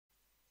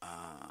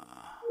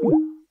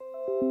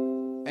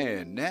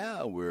And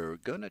now we're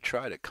going to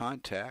try to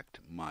contact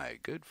my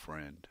good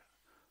friend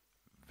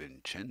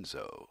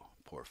Vincenzo,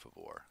 por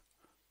favor.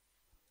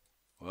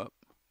 Whoop.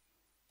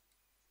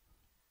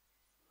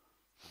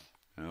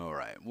 All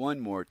right, one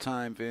more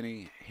time,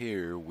 Vinny.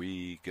 Here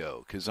we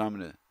go. Because I'm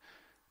going to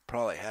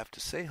probably have to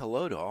say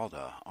hello to all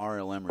the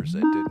RLMers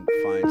that didn't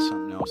find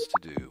something else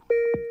to do.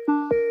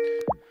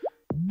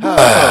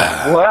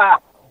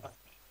 Wow.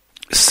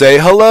 Say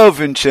hello,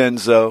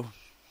 Vincenzo.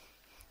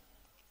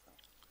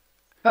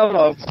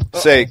 Hello.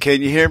 Say,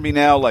 can you hear me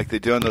now like they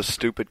do on those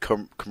stupid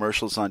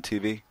commercials on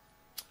TV?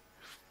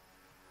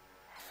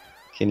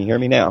 Can you hear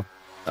me now?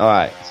 All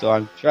right. So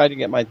I'm trying to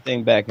get my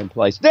thing back in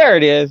place. There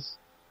it is.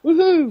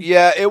 Woohoo.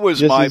 Yeah, it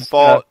was my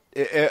fault.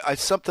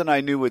 It's something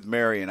I knew with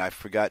Mary, and I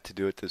forgot to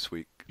do it this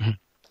week.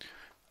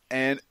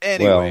 And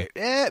anyway,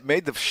 it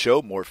made the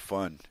show more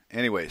fun.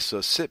 Anyway,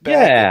 so sit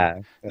back.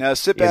 Yeah. Now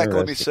sit back.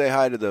 Let me say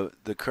hi to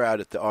the crowd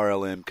at the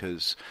RLM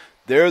because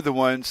they're the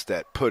ones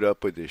that put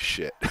up with this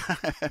shit.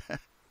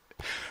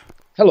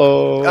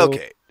 Hello.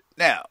 Okay.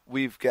 Now,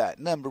 we've got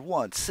number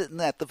one sitting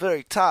at the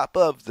very top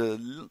of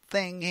the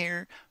thing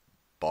here,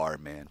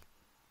 Barman.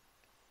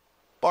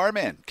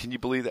 Barman. Can you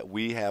believe that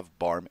we have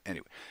Barman?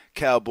 Anyway,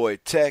 Cowboy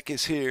Tech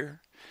is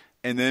here.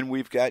 And then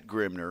we've got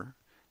Grimner,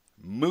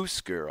 Moose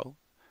Girl,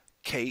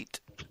 Kate,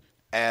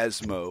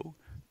 Asmo,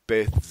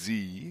 Beth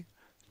Z,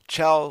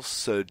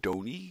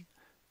 Chalcedony,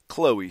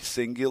 Chloe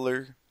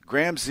Singular.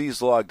 Graham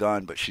Z's logged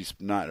on, but she's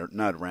not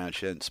around.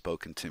 She hasn't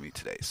spoken to me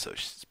today, so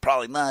she's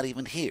probably not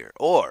even here.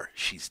 Or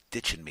she's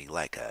ditching me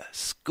like a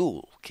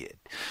school kid.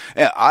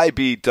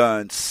 IB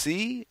Don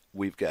C.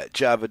 We've got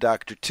Java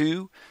Doctor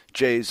 2,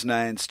 J's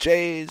 9's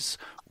J's,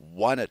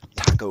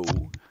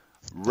 Wanataco,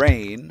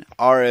 Rain,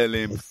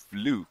 RLM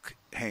Fluke,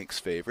 Hank's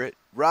favorite,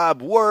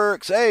 Rob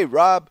Works. Hey,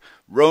 Rob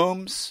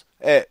Roams.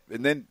 Hey,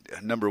 and then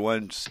number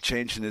one's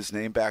changing his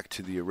name back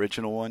to the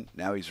original one.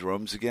 Now he's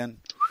Roams again.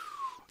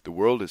 The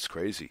world is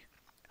crazy.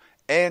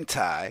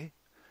 Anti,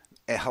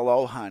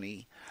 Hello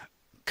Honey,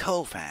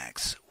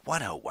 Kovacs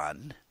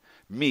 101,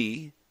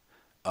 me,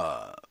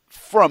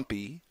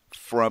 Frumpy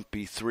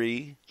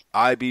 3,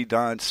 IB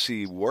Don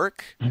C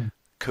Work,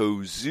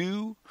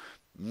 Kozu,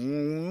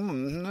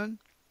 and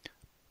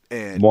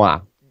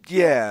Moi.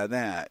 Yeah,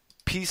 that.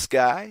 Peace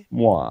Guy,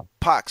 Moi.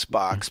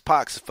 Poxbox,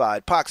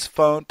 Poxified,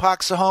 Poxophone,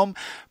 Poxahome,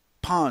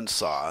 Pawn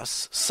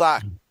Sauce,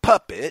 Sock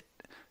Puppet,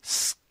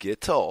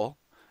 Skittle,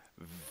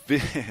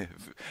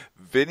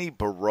 Vinny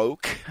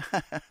Baroque,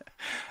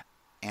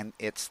 and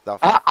it's the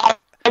I'm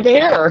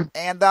here.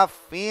 And the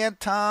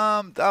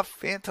Phantom. The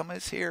Phantom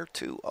is here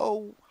too.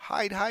 Oh,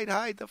 hide,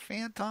 the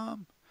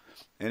Phantom.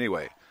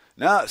 Anyway,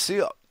 now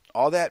see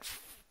all that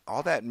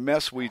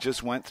mess we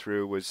just went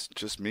through was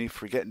just me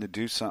forgetting to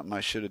do something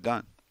I should have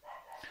done.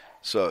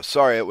 So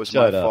sorry, it was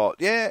my fault.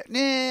 Yeah,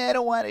 I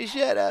don't want to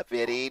shut up,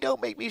 Vinny.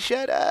 Don't make me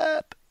shut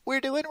up.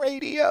 We're doing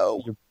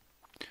radio.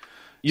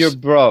 You're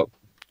broke.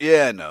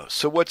 Yeah, no.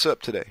 So what's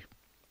up today?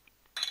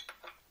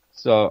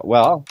 So,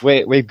 well,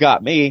 we've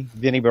got me,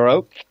 Vinny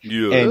Baroque,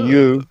 Yeah. and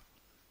you,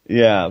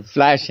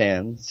 Flash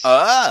Hands.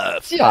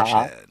 Flash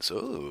Hands.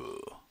 Oh.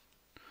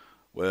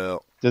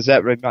 Well. Does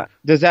that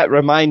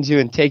remind you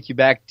and take you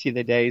back to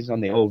the days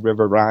on the old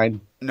River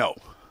Rhine? No.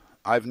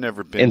 I've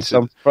never been in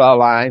some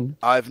Fraulein.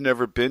 I've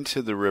never been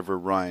to the River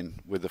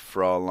Rhine with a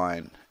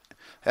Fraulein.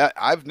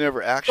 I've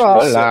never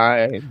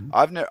actually.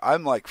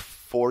 I'm like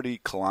 40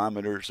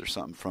 kilometers or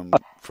something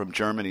from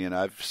Germany, and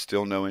I've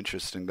still no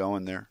interest in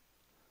going there.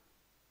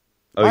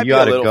 Oh, you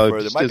ought to go.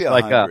 Further. Might be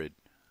 100.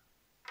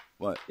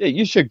 What? Yeah,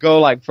 you should go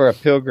like for a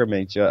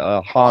pilgrimage,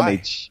 a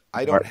homage.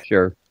 I don't.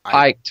 Sure.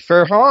 Hiked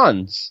for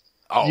Hans.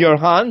 Oh. Your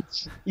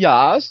Hans?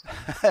 Yes.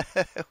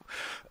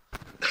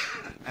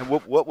 And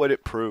what would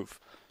it prove?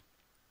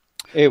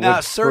 It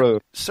would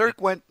prove.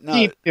 Cirque went. No,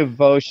 deep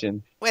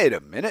devotion. Wait a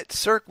minute.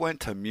 Cirque went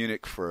to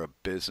Munich for a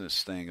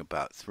business thing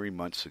about 3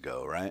 months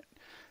ago, right?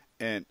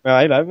 And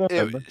right, I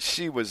remember.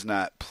 She was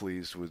not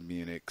pleased with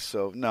Munich,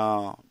 so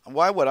no.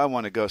 Why would I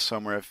want to go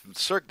somewhere if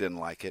Cirque didn't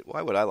like it?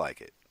 Why would I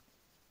like it?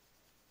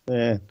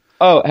 Yeah.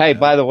 Oh, hey,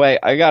 by the way,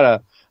 I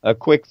got a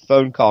quick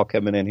phone call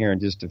coming in here in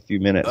just a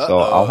few minutes, so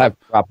I'll have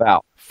to drop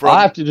out. I'll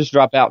have to just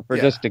drop out for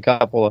just a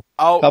couple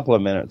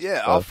of minutes.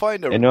 Yeah, so I'll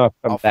find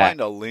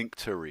a link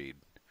to read.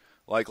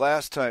 Like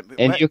last time.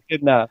 And you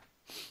can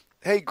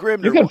hey,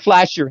 Grim, you can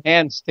flash your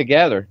hands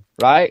together,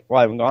 right?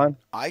 While I'm gone.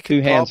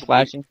 Two hands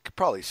flashing. Could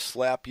probably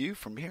slap you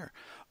from here.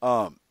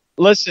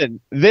 Listen,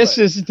 this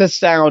is the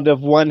sound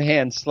of one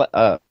hand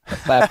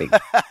clapping.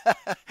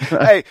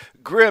 Hey,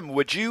 Grim,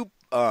 would you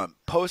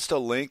post a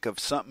link of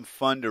something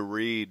fun to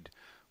read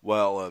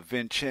while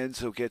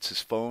Vincenzo gets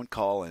his phone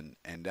call, and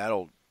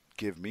that'll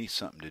give me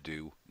something to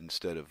do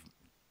instead of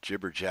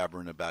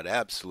jibber-jabbering about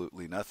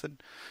absolutely nothing.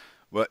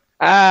 But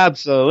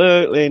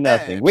absolutely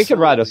nothing. We could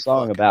write a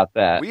song about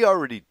that. We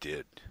already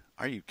did.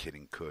 Are you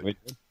kidding?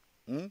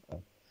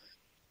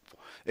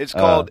 It's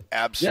called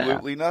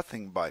Absolutely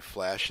Nothing by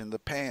Flash in the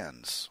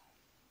Pans.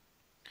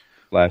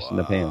 Flash in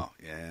the Pans.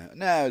 Yeah.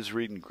 No, I was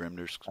reading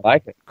Grimner's. I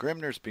like it.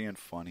 Grimner's being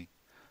funny.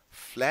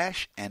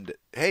 Flash and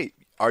hey,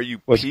 are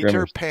you What's Peter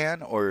Grimmer's?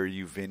 Pan or are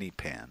you Vinnie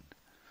Pan?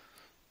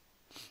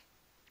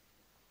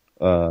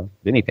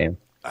 Vinnie Pan.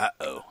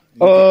 Uh-oh.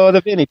 Oh,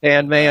 the Vinnie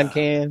Pan man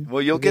can.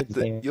 Well, you'll get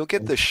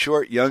the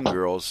short young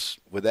girls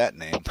with that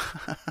name.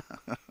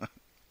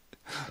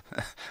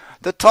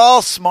 The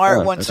tall,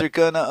 smart ones are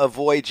gonna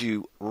avoid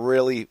you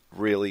really,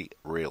 really,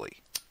 really.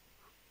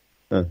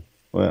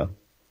 Well.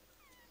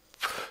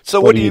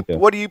 So what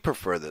do you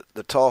prefer,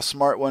 the tall,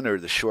 smart one or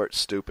the short,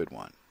 stupid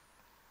one?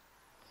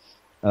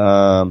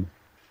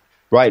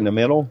 Right in the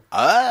middle.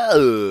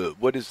 Oh,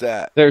 what is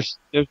that? There's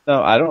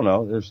no, I don't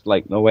know. There's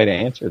like no way to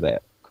answer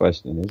that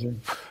question, is there?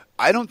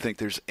 I don't think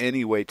there's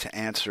any way to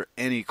answer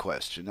any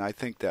question. I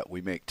think that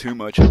we make too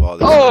much of all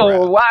this.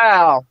 Oh,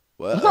 wow.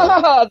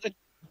 Wow.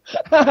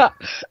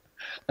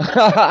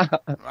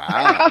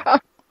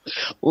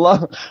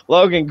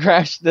 Logan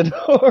crashed the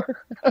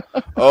door.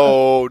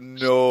 Oh,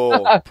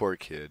 no. Poor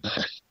kid.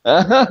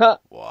 Wow.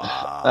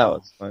 That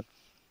was fun.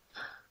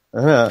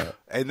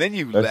 And then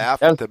you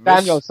laugh at the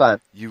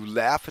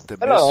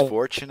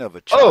misfortune of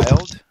a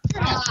child.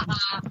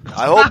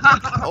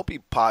 I hope he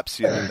pops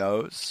you in the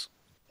nose.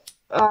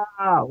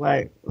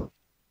 Wait.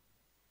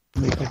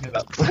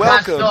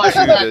 Welcome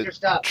to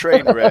the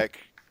train wreck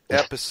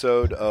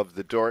episode of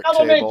the Dork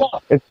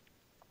Table.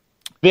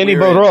 Vinny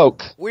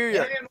Baroque.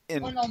 We're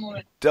in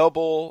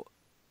double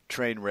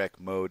train wreck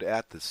mode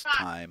at this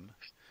time.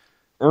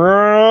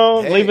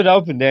 Leave it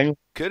open, Daniel.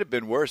 Could have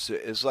been worse.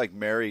 It's like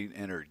Mary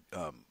and her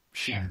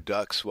shooting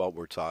ducks while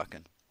we're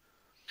talking.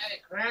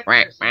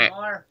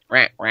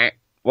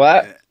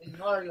 What?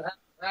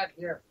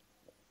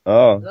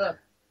 Oh.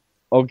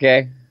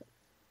 Okay.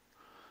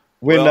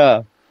 When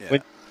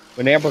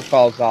Amber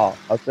calls, I'll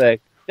say,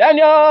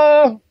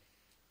 Daniel.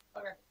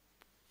 Okay.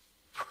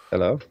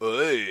 Hello.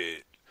 Hey.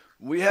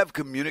 We have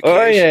communication.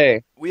 Oh, yeah.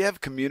 We have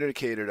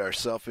communicated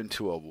ourselves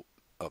into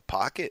a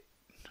pocket.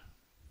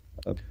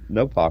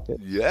 No pocket.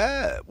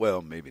 Yeah.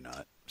 Well, maybe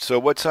not. So,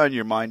 what's on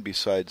your mind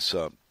besides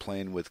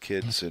playing with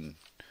kids and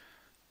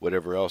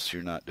whatever else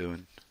you're not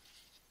doing?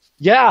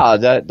 Yeah,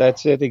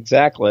 that's it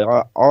exactly.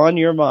 On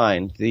your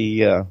mind,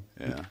 the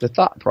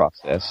thought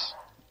process.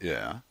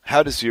 Yeah.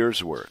 How does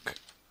yours work?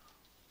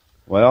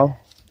 Well,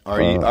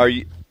 are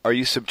you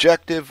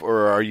subjective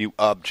or are you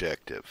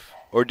objective?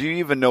 Or do you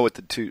even know what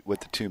the two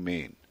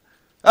mean?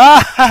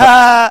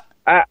 I'm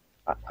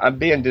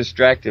being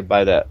distracted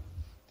by that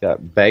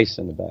bass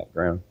in the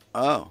background.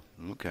 Oh,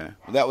 okay.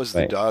 Well, that was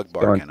the dog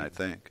barking, I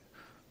think.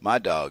 My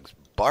dog's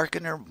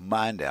barking her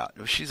mind out.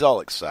 She's all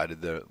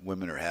excited. The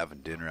women are having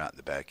dinner out in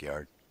the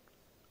backyard.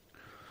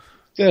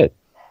 Good.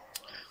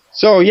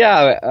 So,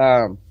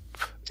 yeah.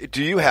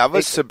 Do you have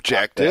a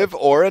subjective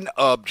or an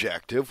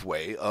objective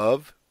way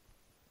of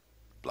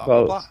blah,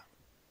 blah, blah?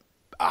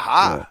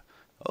 Aha. Yeah.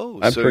 Oh,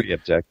 I'm so pretty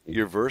objective.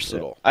 You're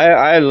versatile.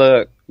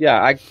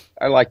 Yeah.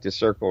 I like to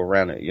circle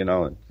around it,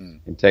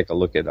 and take a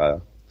look at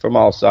from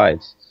all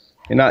sides,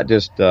 and not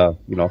just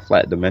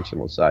flat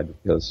dimensional side,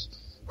 because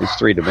it's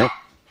three dimensional,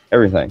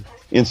 everything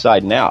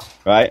inside and out,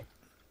 right?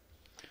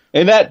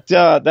 And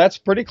that's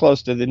pretty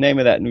close to the name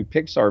of that new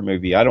Pixar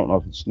movie. I don't know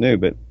if it's new,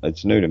 but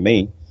it's new to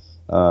me.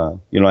 I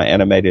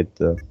animated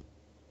the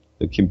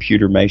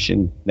Computer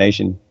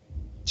Nation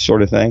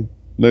sort of thing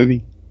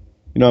movie.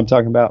 You know what I'm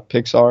talking about?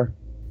 Pixar.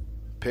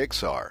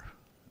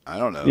 I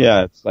don't know.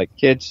 Yeah, it's like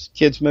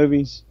kids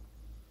movies.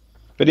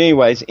 But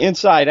anyways,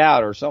 Inside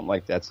Out or something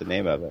like that's the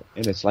name of it.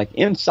 And it's like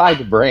inside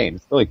the brain.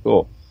 It's really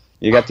cool.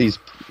 You got these,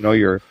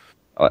 your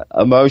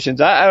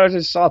emotions. I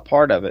just saw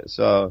part of it,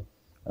 so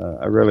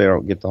I really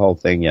don't get the whole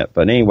thing yet.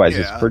 But anyways,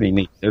 It's pretty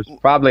neat. There's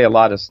probably a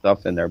lot of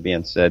stuff in there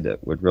being said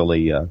that would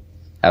really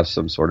have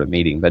some sort of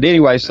meaning. But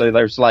anyway, so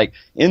there's like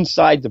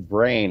inside the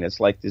brain, it's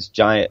like this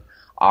giant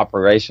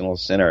operational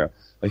center,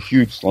 a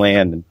huge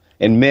land,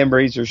 and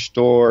memories are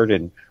stored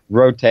and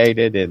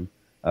rotated, and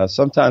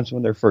sometimes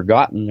when they're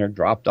forgotten, they're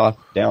dropped off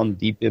down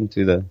deep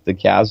into the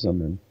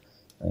chasm and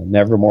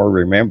never more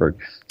remembered.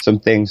 Some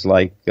things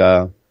like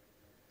the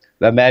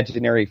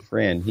imaginary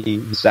friend,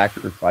 he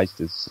sacrificed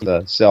his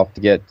self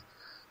to get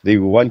the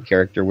one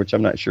character, which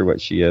I'm not sure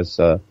what she is,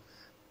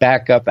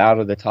 back up out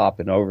of the top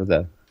and over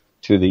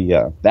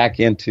back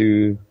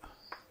into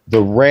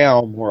the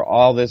realm where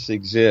all this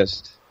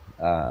exists.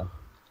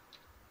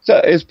 So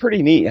it's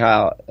pretty neat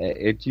how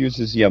it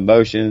uses the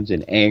emotions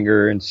and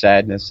anger and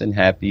sadness and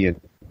happy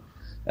and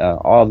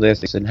all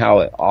this, and how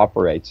it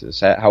operates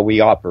us, how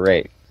we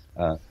operate,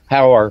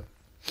 how our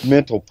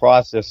mental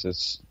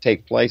processes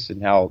take place,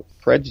 and how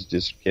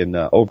prejudice can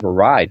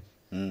override.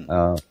 And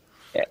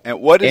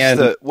what is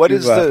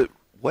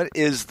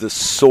the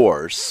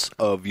source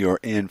of your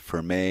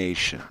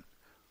information?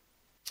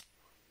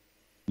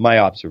 My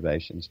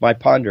observations, my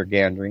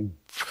pondergandering.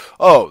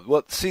 Oh,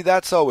 well, see,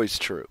 that's always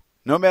true.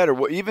 No matter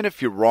what, even if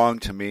you're wrong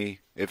to me,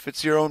 if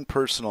it's your own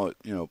personal,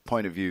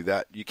 point of view,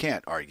 that you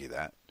can't argue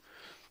that.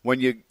 When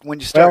you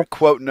start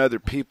quoting other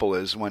people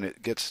is when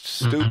it gets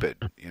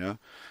stupid,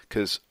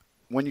 because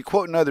when you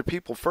quoting other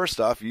people, first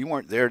off, you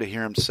weren't there to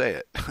hear them say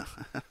it.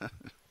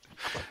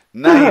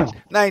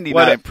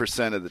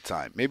 99% of the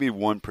time, maybe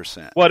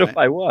 1%. What right? if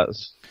I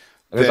was?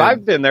 Because Then-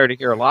 I've been there to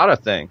hear a lot of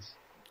things.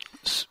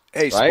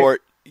 Hey, Right?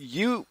 Sport,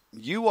 you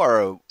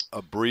are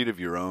a breed of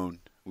your own.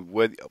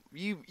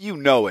 You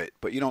know it,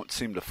 but you don't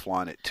seem to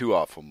flaunt it too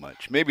awful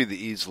much. Maybe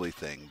the Easley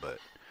thing, but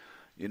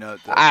getting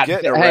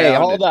around. Hey,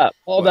 hold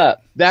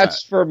up.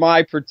 That's for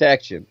my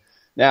protection.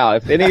 Now,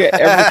 if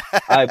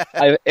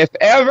if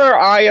ever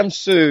I am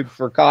sued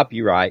for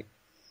copyright,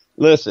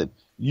 listen,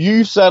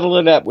 you settle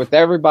it up with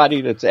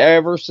everybody that's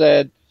ever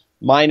said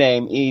my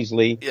name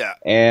Easley. Yeah.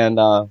 And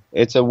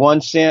it's a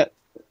 1 cent,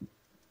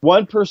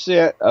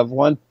 1% of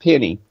 1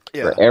 penny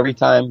for every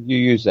time you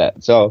use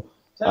that. So,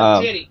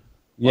 Tough titty.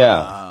 Yeah,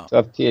 Wow.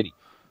 tough titty.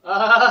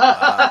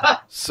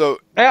 So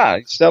Yeah,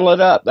 settle it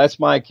up. That's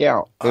my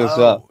account.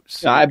 Because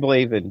I I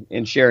believe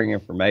in sharing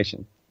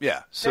information.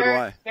 yeah, so do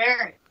I.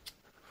 Sharon.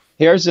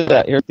 Here's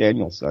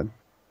Daniel's son.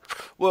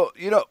 Well,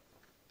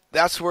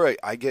 that's where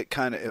I get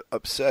kind of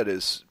upset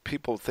is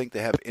people think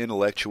they have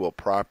intellectual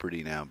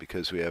property now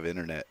because we have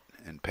internet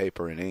and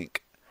paper and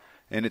ink,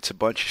 and it's a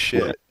bunch of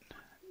shit.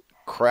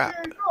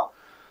 Crap.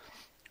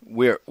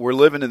 We're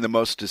living in the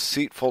most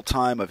deceitful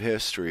time of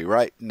history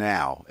right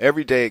now.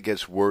 Every day it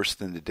gets worse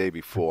than the day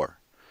before.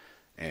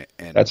 And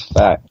That's a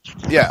fact.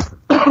 yeah,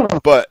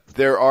 but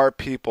there are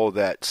people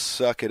that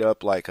suck it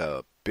up like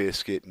a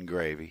biscuit and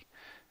gravy,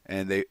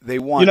 and they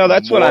want.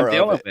 That's what I'm more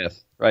dealing of it.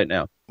 with right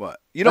now. What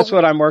That's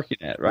what I'm working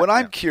at right What now.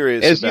 I'm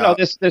curious is about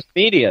this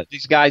media,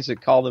 these guys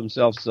that call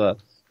themselves the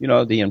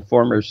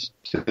informers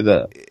to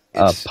the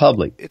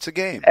public, it's a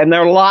game. and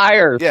they're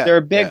liars. Yeah,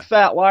 They're big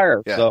fat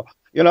liars. Yeah. So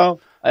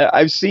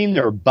I've seen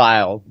their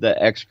bile, the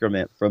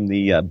excrement from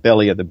the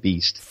belly of the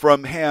beast.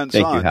 From hands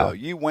Thank on, you, Hal. though.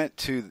 You went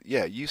to,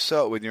 you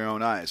saw it with your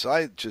own eyes.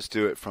 I just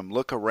do it from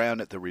look around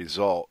at the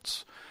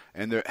results.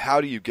 And how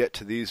do you get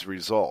to these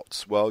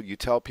results? Well, you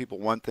tell people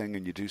one thing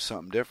and you do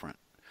something different.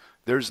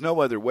 There's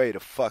no other way to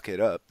fuck it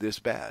up this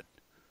bad.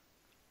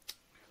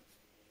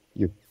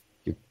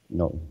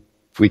 No,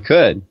 we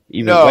could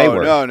even way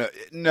worse.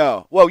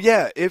 No. Well,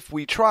 yeah, if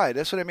we tried.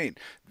 That's what I mean.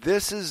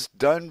 This is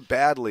done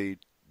badly,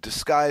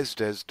 disguised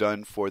as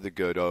done for the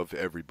good of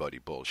everybody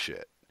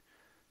bullshit.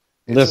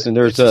 Listen,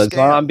 there's a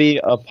zombie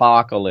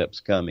apocalypse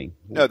coming.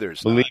 No,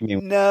 there's Believe not. me.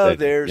 No,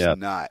 there's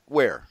not.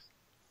 Where?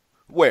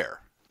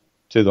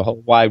 To the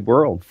whole wide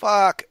world.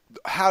 Fuck.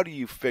 How do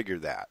you figure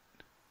that?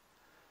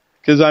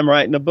 Because I'm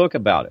writing a book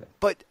about it.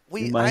 But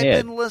I've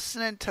head. been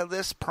listening to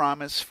this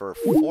promise for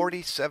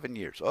 47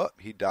 years. Oh,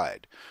 he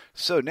died.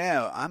 So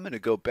now I'm going to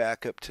go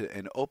back up to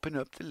and open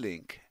up the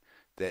link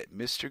that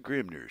Mr.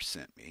 Grimner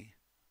sent me.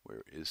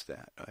 Where is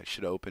that? I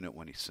should open it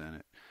when he sent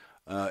it.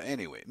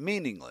 Anyway,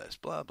 meaningless,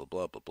 blah, blah,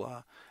 blah, blah,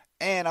 blah.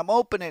 And I'm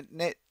opening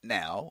it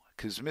now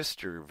because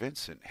Mr.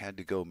 Vincent had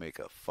to go make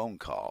a phone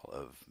call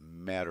of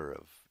matter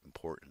of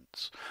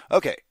importance.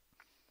 Okay.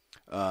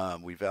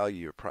 We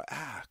value your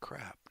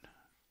crap.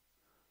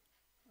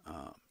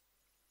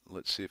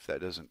 Let's see if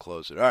that doesn't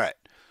close it. All right.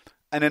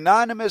 An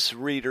anonymous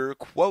reader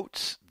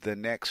quotes the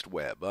next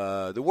web.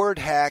 The word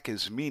hack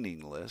is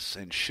meaningless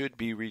and should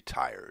be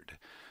retired.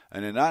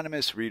 An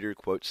anonymous reader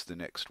quotes the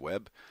next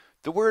web.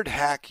 The word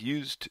hack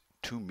used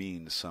to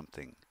mean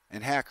something,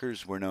 and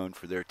hackers were known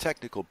for their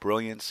technical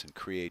brilliance and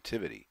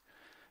creativity.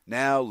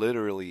 Now,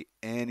 literally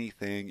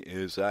anything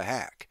is a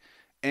hack.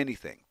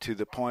 Anything, to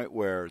the point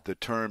where the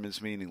term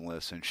is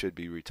meaningless and should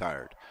be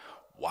retired.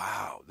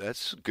 Wow,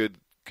 that's a good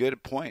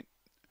point.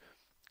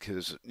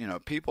 Because,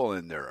 people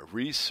in their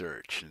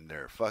research and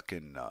their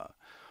fucking,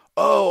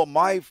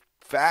 my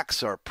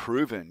facts are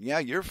proven. Yeah,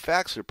 your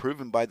facts are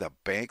proven by the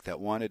bank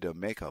that wanted to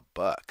make a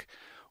buck.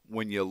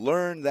 When you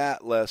learn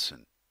that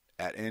lesson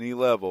at any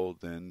level,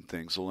 then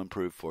things will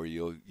improve for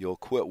you. You'll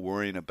quit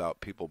worrying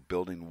about people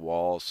building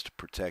walls to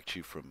protect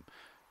you from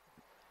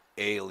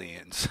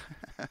aliens.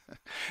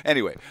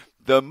 Anyway,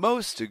 the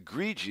most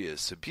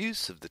egregious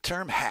abuse of the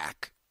term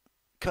hack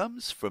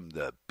comes from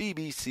the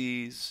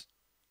BBC's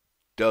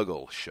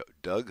Dougal Shaw.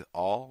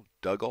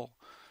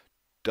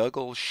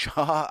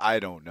 I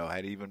don't know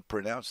how to even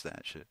pronounce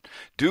that shit.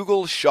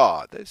 Dougal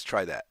Shaw. Let's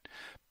try that.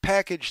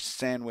 Packaged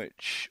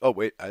sandwich. Oh,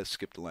 wait, I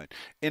skipped a line.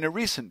 In a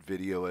recent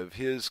video of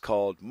his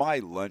called My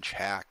Lunch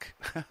Hack,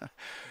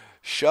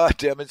 Shaw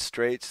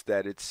demonstrates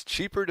that it's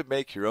cheaper to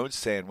make your own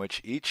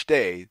sandwich each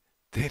day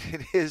than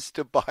it is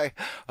to buy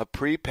a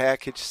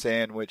prepackaged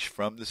sandwich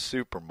from the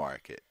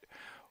supermarket.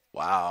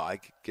 Wow, I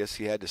guess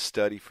he had to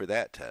study for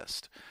that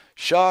test.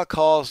 Shaw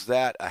calls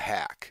that a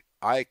hack.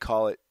 I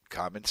call it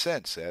common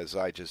sense, as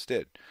I just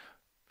did.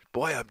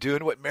 Boy, I'm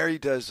doing what Mary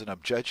does, and I'm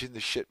judging the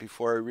shit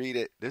before I read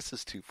it. This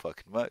is too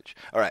fucking much.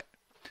 All right.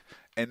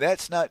 And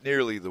that's not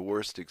nearly the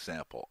worst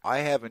example. I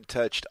haven't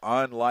touched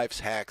on life's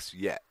hacks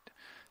yet.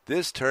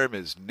 This term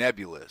is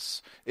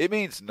nebulous. It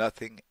means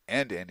nothing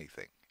and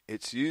anything.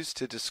 It's used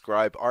to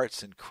describe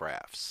arts and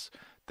crafts.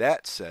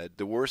 That said,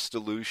 the worst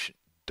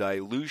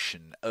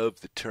dilution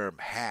of the term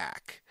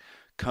hack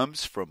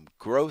comes from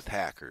growth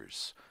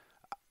hackers.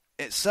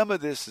 Some of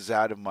this is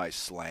out of my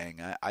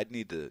slang. I'd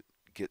need to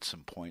get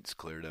some points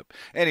cleared up.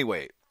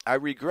 Anyway, I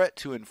regret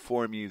to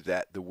inform you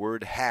that the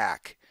word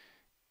hack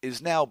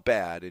is now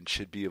bad and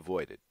should be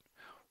avoided.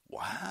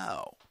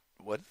 Wow.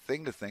 What a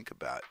thing to think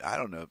about. I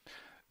don't know.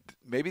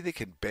 Maybe they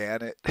can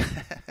ban it.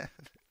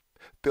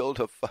 Build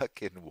a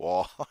fucking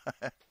wall.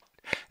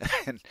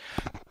 and,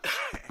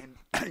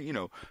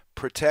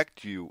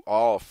 protect you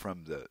all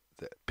from the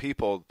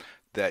people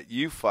that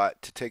you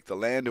fought to take the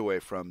land away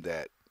from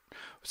that.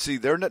 See,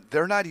 they're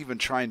not even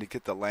trying to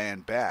get the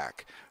land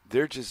back.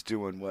 They're just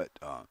doing what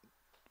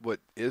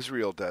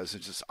Israel does,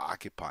 is just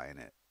occupying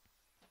it.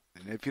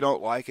 And if you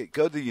don't like it,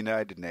 go to the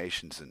United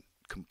Nations and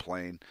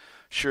complain.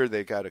 Sure,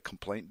 they got a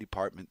complaint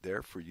department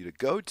there for you to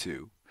go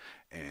to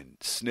and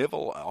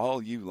snivel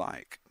all you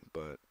like,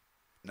 but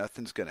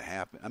nothing's going to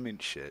happen. I mean,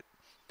 shit.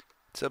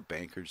 It's a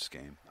banker's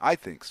game. I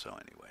think so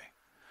anyway.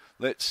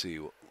 Let's see.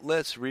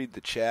 Let's read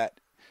the chat.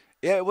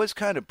 Yeah, it was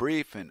kind of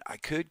brief, and I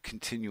could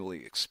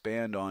continually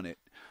expand on it,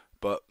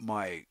 but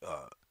my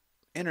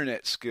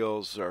internet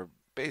skills are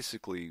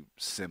basically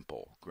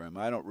simple, Grim.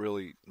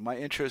 My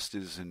interest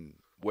is in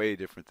way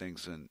different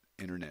things than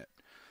internet.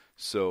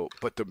 So,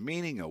 but the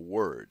meaning of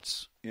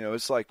words,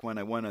 it's like when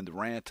I went on the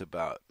rant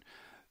about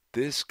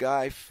this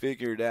guy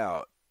figured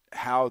out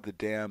how the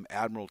damn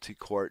Admiralty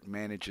Court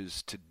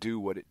manages to do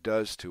what it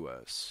does to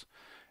us.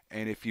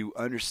 And if you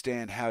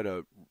understand how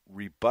to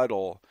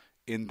rebuttal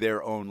in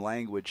their own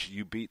language,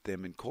 you beat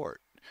them in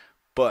court.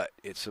 But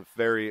it's a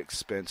very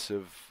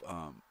expensive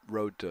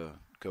road to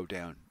go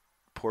down.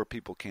 Poor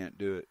people can't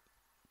do it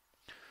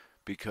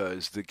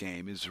because the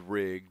game is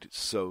rigged,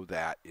 so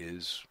that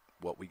is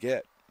what we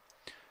get.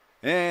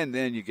 And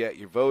then you get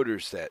your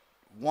voters that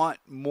want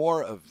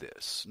more of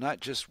this, not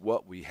just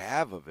what we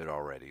have of it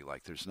already,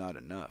 like there's not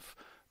enough,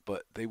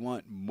 but they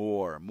want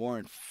more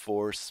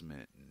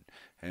enforcement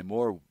and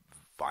more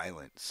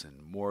violence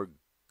and more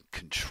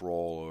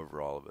control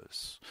over all of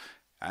us.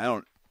 I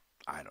don't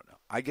know.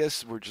 I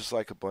guess we're just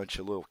like a bunch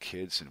of little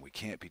kids and we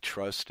can't be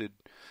trusted,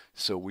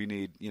 so we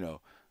need,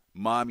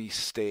 mommy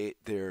state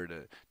there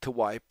to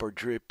wipe our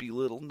drippy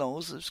little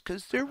noses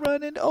because they're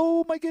running.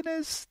 Oh my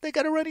goodness, they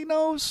got a runny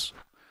nose.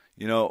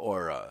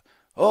 Or,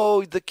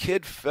 the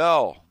kid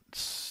fell.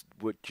 It's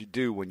what you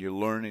do when you're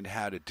learning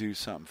how to do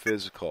something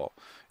physical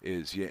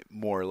is you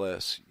more or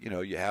less,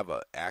 you have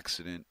an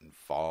accident and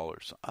fall or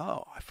something.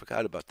 Oh, I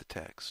forgot about the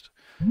text.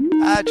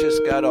 I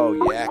just got all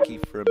yacky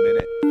for a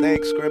minute.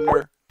 Thanks,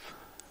 Grimner.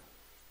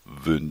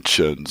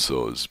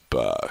 Vincenzo's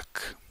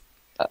back.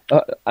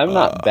 I'm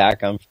not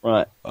back. I'm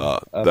front.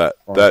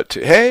 That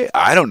too. Hey,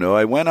 I don't know.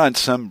 I went on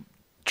some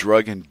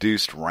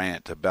drug-induced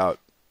rant about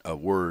a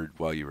word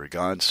while you were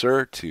gone,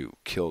 sir, to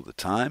kill the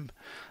time,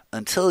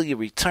 until you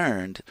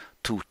returned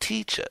to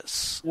teach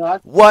us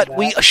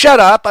shut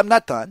up, I'm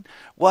not done.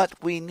 What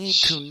we need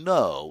to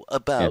know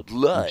about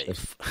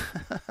life.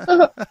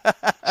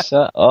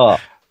 Shut up.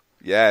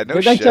 Yeah, no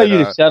Did shut I tell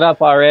you to shut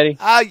up already?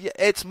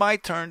 It's my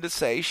turn to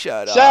say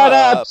shut up. Shut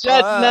up,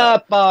 shutting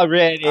up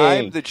already.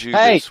 I'm the Jew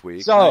this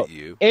week, not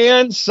you.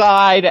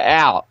 Inside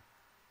Out.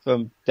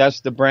 That's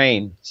the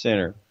brain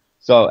center.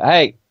 So,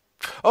 hey.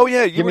 Oh,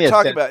 yeah, you were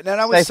talking about it.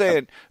 And I was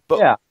saying. But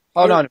yeah,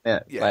 hold on a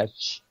minute. Yeah.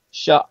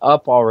 Shut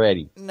up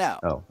already. No.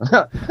 Oh.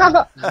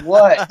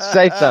 What?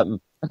 Say something.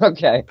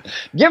 Okay.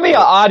 Give me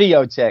an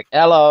audio check.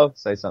 Hello.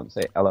 Say something.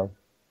 Say hello.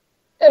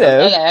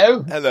 Hello.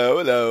 Hello. Hello.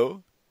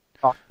 Hello.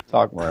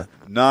 Talk more.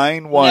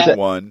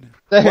 911.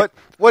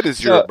 What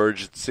is your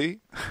emergency?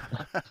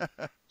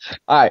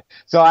 All right.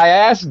 So I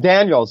asked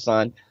Daniel,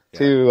 son,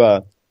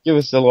 to give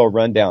us a little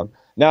rundown.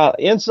 Now,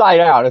 inside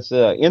out, it's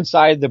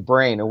inside the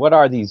brain. And what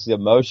are these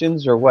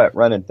emotions or what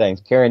running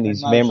things, carrying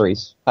these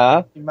memories?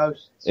 Huh?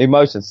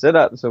 Emotions. Sit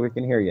up so we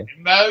can hear you.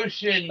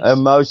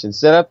 Emotions.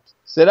 Sit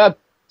up,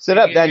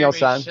 Daniel,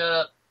 son. Shut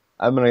up.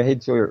 I'm going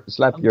to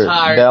slap I'm your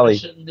tired. belly. I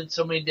shouldn't did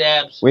so many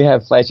dabs. We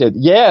have flashes.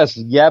 Yes,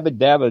 yabba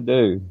dabba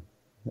do.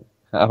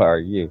 How are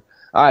you?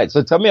 All right,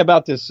 so tell me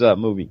about this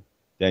movie,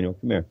 Daniel.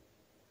 Come here.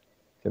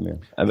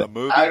 A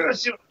movie? I don't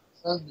see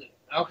what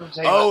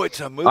it's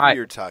a movie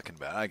you're talking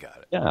about. I got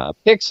it. Yeah, a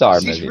Pixar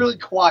movie. He's really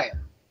quiet.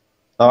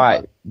 All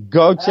right,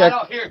 go check. I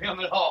don't hear him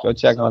at all. Go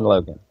check on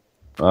Logan.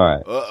 All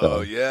right.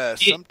 Yeah.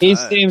 Sometimes. He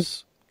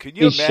seems. Can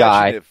you imagine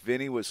shy. if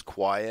Vinny was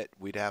quiet?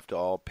 We'd have to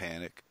all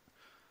panic.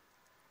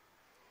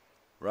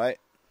 Right?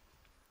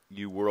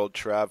 You world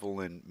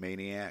traveling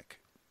maniac.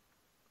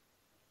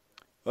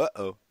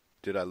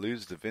 Did I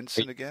lose the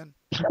Vincent again?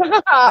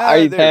 Are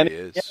you there panicking? He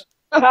is.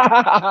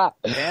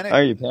 Panic?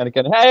 Are you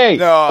panicking? Hey,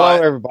 hello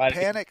everybody.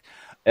 Panic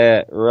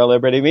at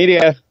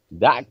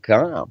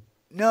reallibertymedia.com.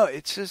 No,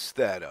 it's just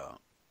that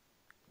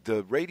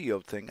the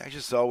radio thing. I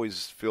just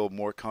always feel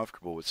more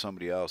comfortable with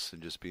somebody else than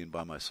just being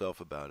by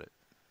myself about it.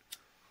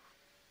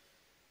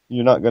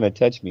 You're not going to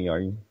touch me, are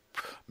you?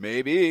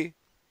 Maybe.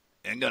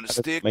 I'm gonna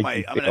stick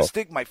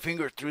my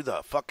finger through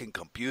the fucking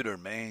computer,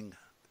 man.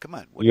 Come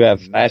on. You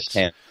have flash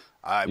hands.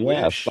 I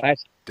wish.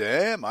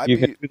 Damn, you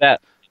can do that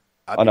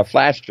on a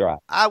flash drive.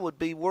 I would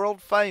be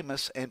world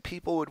famous, and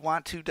people would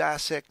want to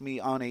dissect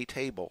me on a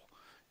table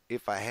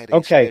if I had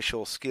a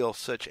special skill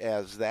such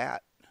as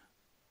that.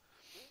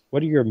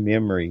 What are your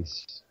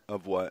memories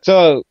of what?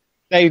 So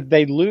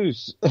they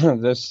lose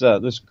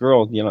this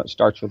girl. You know, it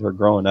starts with her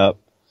growing up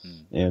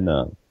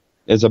and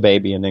as a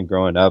baby, and then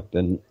growing up,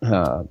 and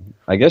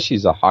I guess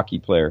she's a hockey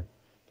player.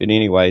 But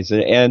anyways,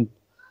 and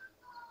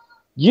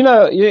you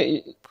know,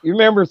 you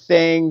remember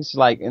things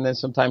like, and then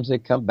sometimes they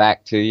come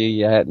back to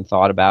you hadn't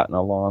thought about in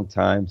a long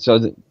time.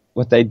 So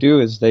what they do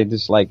is they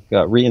just like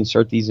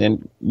reinsert these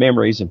in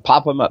memories and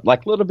pop them up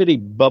like little bitty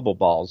bubble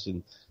balls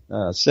and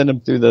send them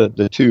through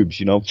the tubes,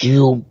 you know,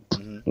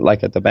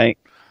 like at the bank.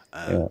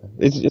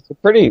 It's a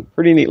pretty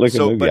neat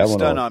looking movie. But it's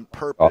done on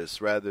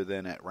purpose rather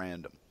than at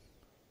random.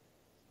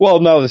 Well,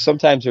 no,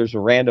 sometimes there's a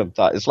random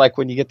thought. It's like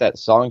when you get that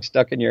song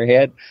stuck in your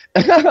head.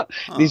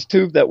 These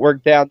tubes that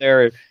work down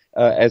there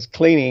as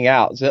cleaning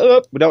out.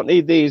 So, we don't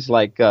need these,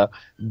 like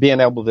being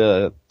able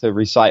to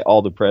recite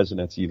all the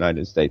presidents of the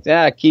United States.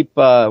 Keep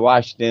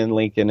Washington,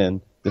 Lincoln,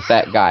 and the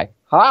fat guy.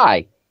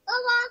 Hi.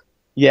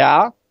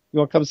 Yeah? You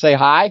want to come say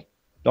hi?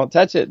 Don't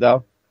touch it,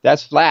 though.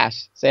 That's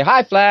Flash. Say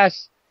hi,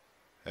 Flash.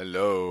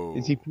 Hello.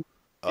 Is he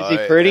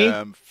pretty? I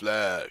am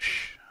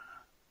Flash.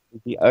 Is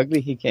he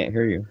ugly? He can't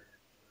hear you.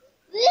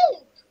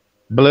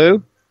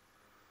 Blue?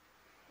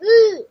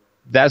 Blue.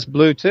 That's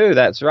blue too.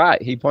 That's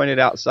right. He pointed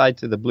outside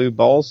to the blue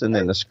bowls, and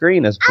then the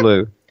screen is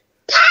blue.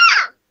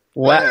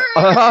 What?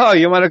 Oh,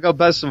 you want to go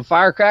buzz some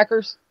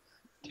firecrackers?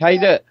 How you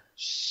do it?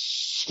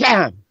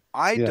 Slam.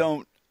 I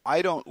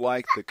don't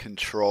like the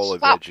control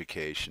of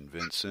education,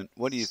 Vincent.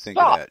 What do you think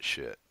of that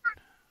shit?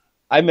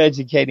 I'm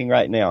educating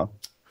right now.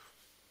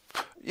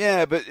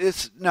 Yeah, but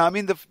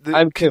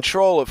the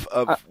control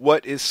of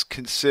what is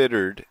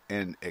considered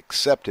and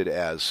accepted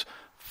as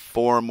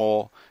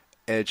formal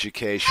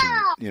education,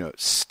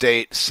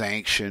 state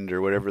sanctioned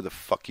or whatever the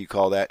fuck you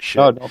call that shit.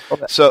 No, don't call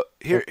that. So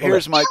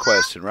here's my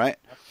question, right?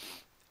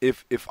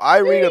 If I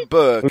read a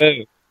book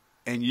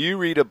and you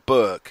read a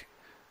book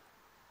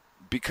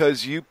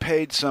because you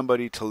paid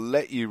somebody to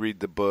let you read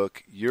the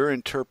book, your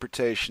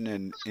interpretation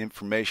and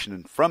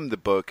information from the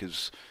book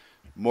is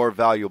more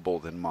valuable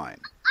than mine.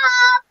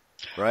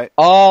 Right?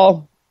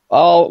 All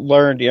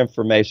learned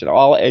information,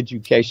 all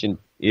education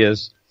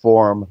is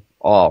formal.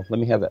 Let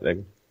me have that,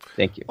 baby.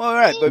 Thank you. Well, all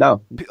right, but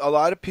no. A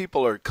lot of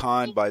people are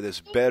conned by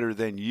this better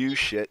than you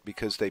shit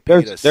because they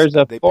paid there's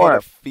a paid form.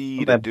 a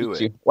fee to do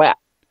it. Wow.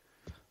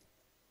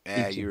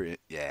 You're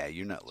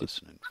not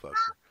listening, fucker.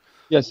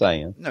 Yes, I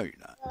am. No, you're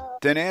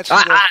not. Then answer.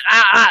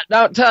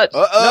 Don't touch.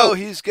 No.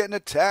 He's getting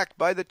attacked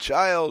by the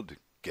child.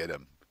 Get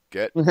him.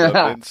 Get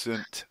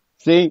Vincent.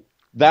 See,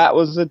 that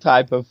was the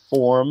type of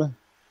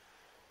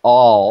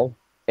all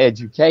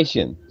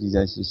education.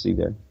 You see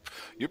there.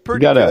 You're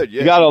pretty good. Yeah.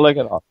 You gotta look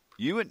it up.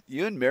 You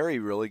and Mary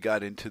really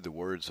got into the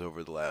words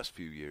over the last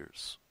few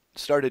years.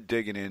 Started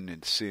digging in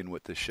and seeing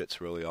what this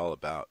shit's really all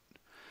about.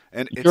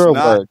 And it's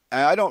not.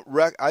 I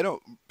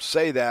don't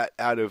say that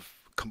out of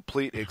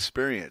complete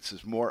experience.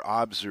 It's more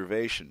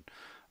observation.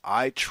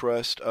 I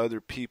trust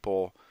other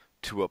people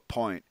to a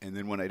point, and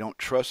then when I don't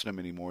trust them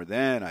anymore,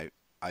 then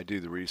I do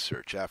the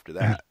research after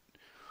that.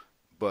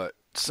 But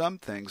some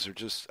things are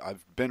just,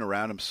 I've been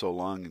around them so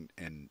long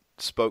and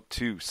spoke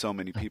to so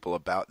many people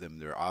about them,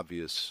 they're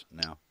obvious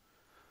now.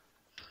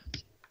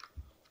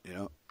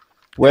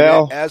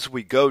 Well, as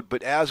we go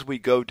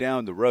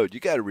down the road, you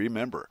got to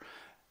remember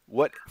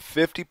what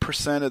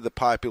 50% of the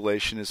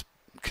population is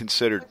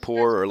considered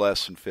poor or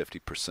less than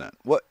 50%.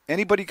 What,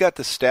 anybody got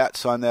the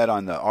stats on that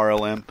on the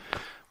RLM?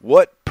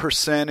 What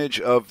percentage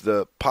of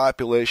the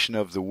population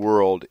of the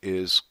world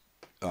is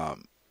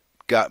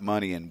got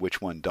money and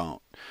which one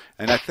don't?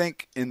 And I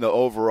think in the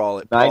overall,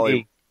 it's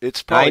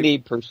probably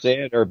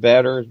 90% or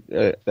better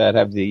that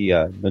have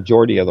the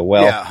majority of the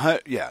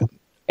wealth. Yeah.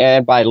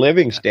 And by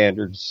living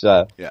standards,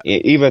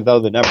 even though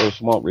the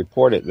numbers won't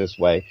report it this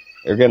way,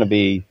 they're going to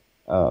be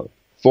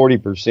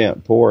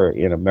 40% poor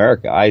in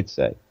America, I'd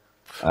say.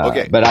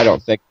 Okay, but I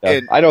don't think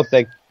I don't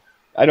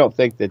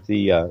think that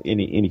the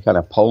any kind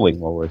of polling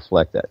will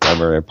reflect that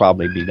number. It'll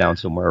probably be down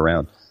somewhere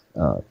around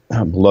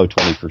below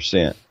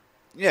 20%.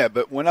 Yeah,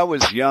 but when I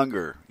was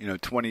younger,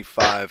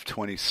 25,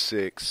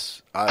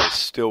 26, I was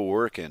still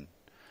working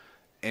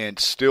and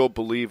still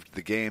believed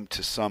the game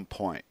to some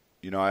point.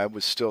 I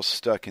was still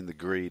stuck in the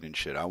greed and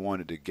shit. I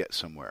wanted to get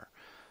somewhere.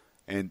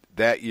 And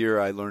that year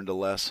I learned a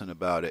lesson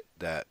about it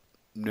that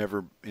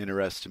never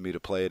interested me to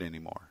play it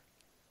anymore.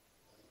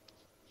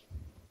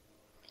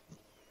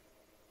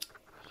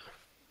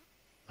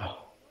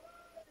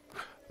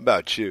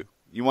 About you?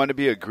 You want to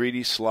be a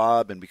greedy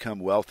slob and become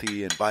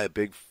wealthy and buy a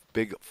big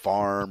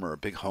farm or a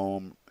big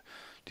home?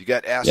 Do you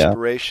got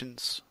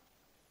aspirations?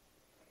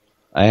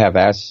 I have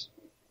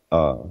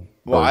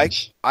well,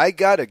 I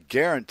got a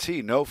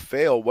guarantee, no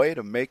fail way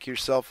to make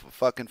yourself a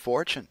fucking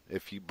fortune.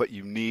 But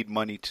you need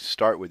money to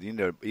start with. You need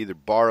to either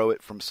borrow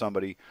it from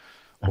somebody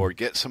or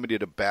get somebody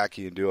to back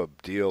you and do a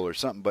deal or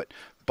something. But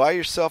buy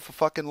yourself a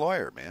fucking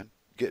lawyer, man.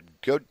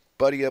 Go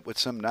buddy up with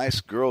some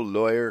nice girl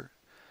lawyer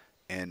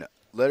and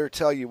let her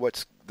tell you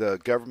what's the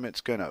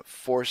government's going to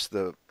force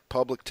the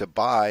public to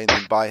buy and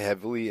then buy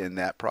heavily in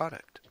that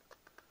product.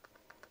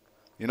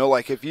 You know,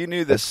 like if you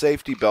knew the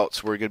safety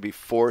belts were going to be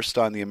forced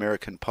on the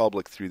American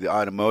public through the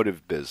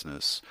automotive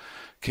business,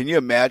 can you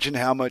imagine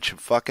how much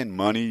fucking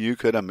money you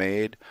could have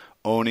made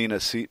owning a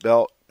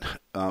seatbelt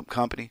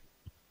company?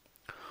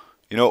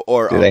 You know,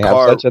 or Do a they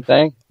car. have such a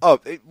thing? Oh,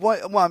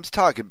 well, I'm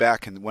talking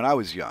back when I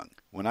was young,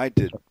 when I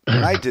did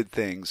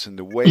things, and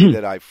the way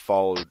that I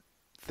followed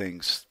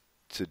things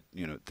to,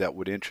 you know, that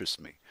would interest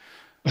me.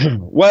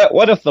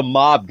 What if the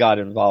mob got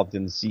involved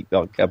in the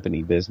seatbelt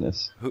company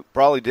business? Who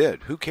probably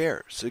did. Who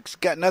cares? It's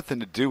got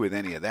nothing to do with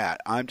any of that.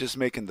 I'm just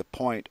making the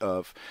point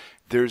of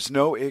there's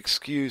no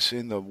excuse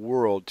in the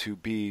world to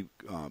be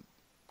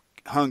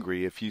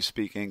hungry if you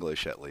speak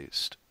English, at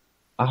least.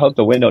 I hope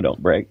the window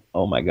don't break.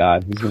 Oh my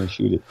God, he's going to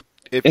shoot it.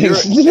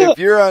 If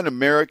you're on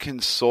American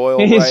soil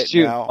right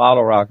shooting now,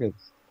 bottle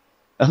rockets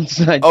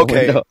outside the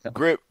okay, window.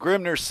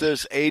 Grimner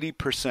says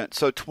 80%,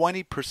 so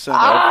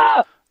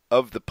 20%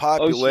 of the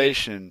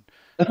population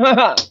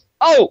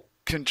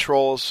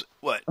controls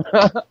what?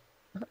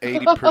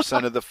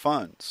 80% of the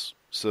funds.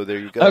 So there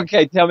you go.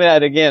 Okay, tell me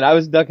that again. I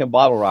was ducking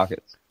bottle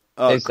rockets.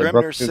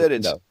 Grimner said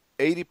it's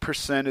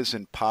 80% is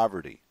in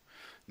poverty.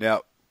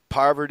 Now,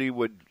 poverty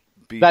would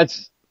be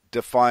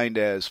defined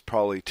as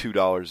probably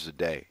 $2 a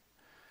day.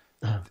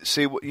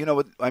 See, you know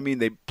what I mean?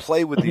 They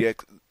play with the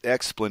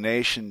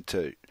explanation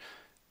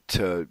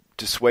to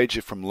dissuade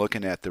you from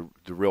looking at the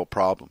real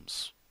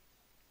problems.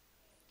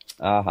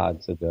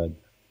 It's so good.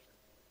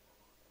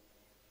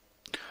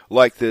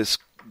 Like this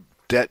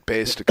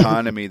debt-based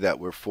economy that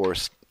we're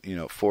forced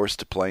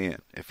to play in.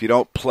 If you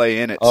don't play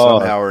in it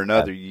somehow or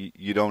another,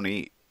 you don't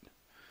eat.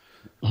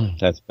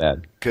 That's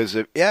bad. Because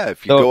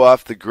if you go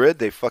off the grid,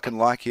 they fucking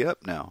lock you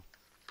up now.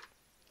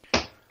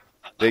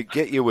 They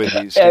get you with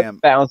these damn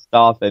bounced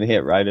off and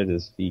hit right at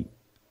his feet.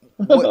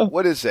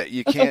 What is that?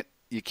 You can't.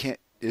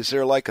 Is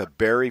there like a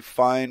berry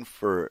fine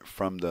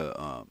from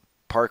the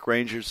park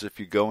rangers if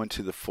you go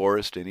into the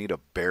forest and eat a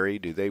berry?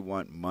 Do they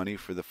want money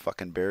for the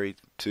fucking berry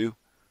too?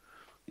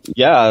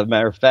 Yeah, as a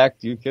matter of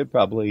fact, you could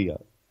probably,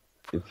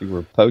 if you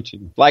were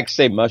poaching, like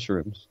say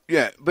mushrooms.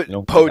 Yeah, but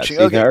poaching.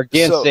 Okay, or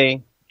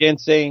ginseng.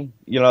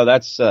 You know,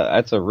 that's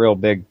a real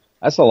big.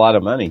 That's a lot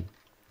of money.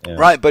 Yeah.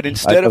 Right, but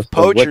instead of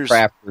poachers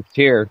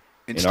here.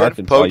 Instead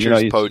of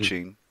poachers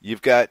poaching,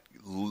 you've got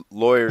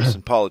lawyers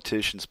and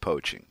politicians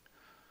poaching.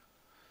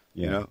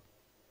 Yeah. You know,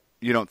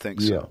 you don't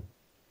think so?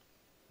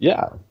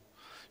 Yeah.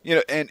 You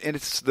know, and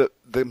it's the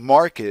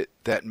market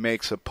that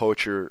makes a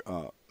poacher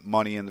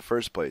money in the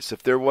first place.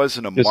 If there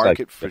wasn't a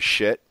market for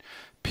shit,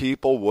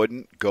 people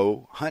wouldn't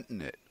go hunting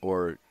it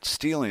or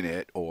stealing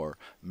it or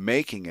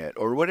making it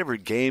or whatever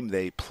game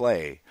they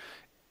play.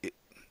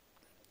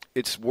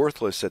 It's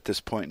worthless at this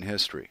point in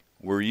history.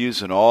 We're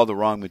using all the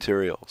wrong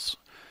materials.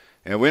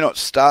 And we don't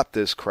stop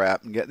this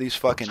crap and get these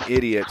fucking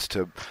idiots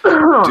to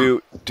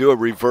do a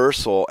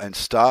reversal and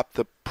stop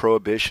the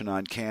prohibition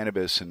on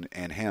cannabis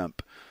and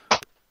hemp.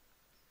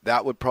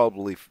 That would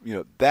probably,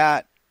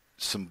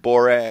 some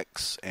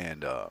borax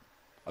and a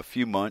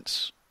few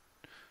months,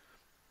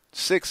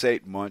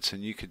 6-8 months,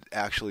 and you could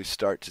actually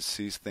start to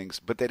see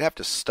things. But they'd have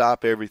to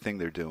stop everything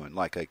they're doing,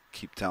 like I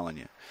keep telling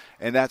you.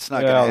 And that's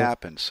not going to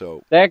happen.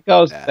 So that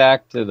goes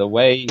back to the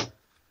way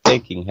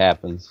thinking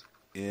happens.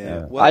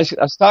 Yeah. Well, I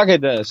was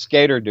talking to a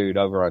skater dude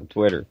over on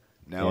Twitter.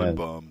 Now I'm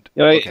bummed.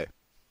 Okay.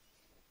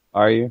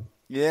 Are you?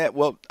 Yeah.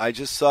 Well, I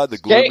just saw the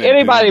glue.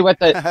 Anybody with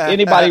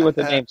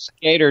the name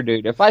Skater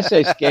Dude. If I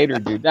say Skater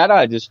Dude, that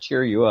ought to just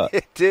cheer you up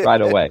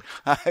right away.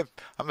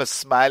 I'm a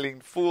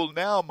smiling fool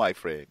now, my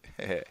friend.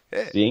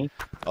 See?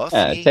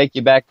 See? Take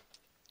you back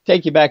to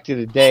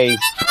the days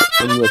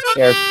when you were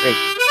carefree.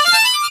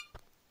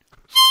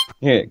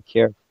 Yeah,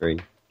 carefree.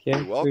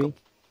 You're welcome.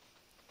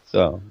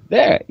 So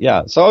there,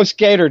 yeah. So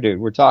Skater Dude,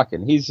 we're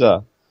talking. He's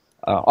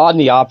on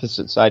the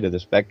opposite side of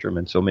the spectrum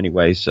in so many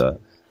ways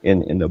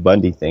in the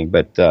Bundy thing,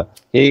 but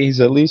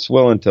he's at least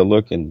willing to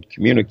look and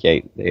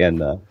communicate.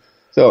 And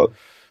so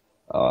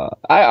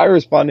I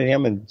responded to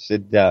him and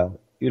said,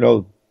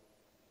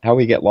 how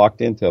we get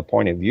locked into a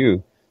point of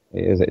view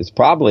is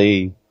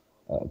probably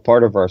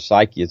part of our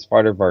psyche. It's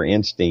part of our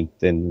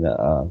instinct and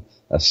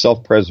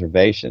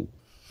self-preservation.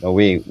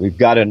 We've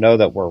got to know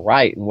that we're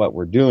right in what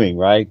we're doing,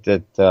 right?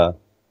 That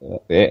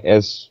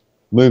as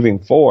moving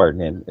forward,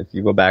 and if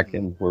you go back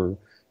and we're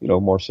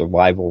more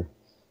survival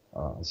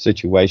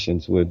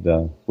situations would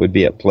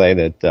be at play,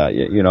 that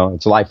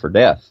it's life or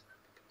death.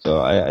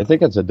 So I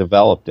think it's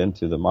developed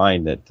into the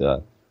mind that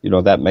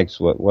that makes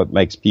what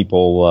makes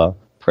people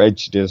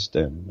prejudiced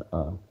and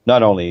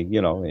not only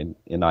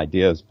in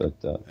ideas but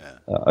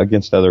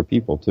against other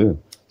people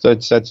too. So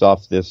it sets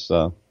off this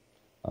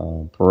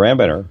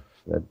parameter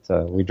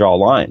that we draw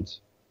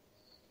lines,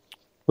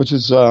 which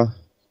is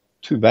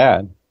too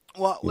bad.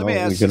 Well, let me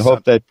ask you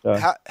something.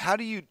 How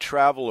do you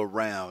travel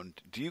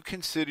around? Do you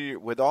consider,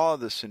 with all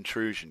of this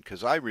intrusion,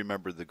 because I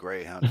remember the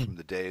Greyhound from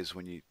the days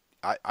when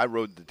I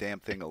rode the damn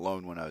thing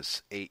alone when I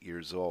was 8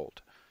 years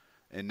old.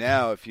 And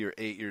now if you're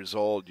 8 years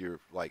old, you're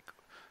like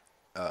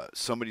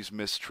somebody's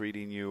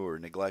mistreating you or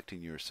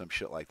neglecting you or some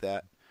shit like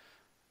that.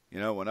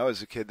 When I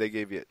was a kid, they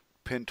gave you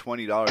pin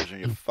 $20 on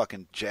your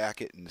fucking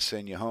jacket and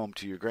send you home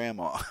to your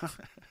grandma.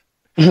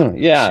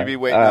 Yeah. She'd be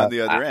waiting on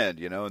the other end,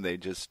 you know, and they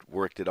just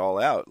worked it all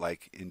out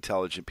like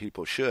intelligent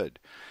people should.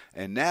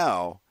 And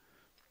now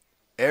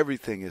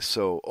everything is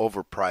so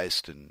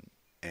overpriced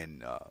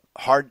and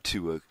hard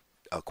to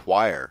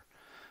acquire.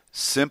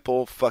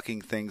 Simple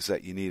fucking things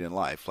that you need in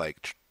life,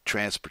 like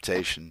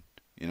transportation,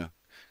 you know,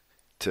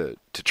 to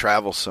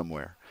travel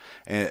somewhere.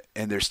 And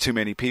there's too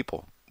many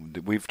people.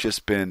 We've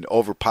just been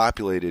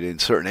overpopulated in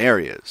certain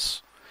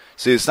areas.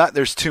 See, it's not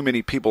there's too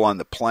many people on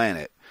the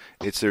planet.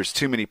 It's there's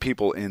too many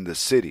people in the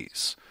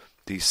cities.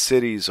 These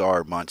cities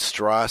are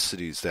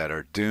monstrosities that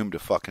are doomed to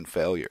fucking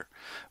failure.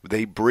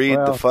 They breed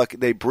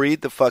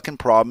the fucking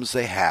problems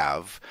they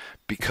have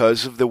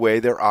because of the way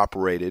they're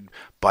operated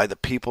by the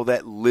people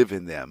that live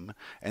in them.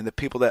 And the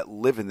people that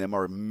live in them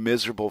are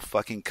miserable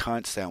fucking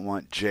cunts that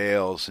want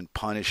jails and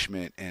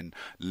punishment and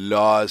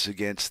laws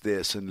against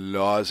this and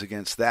laws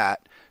against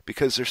that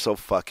because they're so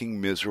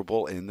fucking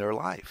miserable in their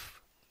life.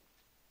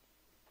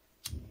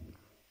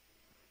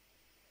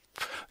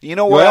 You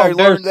know where I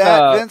learned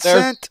that,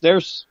 Vincent?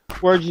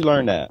 Where'd you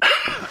learn that?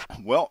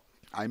 Well,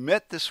 I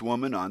met this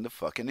woman on the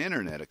fucking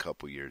internet a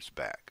couple years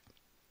back.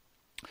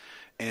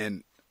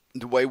 And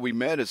the way we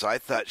met is I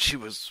thought she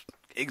was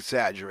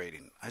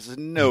exaggerating. I said,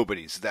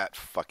 nobody's that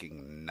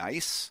fucking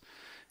nice.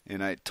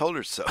 And I told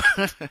her so.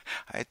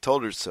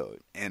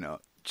 And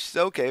she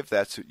said, okay, if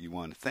that's what you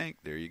want to think,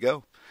 there you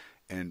go.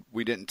 And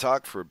we didn't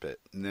talk for a bit.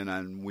 And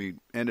then we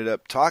ended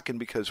up talking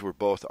because we're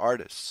both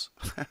artists.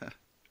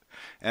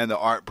 And the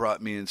art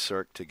brought me and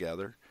Cirque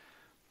together.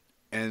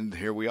 And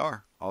here we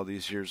are, all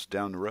these years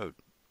down the road.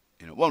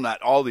 You know, well,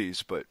 not all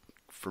these, but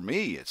for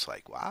me, it's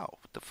like, wow,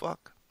 what the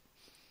fuck?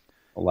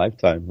 A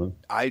lifetime, huh?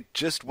 I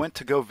just went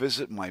to go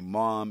visit my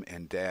mom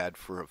and dad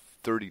for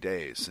 30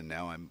 days, and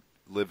now I'm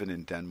living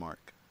in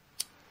Denmark.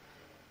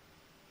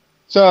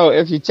 So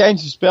if you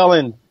change the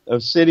spelling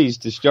of cities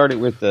to start it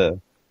with the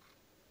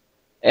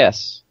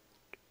S,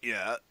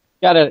 yeah,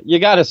 you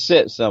gotta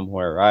sit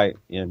somewhere, right?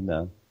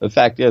 And the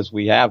fact is,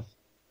 we have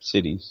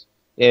cities,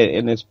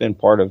 and it's been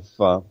part of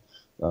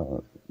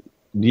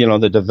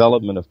the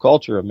development of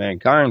culture of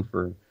mankind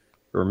for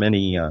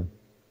many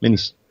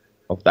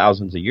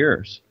thousands of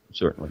years,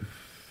 certainly.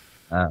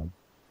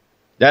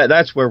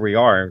 That's where we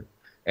are,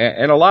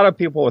 and a lot of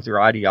people with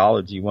their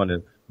ideology want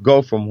to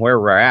go from where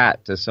we're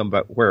at to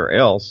somewhere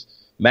else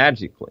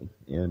magically,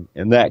 and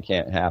that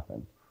can't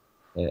happen.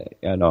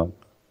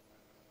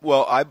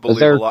 Well, I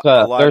believe a lot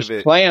of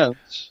it.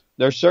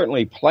 There's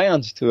certainly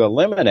plans to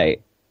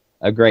eliminate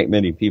a great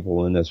many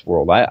people in this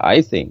world.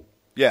 I think.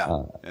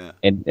 Yeah.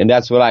 And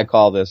that's what I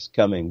call this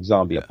coming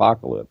zombie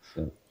apocalypse.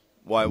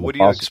 Why? What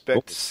do you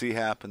expect to see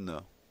happen,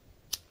 though?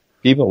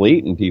 People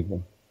eating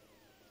people.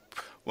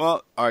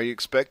 Well, are you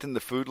expecting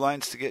the food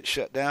lines to get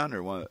shut down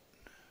or what?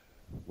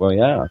 Well,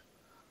 yeah.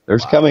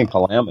 There's coming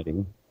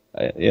calamity.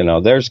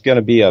 There's going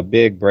to be a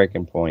big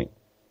breaking point.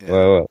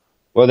 Yeah.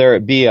 Whether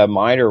it be a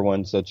minor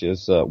one such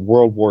as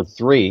World War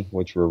III,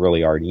 which we're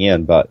really already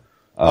in, but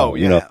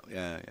yeah.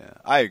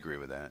 I agree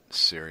with that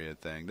Syria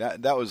thing.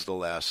 That was the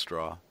last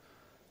straw.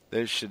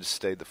 They should have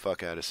stayed the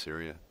fuck out of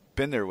Syria.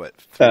 Been there,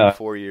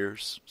 4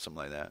 years?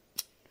 Something like that.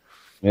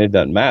 It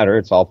doesn't matter.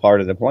 It's all part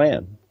of the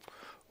plan.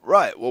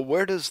 Right. Well,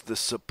 where does the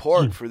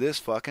support for this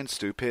fucking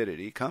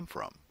stupidity come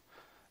from?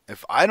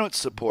 If I don't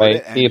support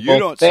it and you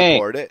don't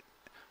support it,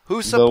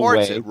 who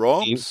supports it?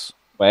 Rome's?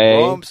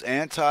 Rome's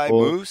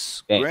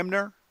anti-Moose?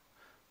 Grimner?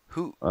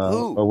 Who?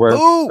 We're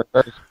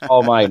a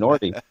small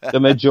minority. The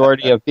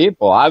majority of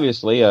people,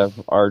 obviously,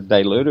 are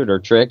diluted or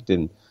tricked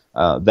in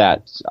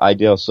that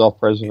idea of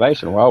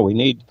self-preservation. Well, we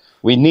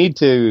need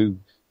to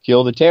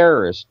kill the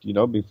terrorists,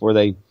 before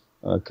they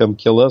come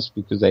kill us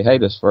because they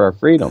hate us for our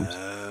freedoms.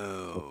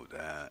 Oh,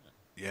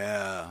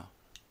 yeah.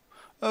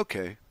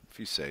 Okay, if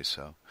you say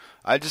so.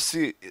 I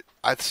see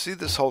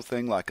this whole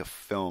thing like a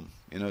film.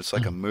 It's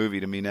like a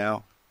movie to me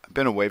now. I've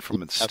been away from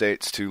the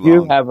States too long.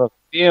 You have a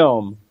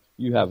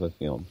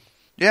film.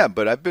 Yeah,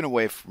 but I've been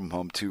away from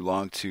home too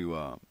long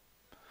to,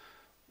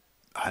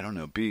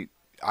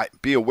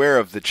 be aware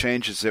of the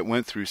changes that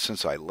went through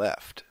since I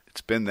left.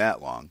 It's been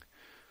that long.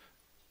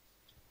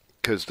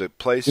 Because the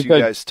place you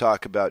guys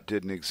talk about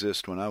didn't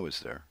exist when I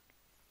was there.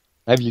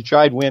 Have you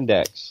tried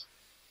Windex?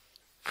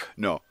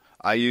 No,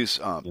 I use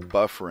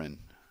buffering.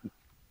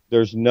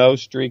 There's no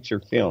streaks or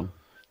film.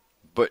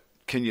 But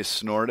can you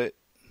snort it?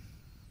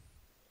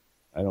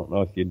 I don't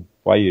know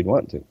why you'd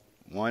want to.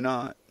 Why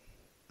not?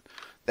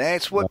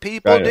 That's what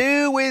people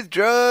do with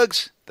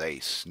drugs. They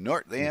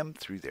snort them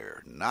through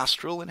their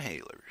nostril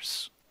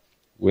inhalers.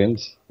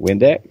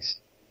 Windex?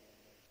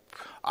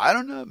 I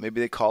don't know. Maybe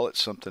they call it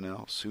something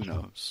else. Who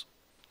knows?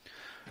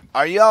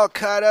 Are y'all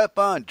caught up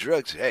on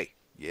drugs? Hey,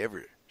 you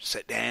ever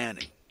sit down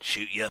and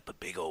shoot you up a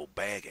big old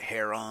bag of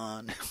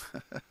heroin?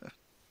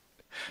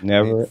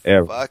 Never,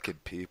 ever. Fucking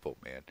people,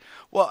 man.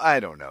 Well, I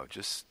don't know.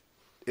 Just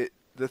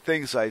the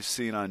things I've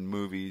seen on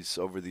movies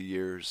over the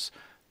years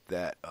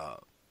that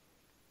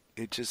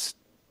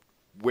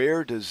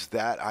where does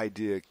that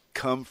idea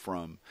come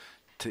from?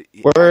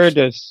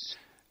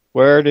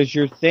 Where does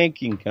your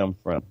thinking come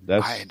from?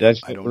 I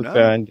That's don't what we're know.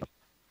 trying.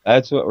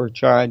 That's what we're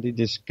trying to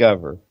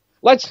discover.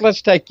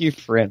 Let's take you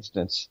for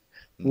instance.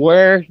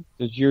 Where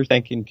does your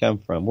thinking come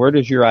from? Where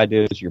does your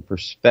ideas, your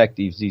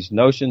perspectives, these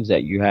notions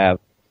that you have,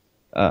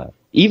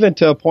 even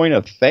to a point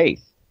of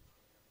faith?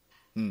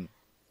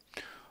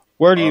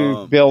 Where do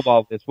you build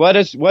all this? What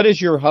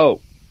is your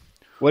hope?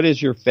 What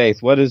is your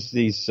faith? What is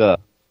these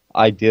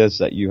ideas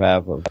that you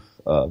have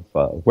of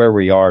where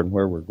we are and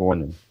where we're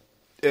going?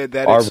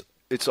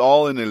 It's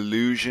all an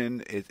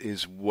illusion. It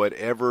is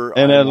whatever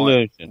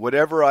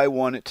whatever I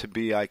want it to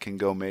be, I can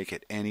go make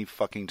it any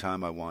fucking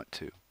time I want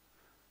to.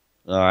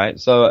 All right.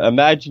 So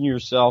imagine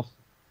yourself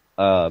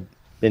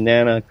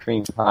banana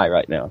cream pie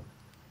right now.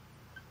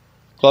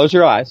 Close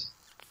your eyes.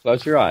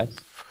 Close your eyes.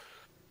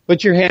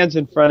 Put your hands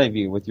in front of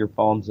you with your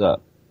palms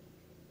up.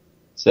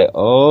 Say,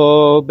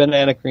 "Oh,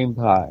 banana cream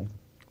pie."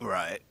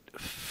 Right.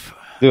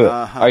 Do it.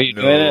 Are you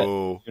doing it?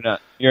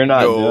 You're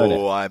not doing it.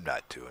 No, I'm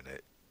not doing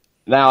it.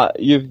 Now,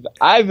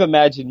 I've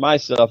imagined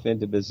myself in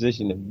the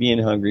position of being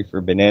hungry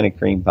for banana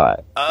cream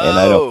pie. Oh, and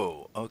I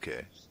don't.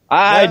 Okay.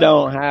 I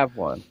don't have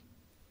one.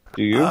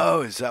 Do you?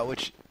 Oh, is that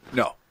what you...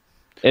 No.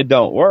 It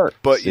don't work.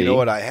 But see? You know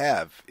what I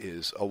have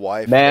is a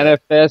wife...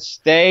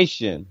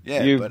 Manifestation.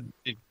 Yeah,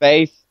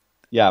 faith...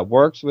 Yeah,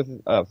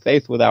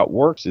 faith without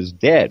works is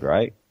dead,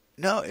 right?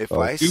 No, if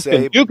so I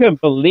say... You can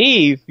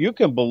believe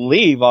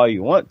all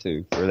you want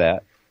to for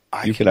that.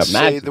 You can imagine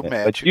say the it,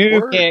 magic but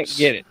you words. Can't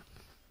get it.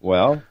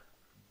 Well,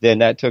 then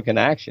that took an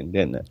action,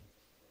 didn't it?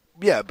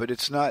 Yeah, but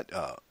it's not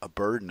a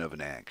burden of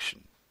an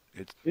action.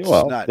 It's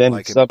not then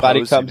like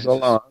somebody comes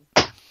along.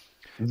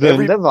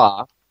 Every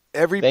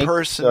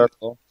person...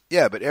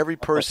 Yeah, but every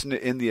person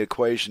in the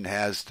equation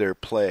has their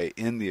play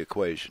in the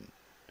equation.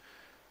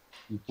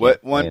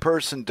 What one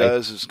person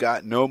does has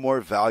got no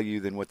more value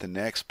than what the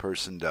next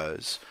person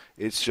does.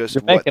 It's just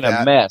you're making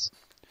a mess.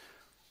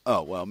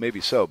 Oh, well,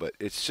 maybe so, but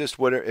it's just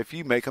whatever. If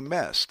you make a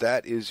mess,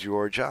 that is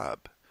your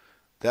job.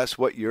 That's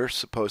what you're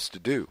supposed to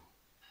do.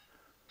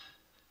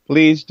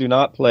 Please do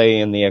not play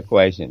in the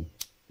equation.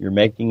 You're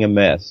making a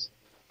mess.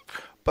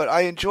 But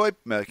I enjoy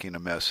making a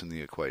mess in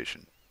the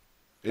equation.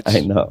 I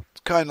know.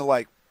 It's kind of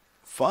like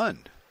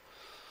fun.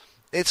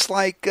 It's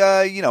like,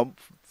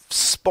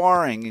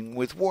 sparring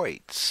with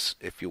weights,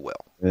 if you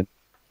will.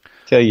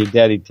 Tell your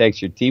daddy takes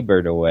your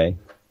T-bird away.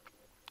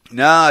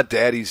 Nah,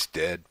 daddy's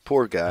dead.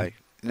 Poor guy.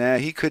 Nah,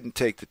 he couldn't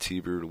take the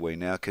T-bird away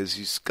now because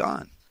he's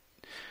gone.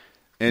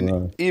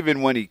 And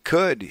even when he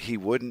could, he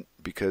wouldn't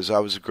because I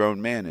was a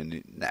grown man. And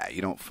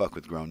you don't fuck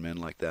with grown men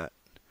like that.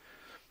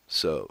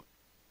 So,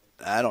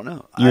 I don't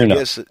know. I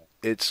guess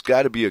it's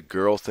got to be a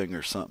girl thing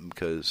or something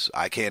because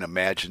I can't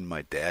imagine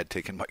my dad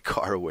taking my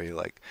car away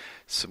like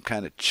some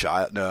kind of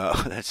child. No,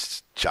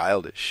 that's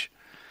childish.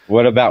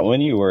 What about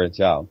when you were a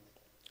child?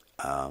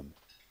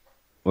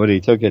 He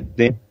took it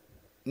then?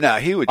 No,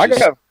 he would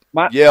just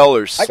yell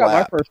or slap. I got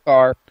my first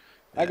car.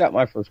 I got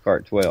my first car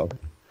at 12.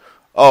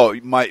 Oh,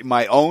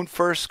 my own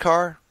first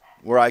car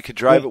where I could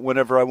drive it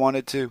whenever I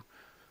wanted to?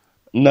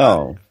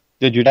 No.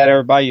 Did your dad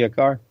ever buy you a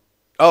car?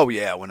 Oh,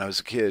 yeah, when I was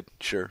a kid,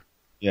 sure.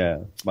 Yeah,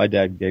 my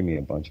dad gave me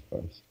a bunch of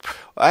cars.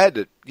 I had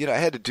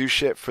to do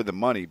shit for the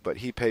money, but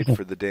he paid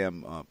for the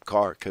damn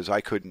car because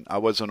I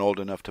wasn't old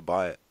enough to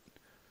buy it.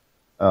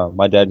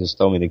 My dad just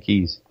told me the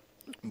keys.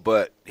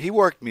 But he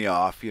worked me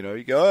off,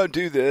 you go,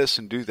 do this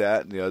and do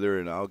that and the other,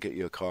 and I'll get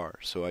you a car.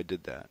 So I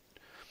did that.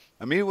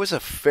 I mean, he was a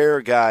fair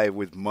guy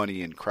with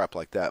money and crap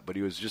like that, but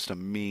he was just a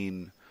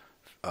mean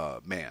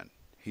man.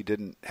 He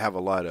didn't have a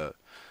lot of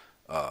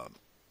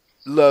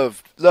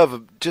love,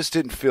 just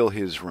didn't fill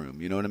his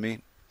room, you know what I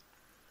mean?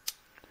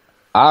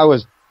 I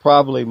was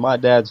probably my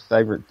dad's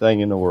favorite thing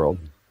in the world.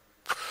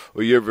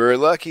 Well, you're very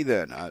lucky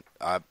then. I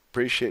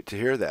appreciate to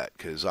hear that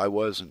because I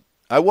wasn't.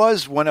 I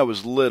was when I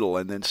was little,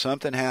 and then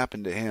something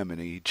happened to him, and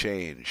he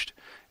changed.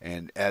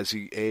 And as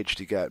he aged,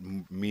 he got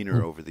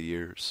meaner over the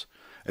years.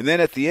 And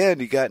then at the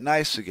end, he got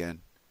nice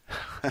again.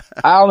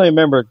 I only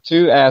remember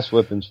 2 ass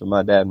whippings from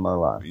my dad in my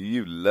life.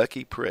 You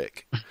lucky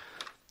prick.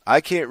 I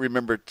can't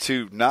remember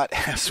 2 not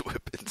ass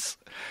whippings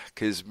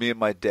because me and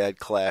my dad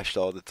clashed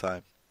all the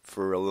time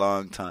for a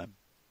long time.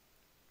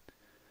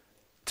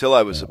 Till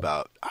I was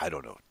about,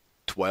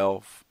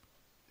 12.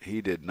 He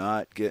did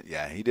not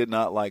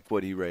like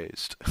what he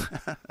raised.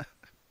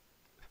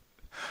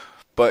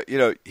 But,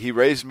 he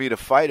raised me to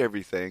fight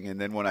everything,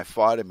 and then when I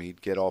fought him,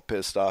 he'd get all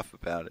pissed off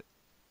about it.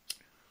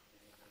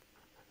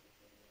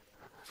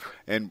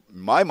 And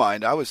in my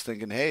mind, I was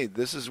thinking, hey,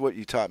 this is what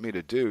you taught me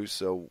to do,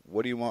 so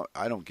what do you want?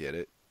 I don't get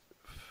it.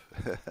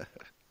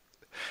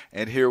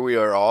 And here we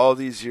are all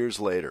these years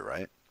later,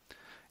 right?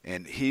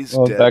 And he's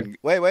dead.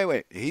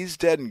 Wait. He's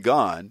dead and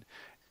gone,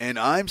 and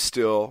I'm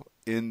still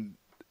in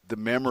the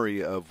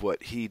memory of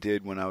what he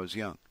did when I was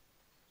young.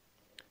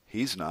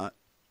 He's not.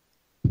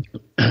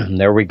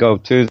 There we go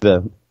to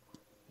the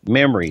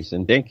memories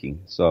and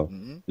thinking. So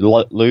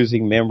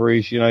losing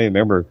memories, you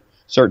remember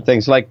certain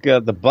things like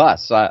the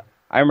bus. I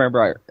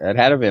remember it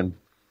had to have been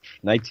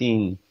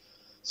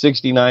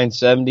 1969,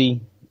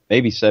 70,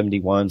 maybe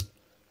 71.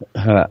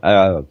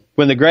 Went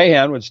when the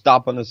Greyhound would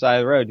stop on the side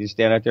of the road, you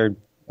stand out there and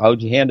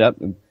hold your hand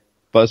up, and the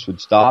bus would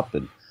stop.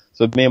 And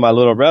so me and my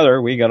little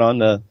brother, we got on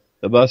the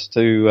bus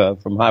to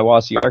from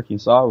Hiawassee,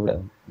 Arkansas,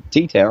 to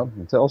T-Town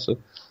in Tulsa,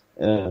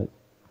 and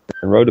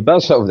rode the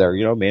bus over there.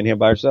 Me and him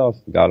by ourselves.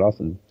 Got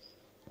off, and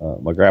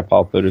my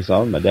grandpa put us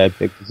on. My dad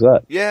picked us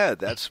up. Yeah,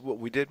 that's what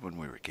we did when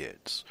we were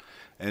kids.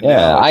 And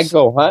yeah, I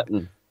go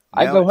hunting.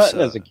 I go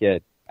hunting as a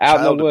kid, out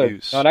in the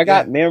woods. And I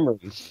got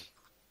memories.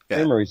 Yeah.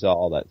 Memories of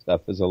all that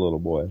stuff as a little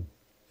boy.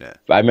 Yeah.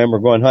 I remember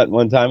going hunting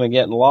one time and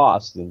getting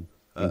lost and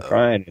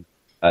crying. And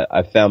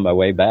I found my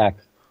way back.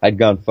 I'd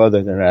gone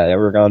further than I'd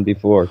ever gone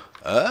before.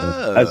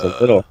 Oh. I was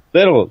a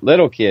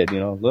little kid,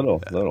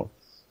 little.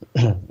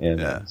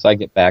 And so I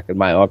get back, and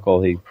my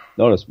uncle, he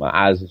noticed my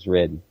eyes was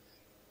red.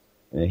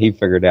 And he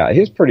figured out. He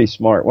was pretty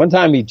smart. One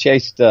time he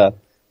chased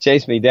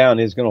me down.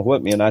 He was going to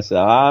whip me, and I said,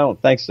 I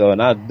don't think so.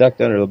 And I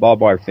ducked under the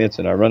barbed wire fence,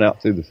 and I run out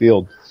through the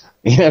field.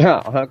 And I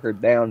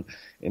hunkered down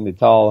in the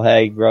tall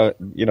hay,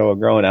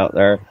 growing out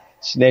there,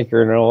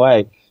 snickering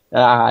away.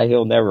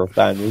 He'll never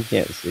find me. He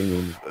can't see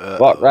me.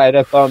 Walked right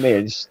up on me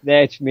and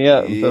snatched me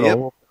up.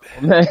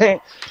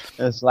 And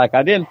it's like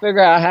I didn't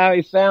figure out how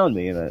he found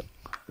me. And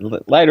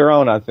later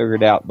on, I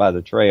figured out by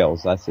the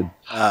trails. I said,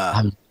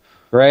 I'm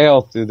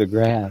trail through the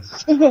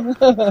grass.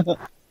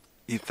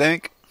 You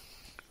think?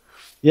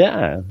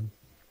 Yeah.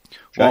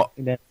 Well,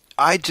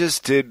 I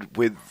just did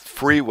with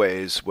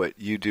freeways what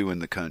you do in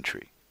the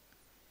country.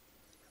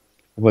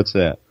 What's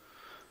that?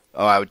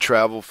 Oh, I would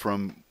travel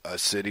from a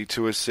city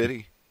to a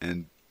city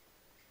and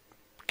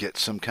get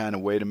some kind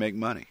of way to make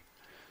money.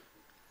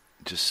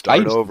 Just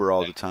start over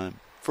all the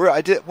time.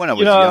 I did when I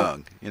was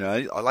young.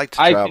 I like to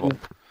travel.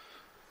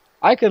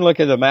 I can look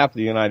at the map of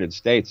the United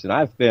States, and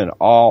I've been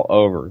all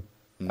over.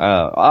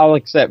 All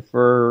except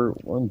for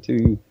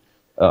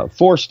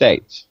 4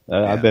 states.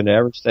 I've been to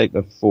every state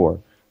but 4.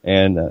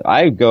 And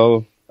I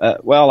go,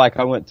 like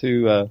I went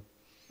to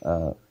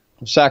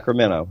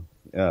Sacramento.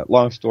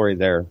 Long story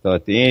there.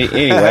 But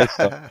anyway,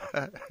 so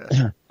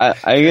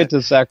I get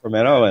to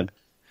Sacramento, and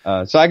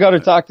so I go to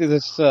talk to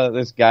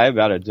this guy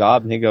about a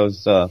job, and he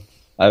goes,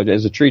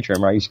 as a tree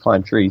trimmer, I used to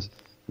climb trees.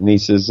 And he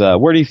says,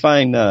 where do you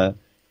find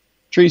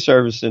tree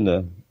service in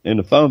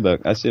the phone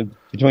book? I said,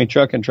 between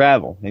truck and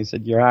travel. And he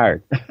said, you're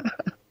hired.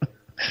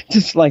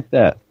 Just like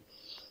that.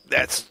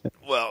 It's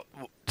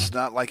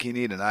not like you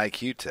need an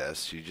IQ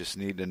test. You just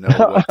need to know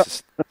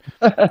what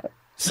to...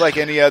 It's like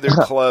any other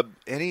club.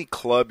 Any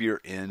club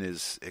you're in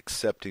is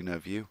accepting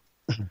of you.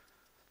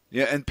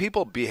 Yeah, and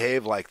people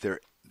behave like there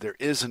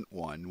isn't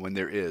one when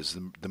there is.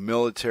 The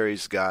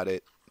military's got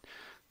it.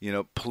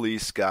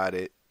 Police got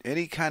it.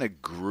 Any kind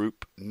of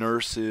group,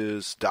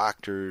 nurses,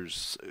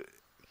 doctors,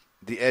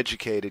 the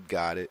educated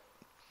got it.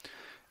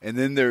 And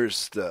then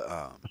there's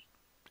the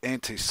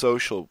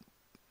antisocial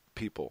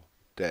people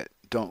that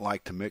don't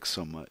like to mix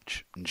so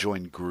much and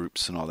join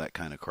groups and all that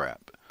kind of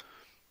crap.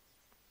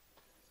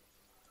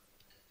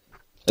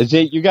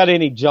 You got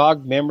any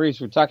jogged memories?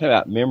 We're talking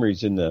about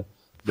memories in the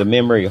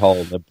memory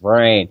hole, the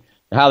brain,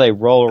 how they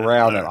roll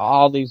around, and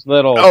all these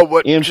little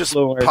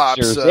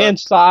influencers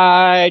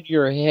inside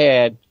your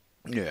head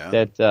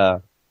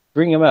that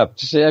bring them up.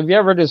 Have you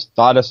ever just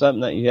thought of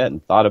something that you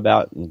hadn't thought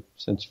about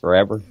since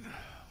forever?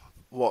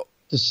 Well,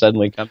 just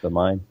suddenly come to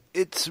mind.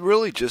 It's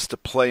really just a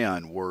play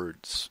on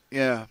words.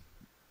 Yeah.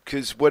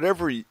 Because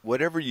whatever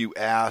you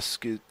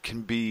ask, it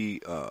can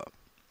be,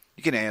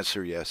 you can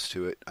answer yes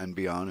to it and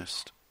be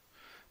honest.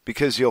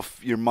 Because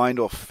your mind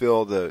will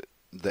fill the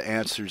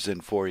answers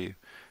in for you.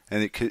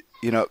 And it could,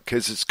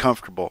 because it's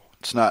comfortable.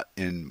 It's not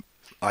in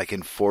like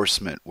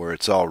enforcement where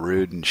it's all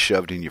rude and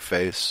shoved in your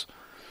face.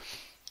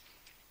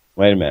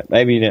 Wait a minute.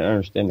 Maybe you didn't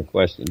understand the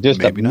question. Just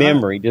maybe a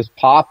memory just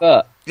pop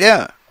up.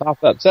 Yeah.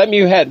 Pop up. Something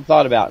you hadn't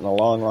thought about in a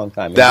long, long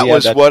time. That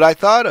was what I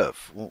thought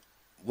of. Well,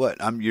 what?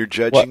 You're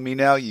judging me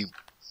now, you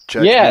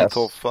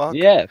judgmental fuck?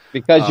 Yes,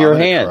 because your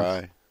hands.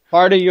 Cry.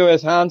 Part of you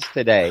is Hans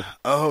today.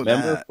 Oh,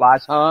 remember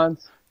Flash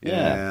Hans?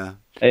 Yeah.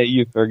 Hey,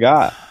 you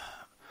forgot.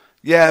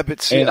 Yeah,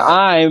 but see, and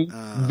I'm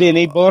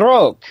VinE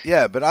Baroque.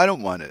 Yeah, but I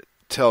don't want to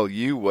tell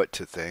you what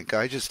to think.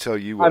 I just tell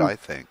you what I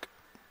think.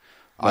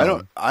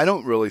 No. I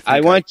don't really think. I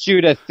want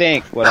you to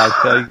think what I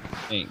tell you to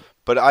think.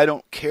 But I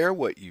don't care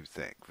what you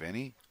think,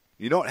 VinE.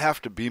 You don't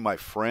have to be my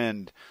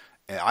friend,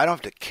 and I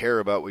don't have to care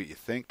about what you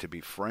think to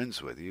be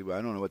friends with you.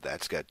 I don't know what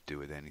that's got to do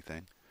with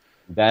anything.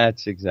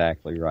 That's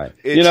exactly right.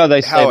 They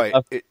say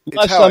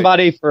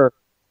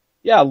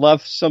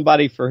love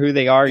somebody for who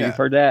they are. Yeah. You've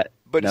heard that,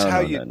 but it's how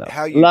you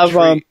love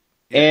them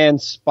in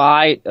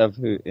spite of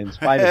who they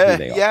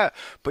are. Yeah,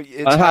 but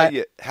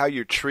it's how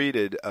you're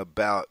treated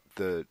about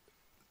the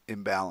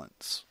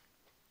imbalance.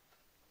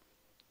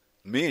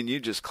 Me and you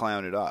just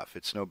clown it off.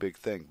 It's no big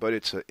thing, but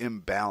it's an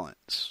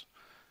imbalance.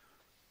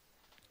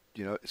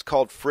 It's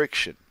called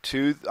friction.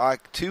 Two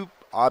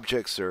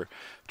objects are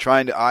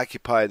trying to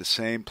occupy the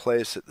same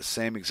place at the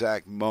same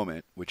exact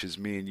moment, which is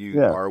me and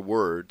you, our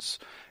words,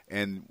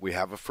 and we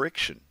have a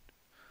friction.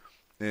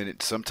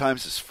 And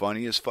sometimes it's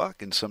funny as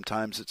fuck, and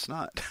sometimes it's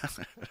not.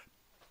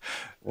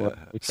 We're trying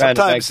to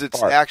Sometimes make it's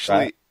sparks, actually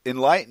right?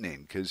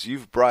 enlightening because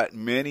you've brought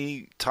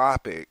many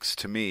topics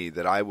to me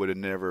that I would have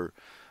never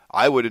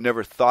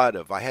thought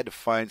of. I had to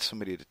find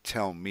somebody to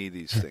tell me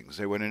these things.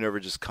 They would have never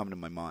just come to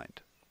my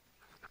mind.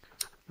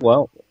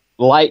 Well,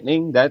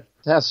 lightning, that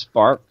has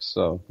sparks.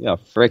 So, yeah,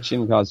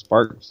 friction causes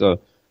sparks. So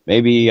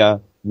maybe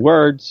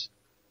words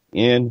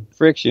in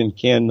friction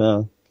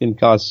can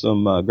cause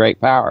some great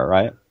power,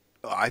 right?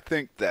 I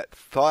think that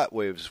thought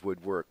waves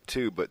would work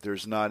too, but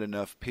there's not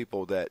enough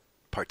people that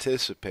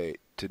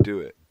participate to do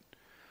it.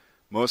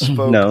 Most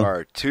folk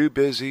are too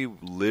busy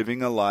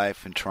living a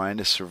life and trying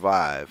to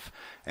survive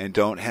and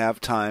don't have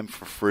time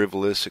for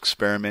frivolous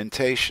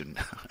experimentation.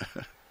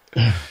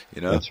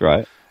 You know? That's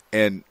right.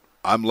 And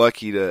I'm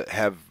lucky to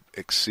have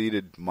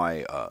exceeded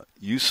my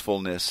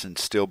usefulness and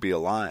still be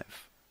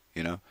alive.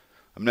 You know?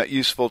 I'm not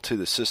useful to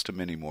the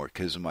system anymore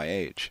because of my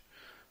age.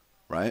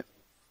 Right?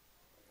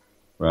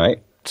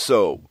 Right.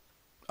 So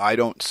I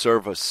don't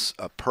serve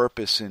a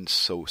purpose in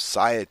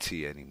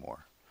society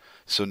anymore.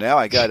 So now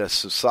I got a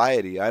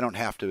society I don't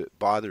have to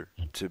bother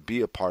to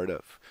be a part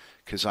of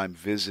because I'm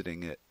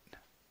visiting it.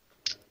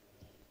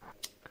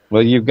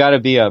 Well, you've got to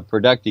be a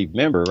productive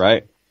member,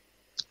 right?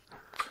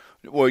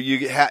 Well,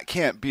 you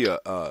can't be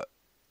a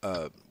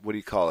what do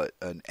you call it?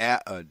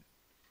 A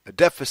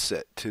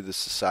deficit to the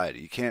society.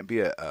 You can't be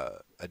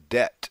a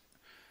debt.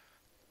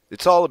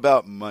 It's all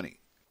about money.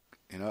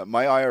 You know,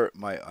 my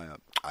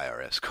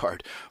IRS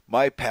card,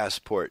 my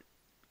passport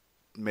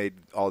made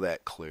all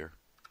that clear.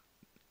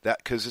 That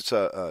because it's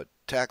a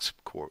tax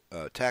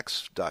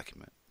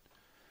document.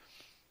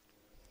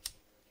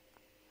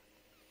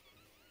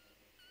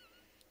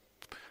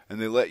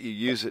 And they let you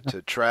use it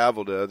to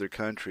travel to other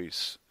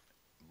countries,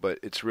 but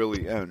it's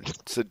really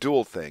it's a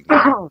dual thing.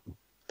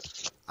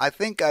 I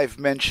think I've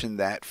mentioned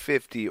that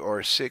 50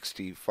 or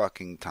 60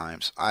 fucking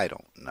times. I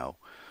don't know,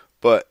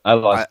 but I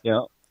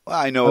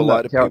know a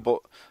lot of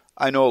people.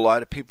 I know a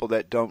lot of people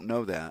that don't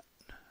know that.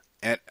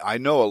 And I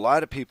know a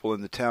lot of people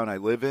in the town I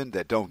live in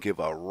that don't give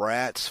a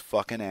rat's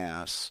fucking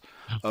ass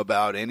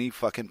about any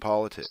fucking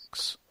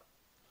politics.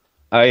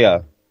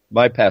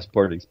 My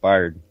passport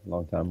expired a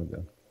long time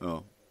ago.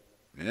 Oh,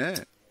 yeah.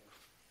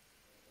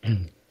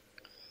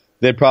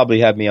 They'd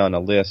probably have me on a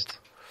list.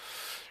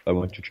 I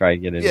want to try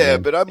to get it. Yeah,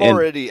 but I'm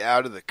already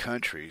out of the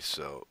country,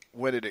 so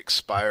when it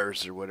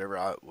expires or whatever,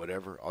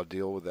 I'll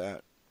deal with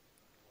that.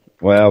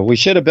 Well, we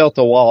should have built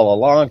a wall a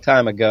long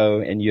time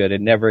ago, and you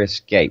had never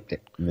escaped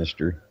it,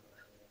 mister.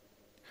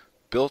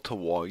 Built a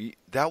wall.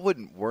 That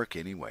wouldn't work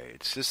anyway.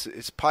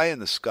 It's pie in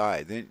the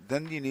sky.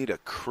 Then you need a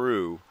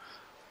crew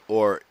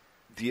or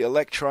the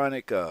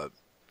electronic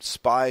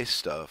spy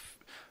stuff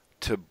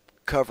to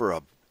cover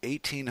a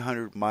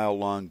 1,800-mile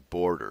long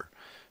border.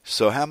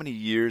 So how many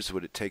years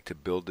would it take to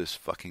build this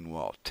fucking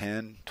wall?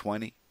 10,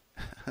 20?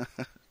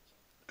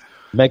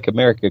 Make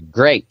America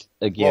great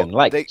again,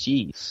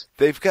 cheese.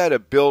 They've got to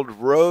build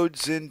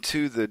roads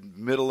into the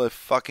middle of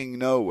fucking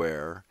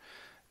nowhere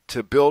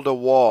to build a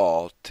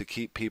wall to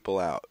keep people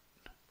out.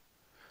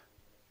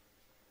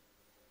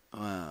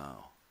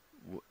 Wow.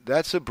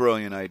 That's a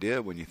brilliant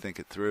idea when you think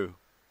it through.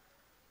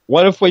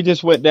 What if we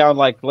just went down,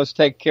 let's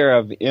take care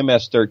of the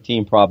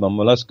MS-13 problem.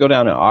 Well, let's go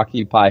down and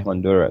occupy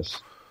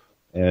Honduras.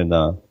 And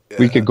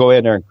we could go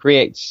in there and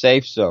create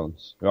safe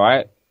zones, all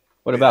right?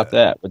 What about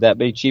that? Would that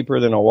be cheaper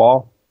than a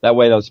wall? That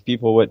way those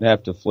people wouldn't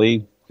have to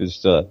flee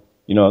because, they're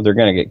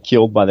going to get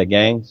killed by the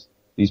gangs.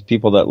 These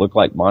people that look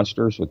like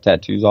monsters with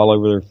tattoos all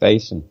over their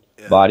face and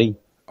body.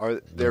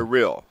 They're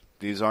real.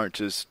 These aren't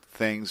just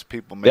things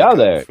people make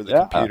up for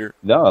the computer.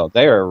 No,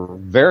 they are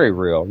very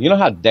real. You know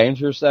how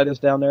dangerous that is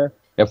down there?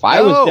 If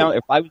I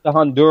was a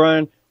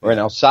Honduran or in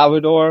El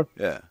Salvador,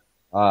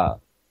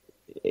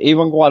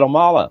 even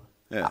Guatemala,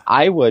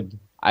 I would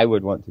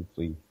want to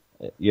flee.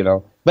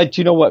 But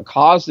you know what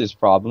caused this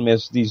problem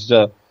is these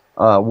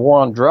war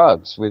on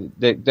drugs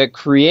that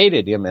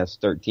created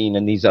MS-13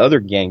 and these other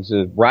gangs,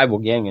 the rival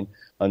gang in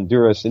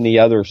Honduras and the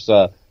others,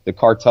 the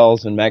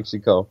cartels in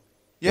Mexico.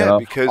 Yeah,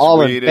 because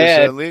weed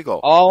is illegal.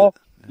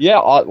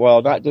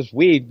 Well, not just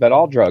weed, but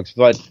all drugs.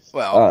 But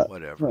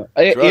whatever.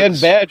 In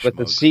bed with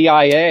the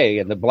CIA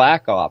and the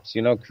Black Ops,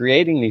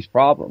 creating these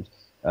problems.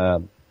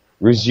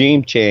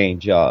 Regime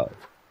change, the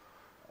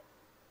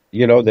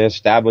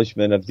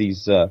establishment of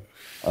these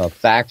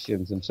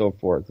factions and so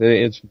forth.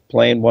 It's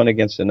playing one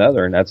against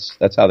another, and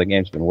that's how the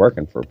game's been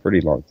working for a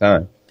pretty long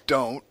time.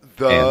 Don't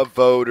the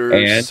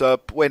voters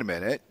wait a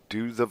minute.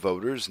 Do the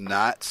voters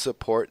not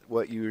support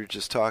what you were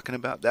just talking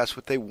about? That's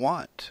what they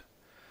want.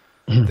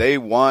 They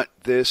want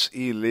this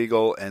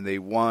illegal, and they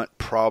want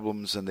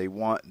problems, and they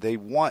want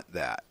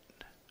that.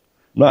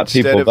 Not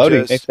people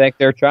voting. They think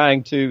they're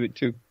trying to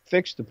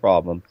fix the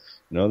problem.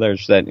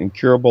 There's that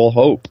incurable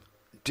hope.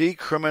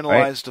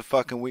 Decriminalize the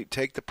fucking weed.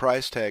 Take the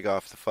price tag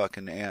off the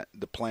fucking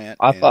the plant.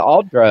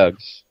 All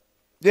drugs.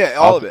 Yeah,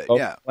 all of it.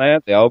 Yeah,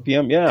 plant, the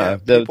opium. Yeah,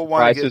 if the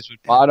prices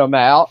would bottom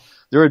out,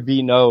 there would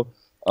be no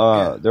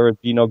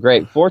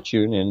great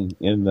fortune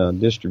in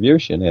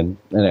distribution, and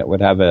it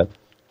would have a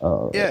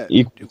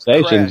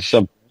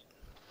equalization.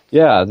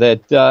 Yeah,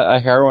 that a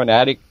heroin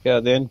addict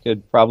then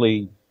could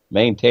probably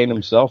maintain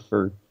himself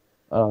for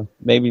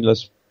maybe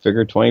let's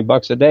figure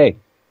 $20 a day,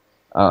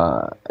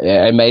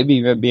 and maybe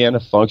even being a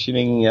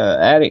functioning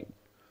addict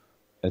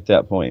at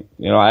that point.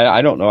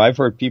 I don't know. I've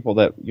heard people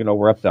that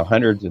were up to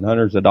hundreds and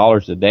hundreds of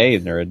dollars a day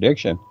in their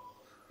addiction.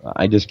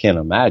 I just can't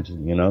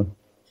imagine.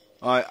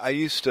 I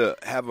used to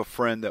have a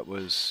friend that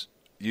was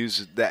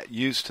used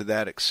to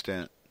that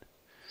extent,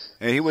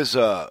 and he was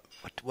what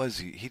was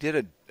he? He did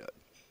a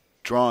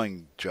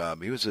drawing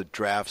job. He was a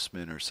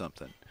draftsman or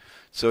something.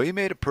 So he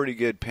made a pretty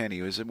good penny.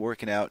 He was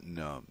working out in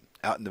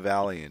the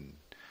valley in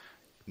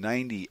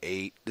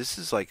 98. This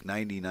is like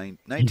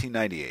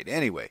 1998.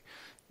 Anyway,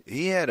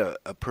 he had a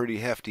pretty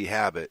hefty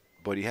habit,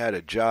 but he had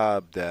a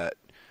job that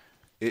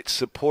it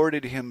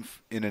supported him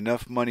in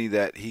enough money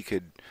that he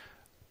could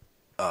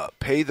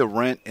pay the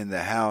rent in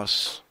the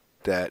house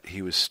that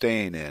he was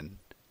staying in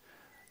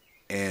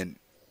and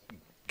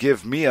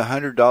give me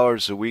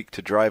 $100 a week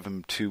to drive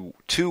him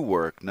to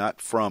work, not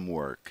from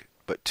work,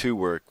 but to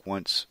work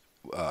once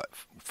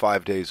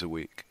 5 days a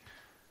week.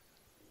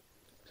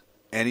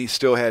 And he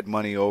still had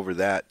money over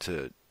that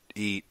to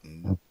eat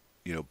and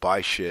buy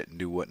shit and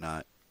do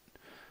whatnot.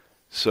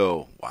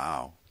 So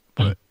wow,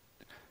 but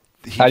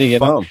how do you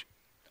get home?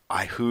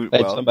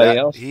 Somebody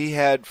else? He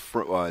had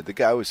the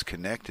guy was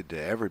connected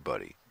to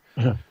everybody,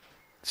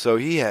 so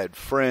he had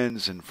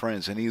friends, and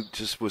he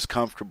just was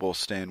comfortable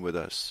staying with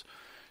us.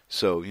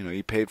 So,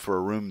 he paid for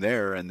a room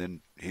there, and then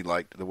he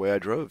liked the way I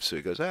drove. So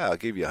he goes, I'll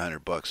give you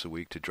 $100 a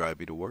week to drive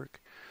me to work.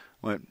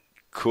 I went,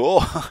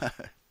 cool.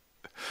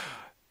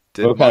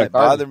 Didn't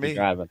bother me.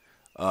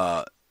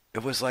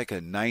 It was like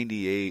a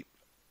 98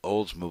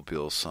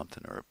 Oldsmobile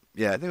something. I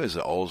think it was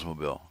an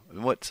Oldsmobile.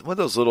 One of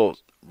those little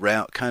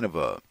round, kind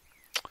of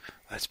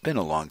it's been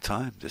a long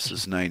time. This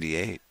is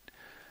 98.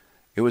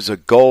 It was a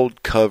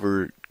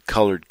colored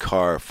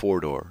car,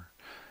 4-door.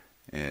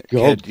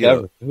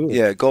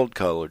 Gold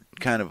colored,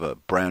 kind of a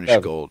brownish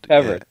gold.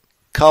 Covered.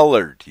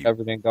 Colored, you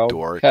covered in gold.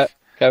 Dork.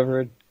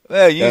 Covered.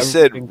 Well, you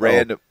said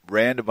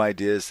random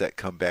ideas that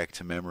come back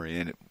to memory,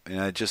 and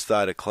I just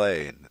thought of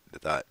Clay, and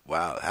thought,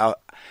 wow, how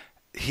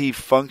he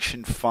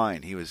functioned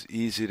fine. He was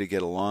easy to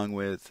get along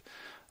with.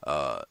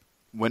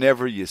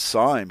 Whenever you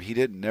saw him, he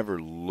didn't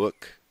never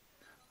look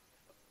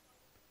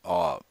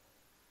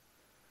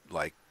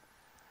like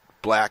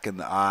black in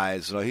the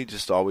eyes. He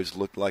just always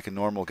looked like a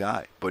normal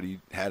guy, but he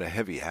had a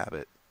heavy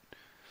habit,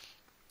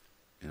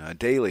 a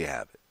daily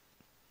habit.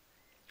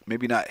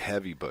 Maybe not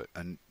heavy, but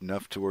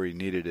enough to where he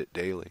needed it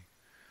daily.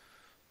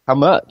 How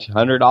much?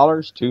 $100,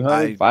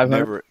 $200,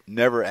 $500?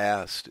 Never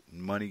asked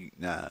money.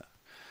 Nah.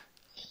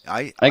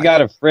 I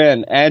got a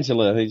friend,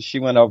 Angela. She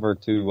went over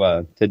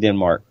to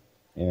Denmark,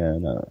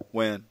 and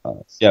when?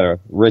 Yeah,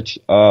 rich.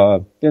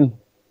 Been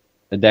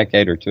a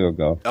decade or two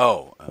ago.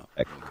 Oh,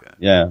 okay.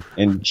 Yeah,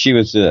 and she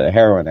was a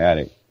heroin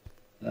addict.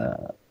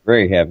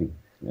 Very heavy.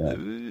 Yeah.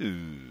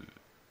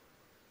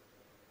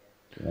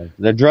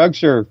 The drugs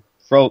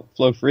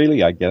flow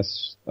freely, I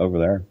guess, over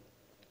there.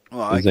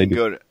 Well,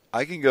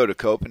 I can go to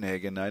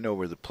Copenhagen. I know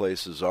where the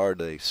places are.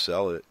 They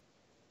sell it.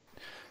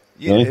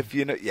 Yeah, really? If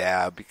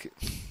because,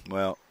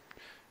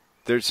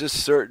 there's just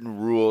certain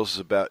rules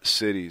about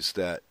cities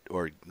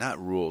or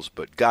not rules,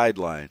 but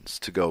guidelines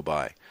to go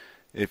by.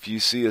 If you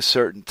see a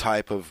certain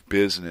type of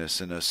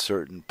business in a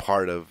certain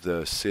part of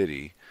the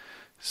city,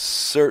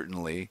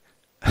 certainly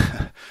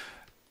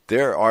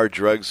there are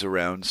drugs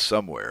around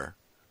somewhere.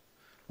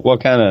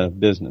 What kind of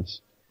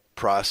business?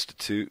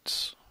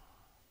 Prostitutes.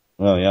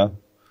 Oh, yeah?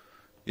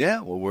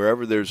 Yeah, well,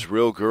 wherever there's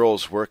real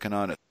girls working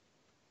on it.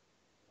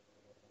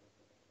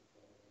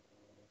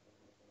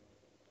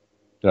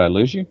 Did I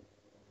lose you?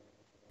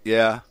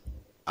 Yeah.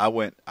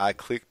 I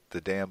clicked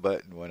the damn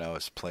button when I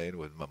was playing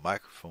with my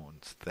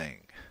microphone's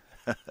thing.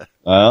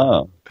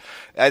 Oh.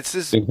 It's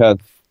just because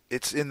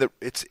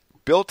it's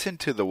built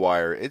into the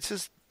wire. It's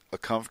just a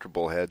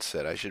comfortable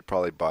headset. I should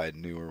probably buy a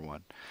newer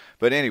one.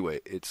 But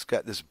anyway, it's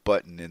got this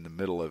button in the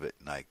middle of it,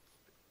 and I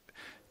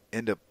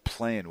end up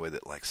playing with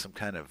it like some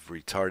kind of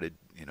retarded,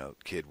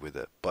 kid with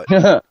a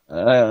button.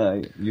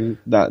 You're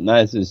not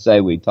nice to say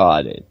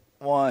retarded.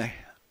 Why?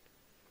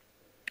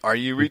 Are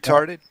you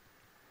retarded?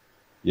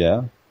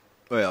 Yeah.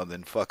 Well,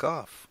 then fuck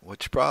off.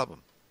 What's your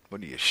problem?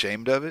 What, are you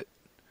ashamed of it?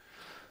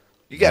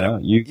 You gotta.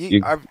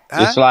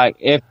 It's like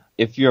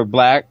if you're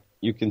black,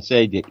 you can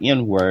say the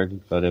N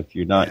word, but if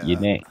you're not, you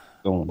ain't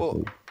going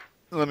to.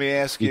 Let me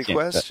ask you a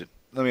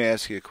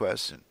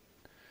question.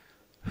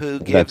 Who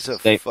gives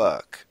a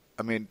fuck?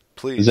 I mean,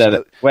 please.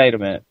 Wait a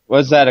minute.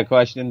 Was that a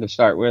question to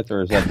start with,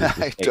 or is that just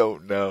I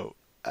don't know.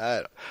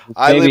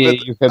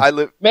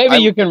 Maybe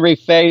you can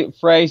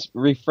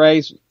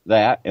rephrase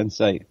that and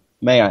say,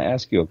 "May I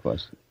ask you a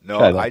question?" No,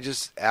 I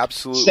just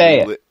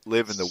absolutely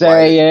live in the white.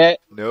 Say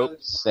it. Nope.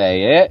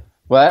 Say it.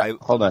 What?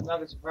 Hold on.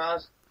 Nuggets and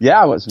fries?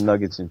 Yeah, I want some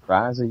nuggets and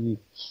fries. Are you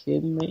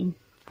kidding me?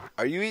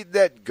 Are you eating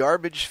that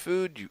garbage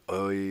food?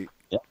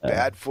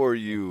 Bad for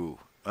you.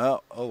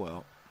 Oh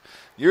well.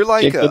 You're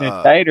like chicken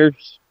and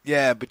taters.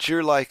 Yeah, but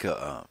you're like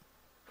I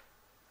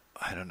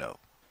don't know.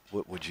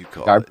 what would you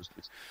call Garbage.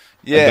 it?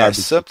 Yeah,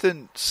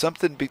 Garbage.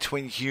 something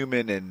between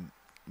human and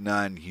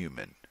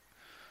non-human.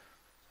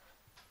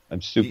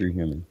 I'm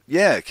superhuman.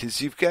 Yeah,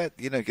 because you've got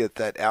get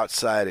that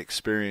outside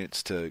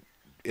experience to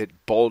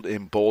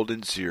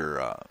emboldens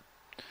your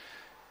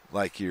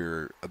like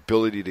your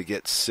ability to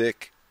get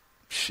sick.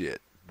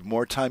 Shit, the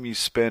more time you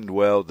spend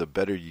well, the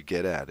better you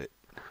get at it.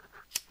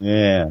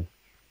 Yeah.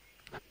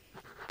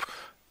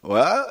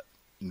 What?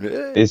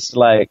 It's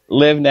like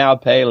live now,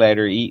 pay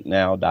later, eat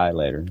now, die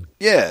later.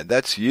 Yeah,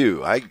 that's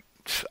you.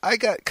 I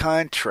got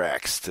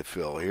contracts to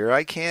fill here.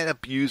 I can't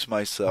abuse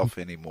myself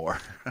anymore.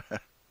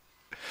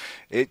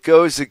 It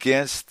goes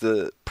against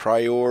the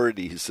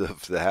priorities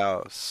of the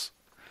house.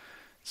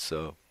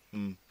 So,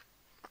 and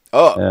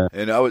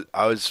I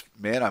was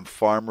man, I'm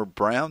Farmer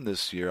Brown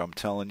this year. I'm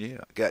telling you,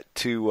 I got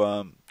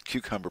 2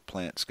 cucumber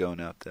plants going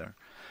out there.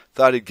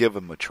 Thought I'd give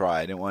them a try.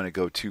 I didn't want to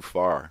go too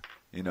far,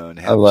 and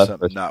have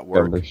something not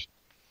work.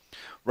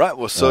 Right.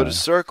 Well, so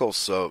does Circle.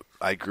 So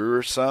I grew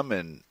her some,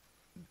 and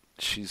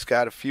she's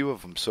got a few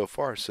of them so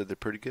far. So they're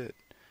pretty good.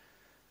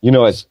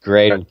 What's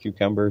great on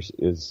cucumbers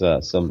is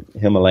some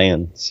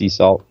Himalayan sea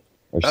salt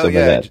or some of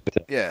that.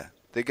 Yeah,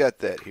 they got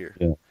that here.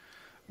 Yeah.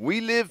 We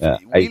live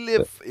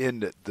in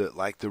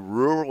the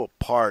rural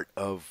part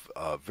of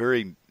a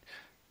very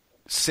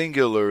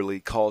singularly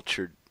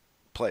cultured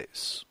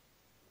place.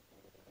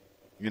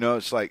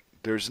 It's like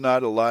there's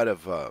not a lot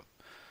of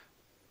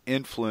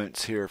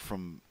influence here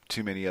from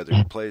too many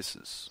other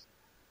places.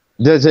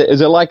 Is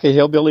it like a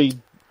hillbilly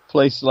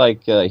place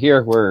like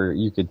here where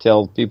you could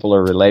tell people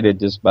are related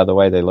just by the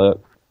way they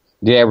look?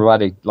 Did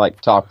everybody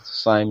talk the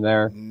same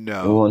there?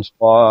 No. In one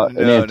spot, and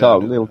then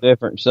talk a little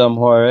different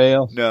somewhere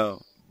else?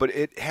 No. But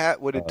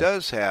what it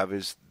does have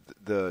is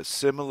the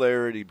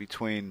similarity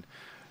between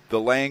the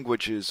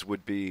languages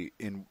would be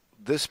in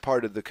this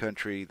part of the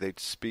country, they'd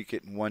speak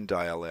it in one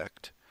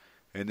dialect.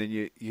 And then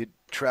you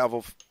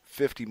travel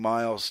 50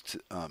 miles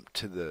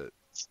to the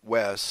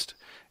west,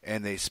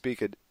 and they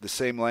speak the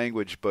same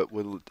language but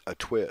with a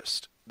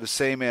twist. The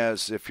same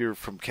as if you're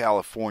from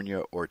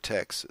California or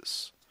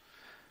Texas.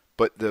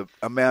 But the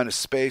amount of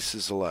space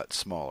is a lot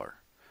smaller.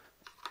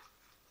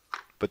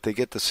 But they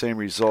get the same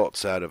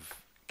results out of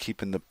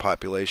keeping the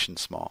population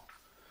small.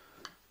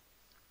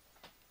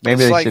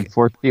 Maybe they should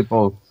force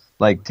people,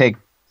 take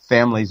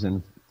families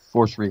and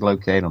force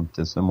relocate them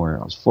to somewhere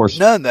else.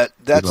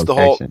 That's the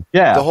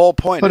whole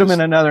point. Put them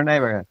in another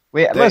neighborhood.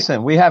 We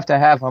have to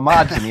have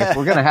homogeny if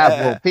we're going to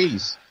have world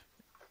peace.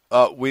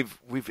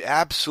 We've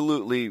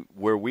absolutely,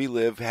 where we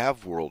live,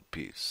 have world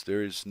peace.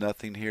 There is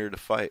nothing here to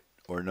fight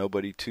or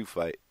nobody to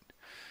fight.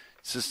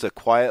 It's just a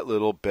quiet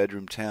little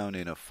bedroom town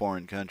in a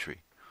foreign country.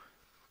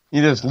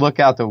 You just look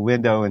out the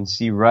window and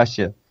see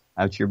Russia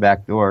out your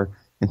back door.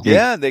 And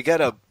think, they got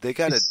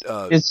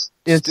a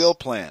steel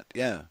plant.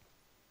 Yeah,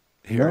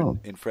 here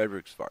in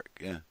Fredericksburg.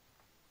 Yeah.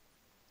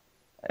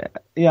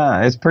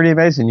 Yeah, it's pretty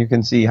amazing. You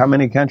can see how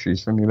many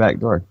countries from your back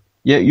door.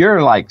 Yeah,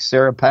 you're like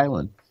Sarah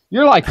Palin.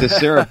 You're like the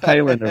Sarah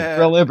Palin of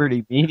Real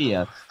Liberty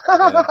Media.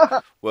 Yeah.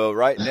 Well,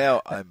 right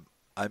now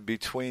I'm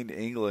between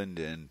England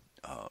and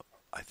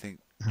I think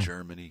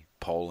Germany,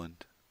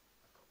 Poland.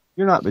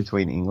 You're not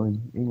between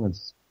England.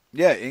 England's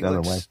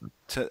England.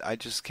 I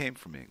just came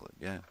from England.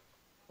 Yeah.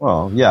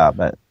 Well, yeah,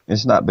 but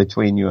it's not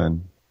between you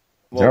and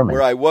Germany.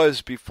 Where I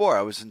was before,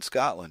 I was in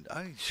Scotland.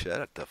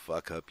 Shut the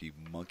fuck up, you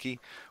monkey!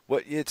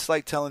 What? It's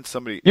like telling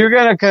somebody you're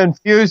going to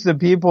confuse the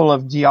people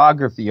of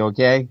geography.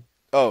 Okay.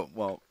 Oh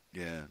well,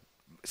 yeah.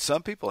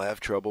 Some people have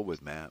trouble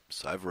with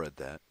maps. I've read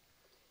that.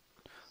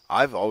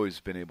 I've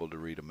always been able to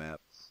read a map.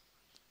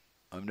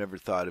 I've never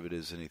thought of it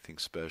as anything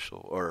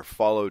special, or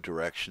follow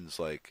directions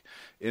like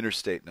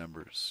interstate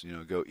numbers.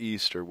 Go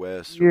east or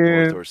west or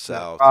north or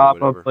south.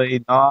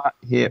 Probably not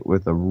hit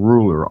with a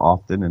ruler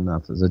often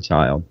enough as a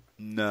child.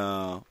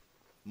 No,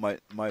 my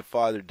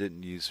father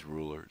didn't use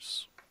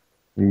rulers.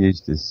 He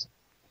used his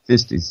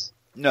fisties.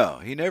 No,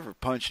 he never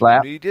punched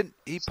Slap? me. He didn't.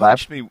 He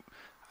punched me.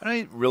 I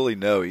don't really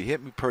know. He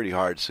hit me pretty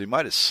hard, so he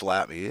might have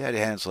slapped me. He had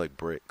hands like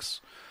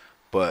bricks,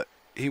 but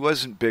he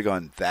wasn't big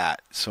on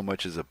that so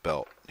much as a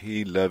belt.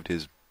 He loved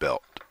his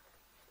belt.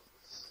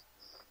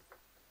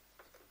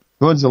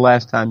 When's the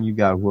last time you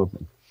got a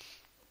whooping?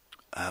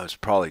 I was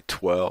probably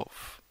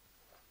 12.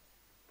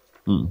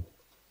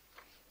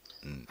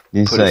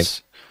 You say,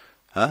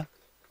 huh?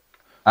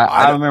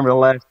 I remember the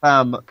last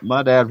time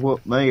my dad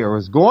whooped me, or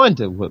was going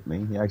to whoop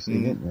me. He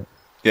actually didn't.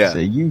 Yeah. He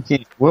said, "You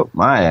can't whoop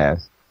my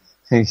ass."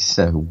 He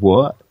said,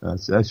 "What?" I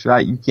said, "That's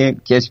right. You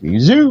can't catch me."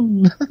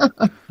 Zoom.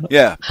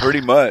 Yeah,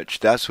 pretty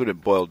much. That's what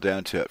it boiled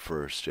down to at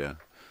first. Yeah.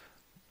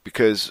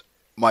 Because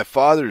my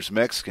father's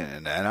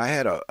Mexican, and I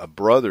had a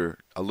brother,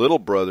 a little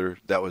brother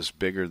that was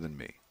bigger than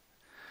me.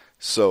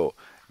 So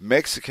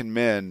Mexican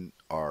men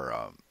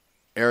are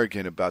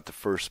arrogant about the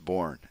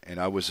firstborn, and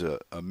I was a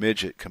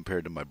midget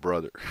compared to my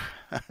brother.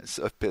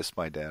 So it pissed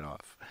my dad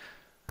off.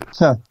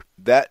 Huh.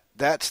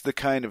 That's the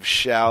kind of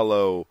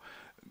shallow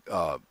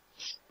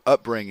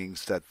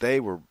upbringings that they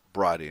were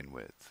brought in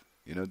with.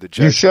 The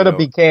you should have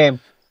became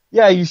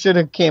Yeah, you should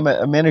have came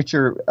a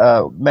miniature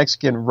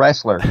Mexican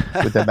wrestler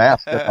with a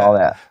mask and all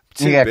that.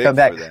 Too you gotta big come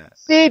back. for that.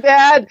 See,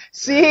 Dad?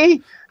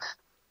 See?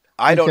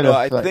 I don't know.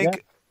 I yeah.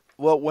 think.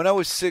 Well, when I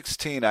was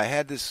 16, I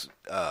had this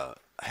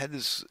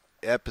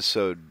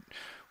episode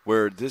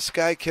where this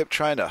guy kept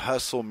trying to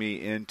hustle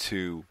me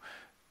into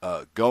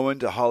going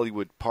to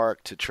Hollywood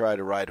Park to try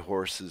to ride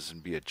horses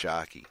and be a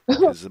jockey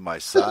because of my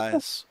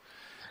size.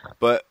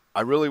 But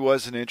I really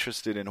wasn't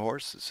interested in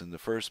horses in the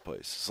first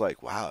place. It's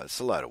like, wow, it's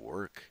a lot of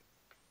work,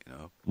 you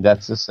know.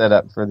 That's the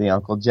setup for the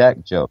Uncle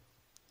Jack joke.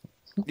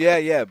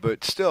 Yeah,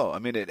 but still, I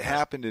mean, it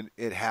happened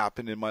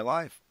in my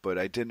life, but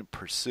I didn't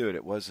pursue it.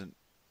 It wasn't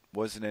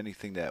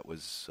anything that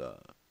was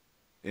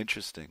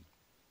interesting.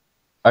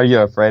 Are you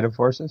afraid of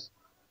horses?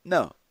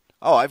 No.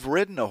 Oh, I've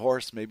ridden a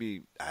horse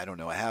maybe, I don't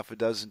know, a half a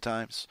dozen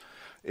times.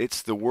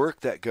 It's the work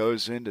that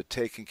goes into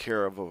taking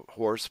care of a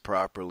horse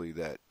properly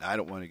that I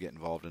don't want to get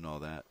involved in all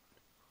that.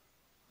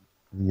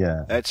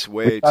 Yeah. That's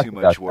way too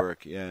much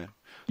work, yeah.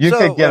 You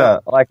could get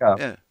a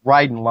yeah.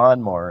 riding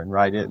lawnmower and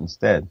ride it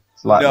instead.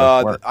 It's a lot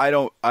less work.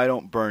 I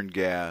don't burn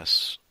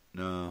gas.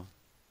 No.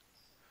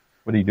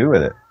 What do you do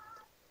with it?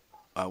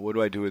 What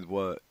do I do with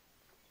what?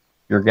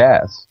 Your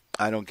gas.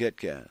 I don't get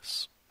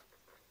gas.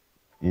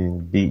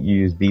 You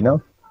use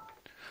Vino?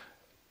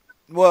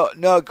 Well,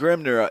 no,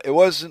 Grimner, it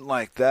wasn't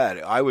like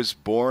that. I was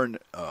born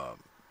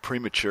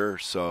premature,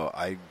 so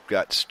I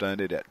got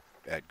stunted at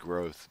the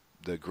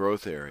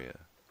growth area.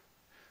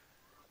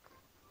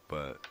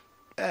 But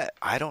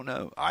I don't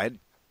know.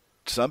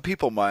 Some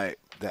people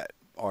that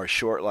are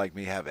short like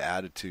me have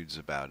attitudes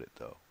about it,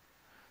 though.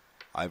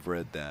 I've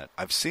read that.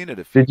 I've seen it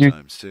a few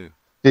times too.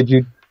 Did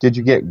you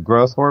get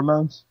growth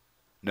hormones?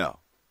 No,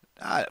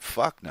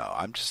 fuck no.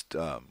 I'm just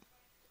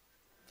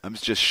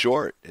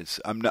short.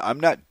 I'm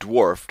not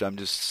dwarfed. I'm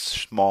just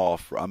small.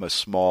 I'm a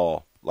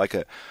small, like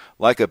a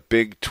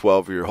big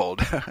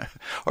 12-year-old,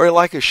 or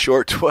like a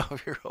short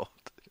 12-year-old.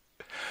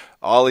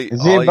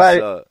 Ollie's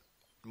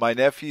my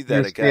nephew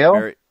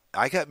that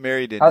I got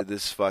married into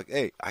this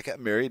I got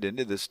married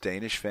into this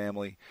Danish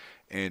family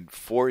in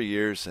 4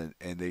 years, and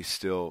they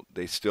still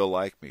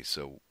like me.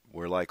 So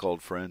we're like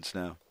old friends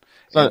now.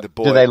 So and the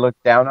boy, do they look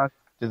down on?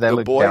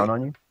 Down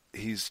on you?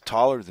 He's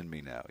taller than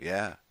me now.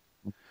 Yeah.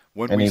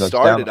 When and we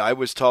started, I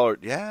was taller.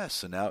 Yeah,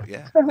 so now,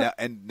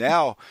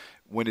 now,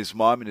 when his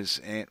mom and his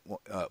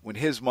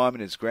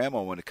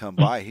grandma want to come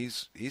by,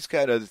 he's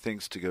got other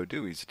things to go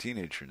do. He's a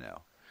teenager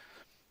now.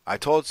 I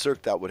told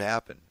Cirque that would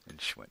happen,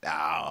 and she went,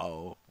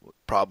 "No,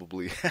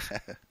 probably."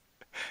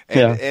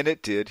 and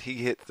it did. He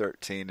hit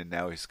 13, and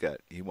now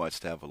he wants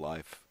to have a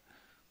life.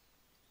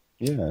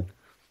 Yeah.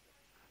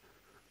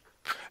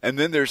 And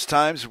then there's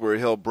times where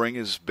he'll bring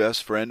his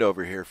best friend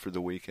over here for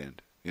the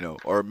weekend. You know,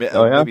 or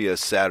maybe a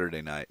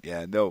Saturday night.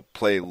 Yeah, and they'll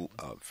play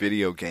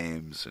video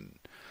games and.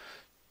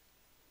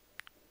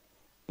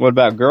 What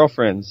about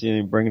girlfriends?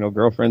 You bringing no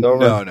girlfriend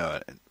over? No.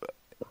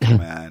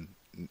 Come on.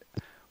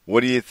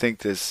 What do you think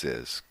this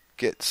is?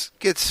 Get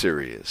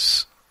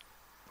serious.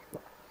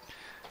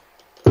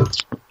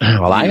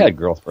 Well, I had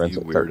girlfriends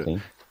at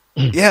 13.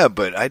 Yeah,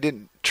 but I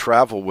didn't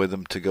travel with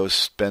them to go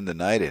spend the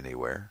night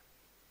anywhere.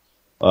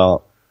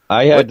 Well.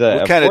 I had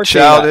what kind of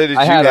childhood did you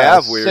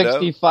have, weirdo? I had a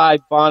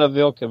 65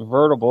 Bonneville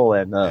convertible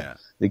and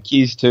the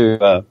keys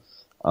to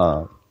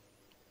a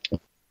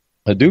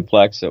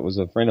duplex that was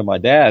a friend of my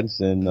dad's,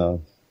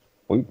 and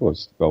we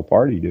was to go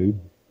party,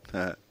 dude.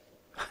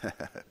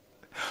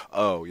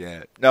 Oh,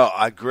 yeah. No,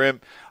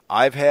 Grim,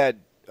 I've had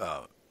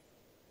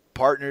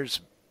partners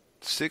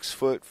 6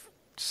 foot,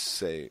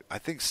 I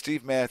think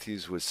Steve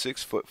Matthews was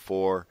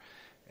 6'4"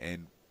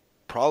 and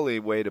probably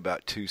weighed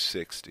about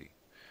 260.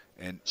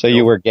 And so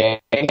you were gay?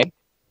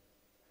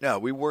 No,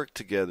 we worked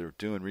together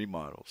doing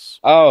remodels.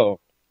 Oh,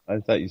 I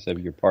thought you said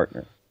your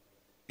partner.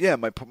 Yeah,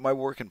 my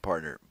working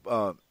partner.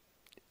 I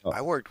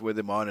worked with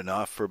him on and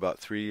off for about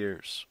 3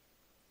 years.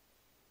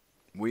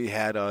 We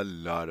had a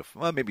lot of,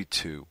 maybe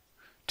 2.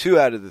 2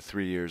 out of the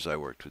 3 years I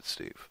worked with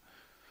Steve.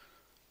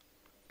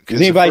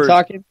 Is anybody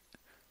talking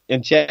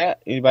in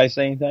chat? Anybody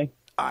say anything?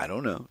 I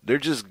don't know. They're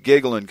just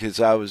giggling because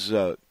I was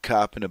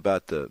copping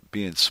about the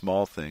being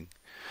small thing.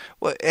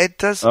 Well, it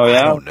does. Oh,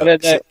 yeah? I don't know.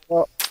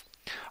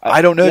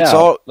 I don't know.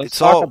 Yeah, let's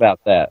talk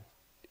about that.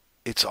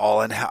 It's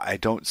all in how. I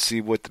don't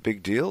see what the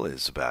big deal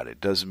is about it.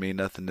 It doesn't mean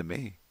nothing to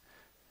me.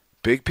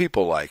 Big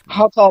people like me.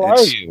 How tall are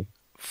you?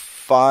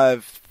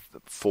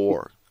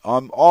 5'4".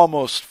 I'm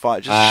almost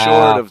 5, just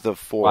short of the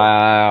 4.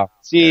 Wow.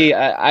 See,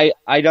 yeah.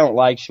 I don't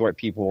like short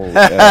people.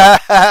 I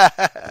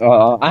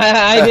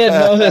didn't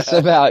know this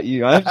about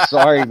you. I'm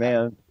sorry,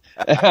 man.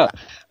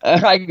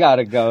 I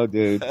gotta go,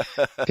 dude.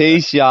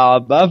 Peace,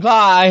 y'all.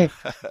 Bye-bye.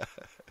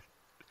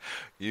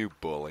 You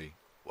bully.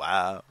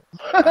 Wow.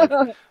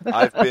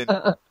 I've been,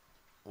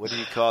 what do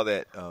you call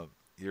that?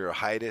 You're a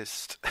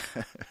heightist.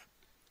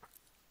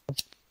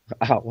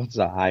 What's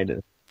a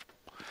hiatus?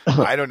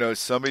 I don't know.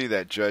 Somebody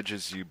that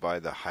judges you by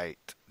the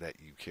height that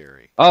you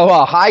carry. Oh,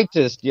 a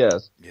heightist,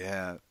 yes.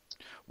 Yeah.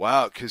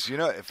 Wow, because,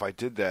 if I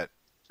did that,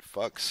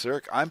 fuck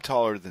Cirque, I'm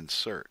taller than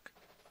Cirque,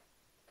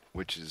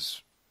 which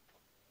is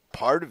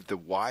part of the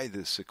why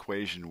this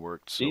equation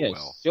worked so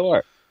well.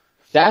 Sure.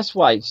 That's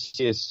why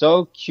she is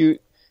so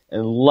cute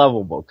and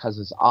lovable, because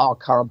it's all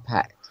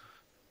compact.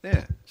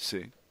 Yeah,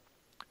 see.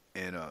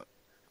 And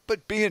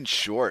but being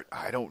short,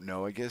 I don't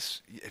know. I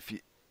guess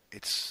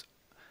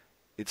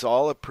it's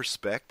all a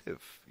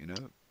perspective, you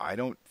know. I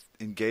don't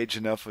engage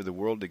enough with the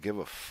world to give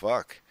a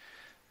fuck.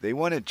 They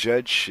want to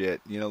judge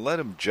shit, you know, let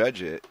them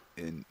judge it.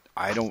 And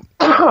I don't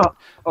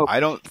I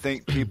don't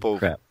think people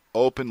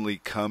openly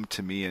come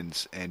to me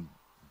and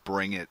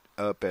bring it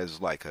up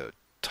as like a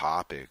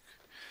topic,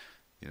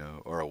 you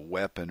know, or a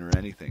weapon or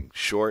anything.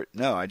 Short?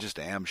 No, I just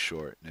am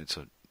short, and it's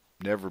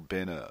never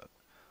been a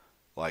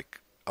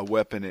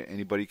weapon that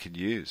anybody could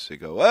use. They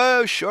go,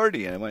 "Oh,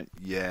 shorty," and I went,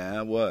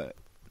 "Yeah, what?"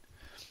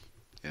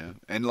 Yeah,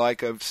 and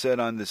like I've said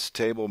on this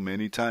table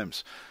many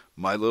times,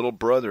 my little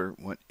brother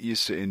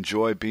used to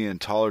enjoy being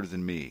taller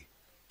than me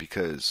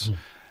because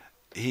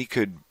he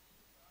could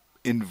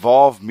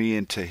involve me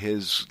into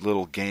his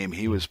little game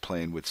he was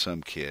playing with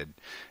some kid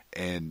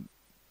and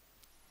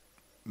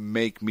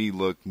make me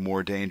look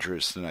more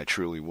dangerous than I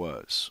truly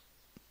was.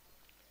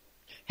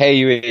 Hey,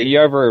 you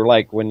ever,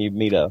 like, when you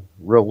meet a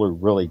really,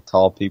 really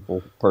tall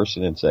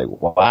person and say,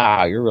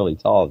 wow, you're really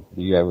tall,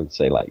 do you ever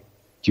say, like,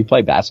 do you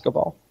play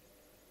basketball?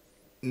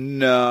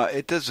 No,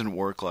 it doesn't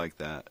work like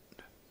that.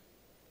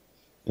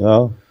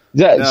 No?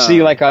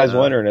 See, like I was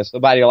wondering, if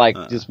somebody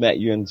just met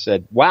you and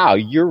said, wow,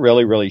 you're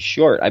really, really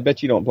short. I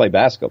bet you don't play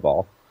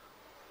basketball.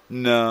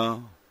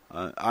 No.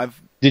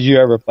 Did you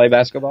ever play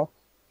basketball?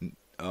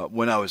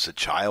 When I was a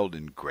child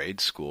in grade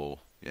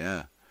school,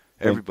 yeah.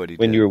 Everybody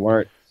when did. You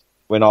weren't,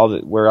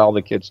 were all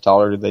the kids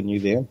taller than you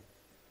then?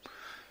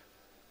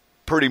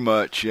 Pretty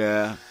much,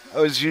 yeah.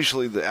 I was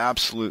usually the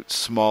absolute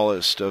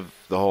smallest of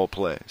the whole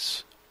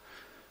place.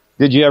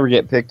 Did you ever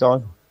get picked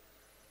on?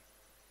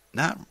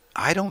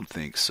 I don't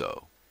think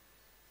so.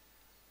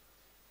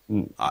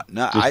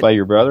 Just by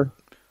your brother?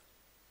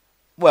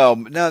 Well,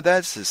 no,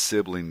 that's the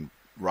sibling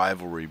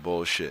rivalry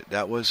bullshit.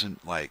 That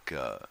wasn't like,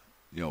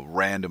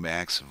 random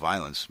acts of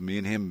violence. Me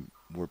and him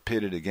were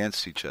pitted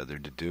against each other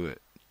to do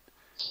it.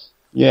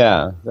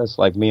 Yeah, that's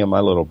like me and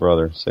my little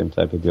brother, same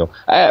type of deal.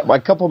 A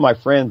couple of my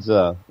friends,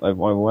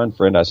 one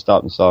friend I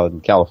stopped and saw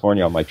in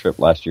California on my trip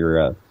last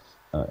year,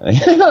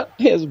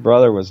 his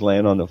brother was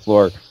laying on the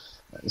floor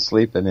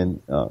sleeping,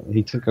 and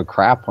he took a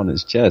crap on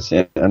his chest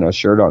and no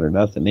shirt on or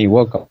nothing. He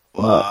woke up.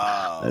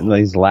 Wow. And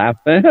he's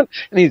laughing,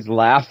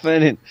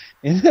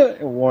 and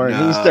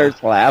Warren, he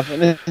starts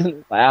laughing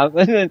and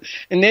laughing,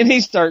 and then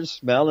he starts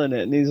smelling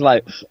it, and he's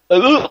like,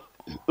 ugh,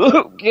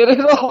 get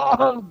it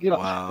off.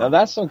 Wow. Now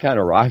that's some kind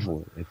of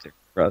rivalry.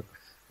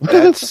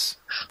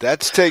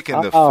 That's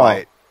taking the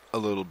fight a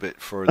little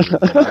bit further than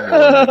I'm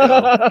willing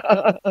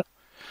to go.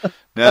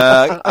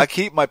 No, I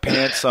keep my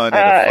pants on in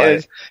a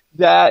fight.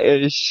 That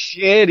is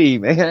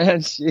shitty, man.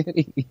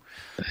 Shitty.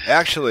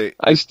 Actually,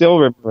 I still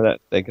remember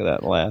that. Think of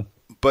that laugh.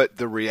 But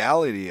the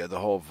reality of the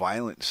whole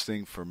violence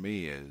thing for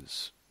me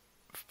is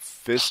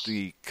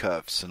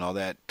fisticuffs and all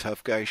that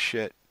tough guy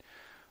shit.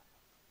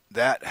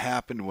 That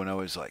happened when I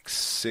was like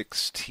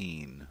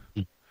 16,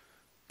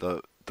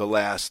 the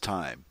last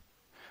time,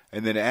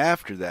 and then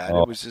after that,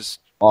 it was just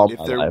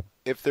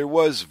if there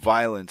was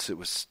violence, it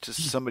was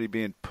just somebody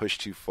being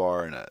pushed too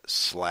far in a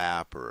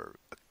slap or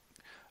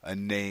a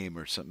name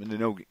or something.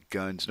 No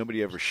guns.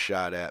 Nobody ever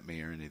shot at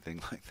me or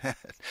anything like that,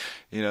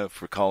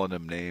 for calling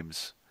them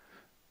names.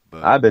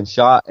 But I've been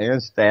shot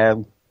and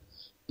stabbed,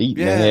 beat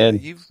in the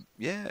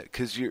head.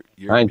 Because you're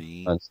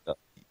mean.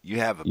 You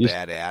have a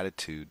bad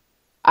attitude.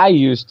 I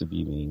used to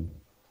be mean.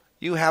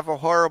 You have a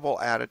horrible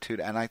attitude,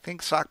 and I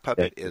think Sock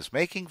Puppet is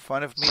making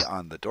fun of me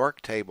on the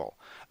Dork Table.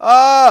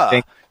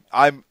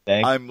 I'm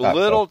a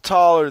little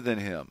taller than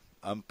him.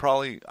 I'm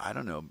probably, I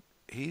don't know,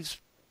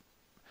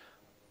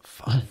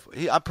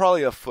 I'm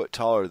probably a foot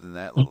taller than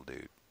that little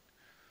dude.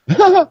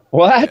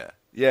 What?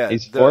 Yeah.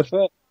 He's 4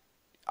 foot?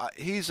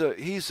 He's a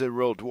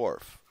real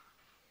dwarf.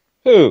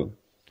 Who?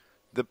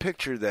 The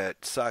picture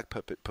that Sock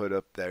Puppet put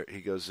up there,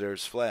 he goes,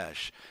 there's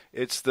Flash.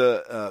 It's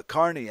the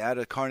carny out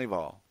of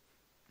Carnival.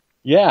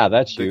 Yeah,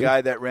 that's you. The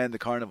guy that ran the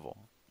carnival.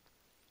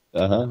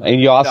 Uh-huh.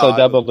 And you also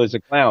doubled as a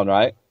clown,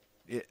 right?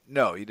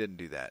 No, he didn't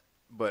do that.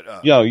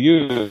 But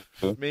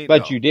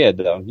you did,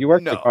 though. You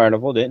worked the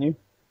carnival, didn't you?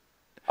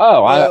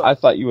 Oh, well, I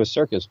thought you were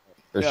circus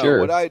for sure.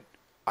 What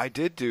I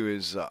did do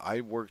is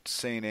I worked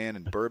St. Anne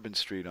and Bourbon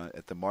Street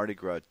at the Mardi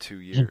Gras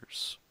 2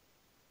 years.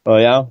 Oh,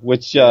 yeah?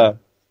 Which,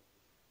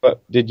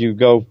 did you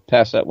go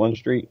past that one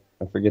street?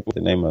 I forget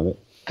the name of it.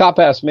 Cop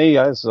asked me.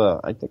 I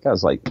think I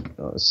was like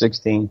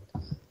 16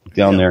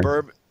 down there.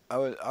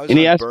 And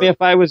he asked me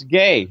if I was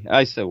gay.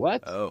 I said,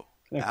 what? Oh,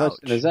 what kind of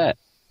question is that?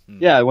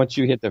 Yeah, once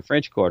you hit the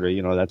French Quarter,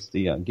 that's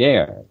the gay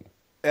area.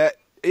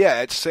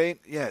 It's St.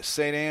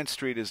 Anne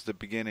Street is the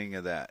beginning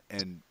of that,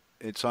 and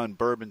it's on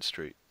Bourbon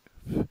Street.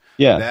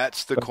 Yeah.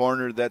 That's the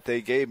corner that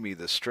they gave me,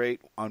 the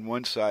straight on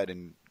one side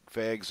and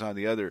fags on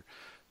the other.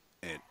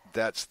 And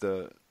that's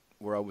the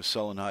where I was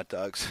selling hot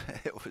dogs.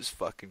 It was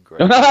fucking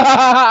great.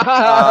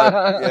 Yeah.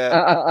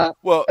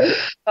 Well,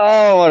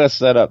 oh, what a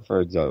setup for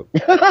a joke.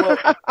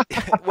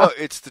 well,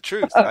 it's the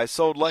truth. I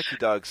sold Lucky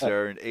Dogs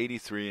there in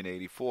 '83 and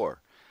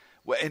 '84.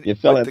 Well, and, You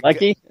feeling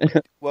lucky?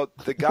 Well,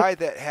 the guy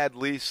that had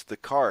leased the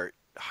cart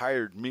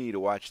hired me to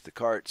watch the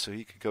cart so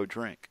he could go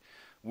drink.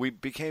 We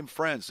became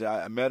friends.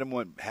 I met him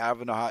when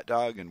having a hot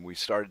dog, and we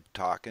started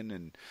talking,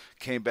 and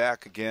came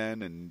back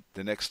again. And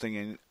the next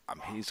thing,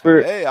 he's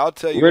going, "Hey, I'll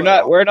tell you." We're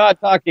not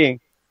talking.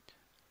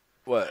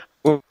 What?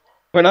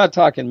 We're not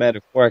talking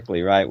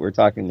metaphorically, right? We're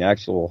talking the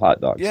actual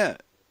hot dogs.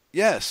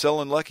 Yeah,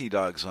 selling Lucky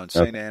Dogs on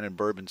St. Anne and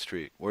Bourbon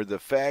Street, where the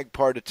fag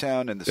part of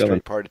town and the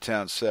straight part of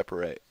town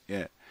separate.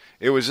 Yeah,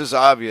 it was just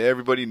obvious.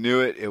 Everybody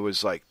knew it. It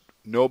was like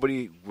there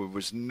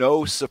was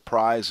no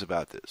surprise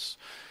about this.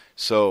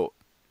 So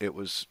it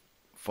was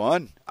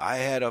fun. I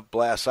had a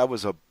blast. I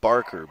was a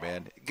barker,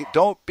 man.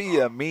 Don't be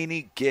a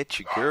meanie. Get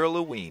your girl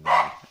a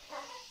weenie.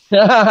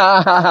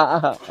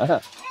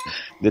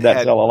 Did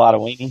that sell a lot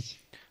of weenies?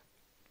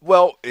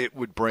 Well, it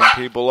would bring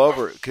people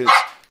over because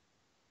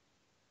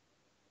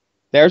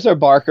there's our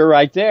barker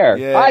right there.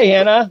 Yeah, hi,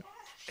 Hannah.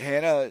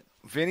 Hannah,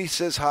 Vinny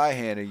says hi,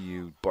 Hannah.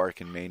 You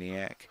barking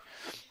maniac.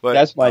 But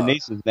that's my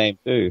niece's name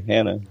too,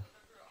 Hannah.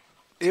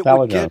 It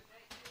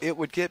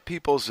would get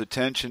people's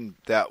attention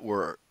that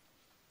were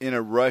in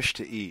a rush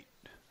to eat.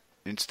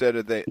 Instead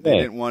of they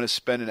didn't want to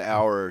spend an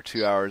hour or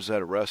 2 hours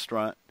at a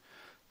restaurant.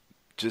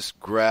 Just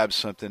grab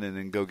something and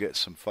then go get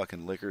some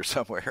fucking liquor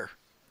somewhere.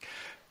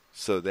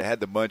 So they had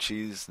the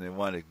munchies and they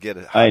wanted to get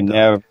a hot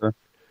dog.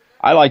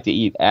 I like to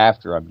eat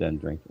after I'm done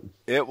drinking.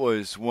 It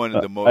was one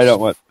of the most... I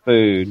don't want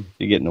food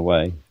to get in the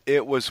way.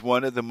 It was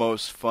one of the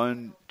most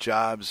fun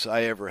jobs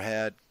I ever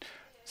had.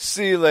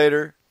 See you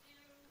later.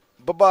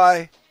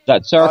 Bye-bye.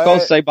 That circle,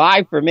 say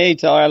bye for me.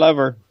 Tell her I love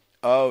her.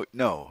 Oh,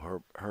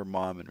 no. Her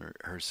mom and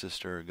her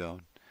sister are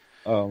gone.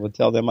 Oh, well,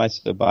 tell them I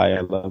said bye.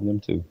 I love them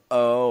too.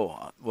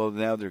 Oh, well,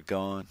 now they're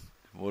gone.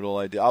 What'll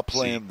I do? I'll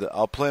play them the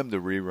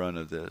rerun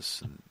of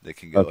this, and they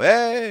can go,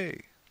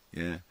 hey!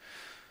 Yeah.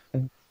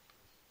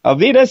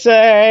 Alvida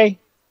say.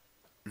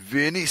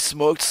 Vinny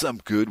smoked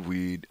some good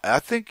weed. I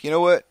think, you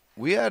know what?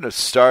 We had to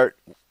start.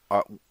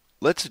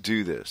 Let's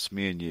do this,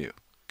 me and you,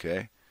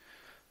 okay?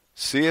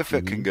 See if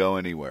it can go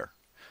anywhere,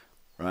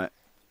 right?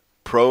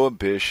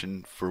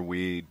 Prohibition for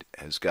weed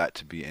has got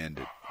to be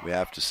ended. We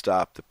have to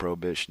stop the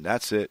prohibition.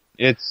 That's it.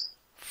 It's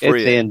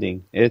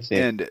ending. It's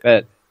ended.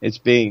 But it's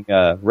being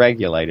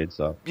regulated,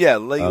 so yeah,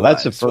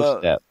 that's the first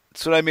step.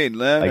 That's what I mean.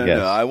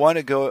 No. I want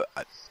to go.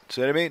 That's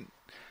what I mean.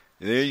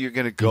 Then you're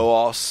gonna go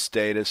all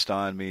statist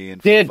on me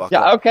and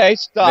okay,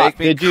 stop. Make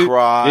me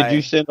cry. Did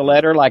you send a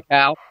letter like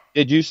Hal?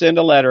 Did you send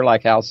a letter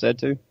like Hal said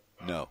to?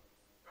 No.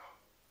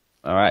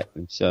 All right,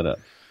 then shut up.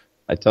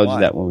 I told you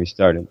that when we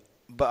started.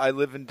 But I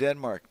live in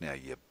Denmark now,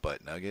 you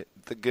butt nugget.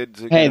 The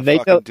goods are they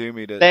fucking do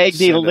me to. They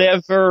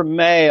deliver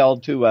mail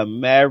to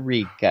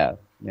America.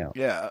 No.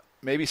 Yeah,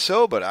 maybe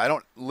so, but I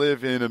don't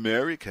live in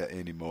America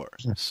anymore.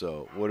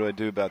 So what do I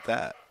do about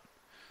that?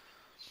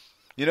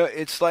 You know,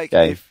 it's like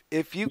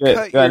if you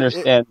cut your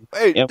understand.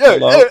 It's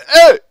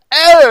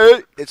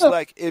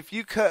like if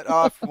you cut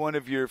off one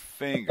of your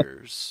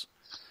fingers,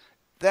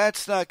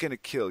 that's not going to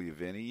kill you,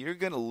 Vinny. You're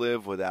going to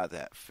live without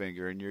that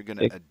finger, and you're going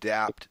to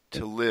adapt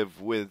to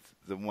live with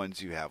the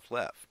ones you have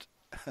left.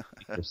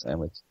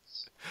 Sandwiches.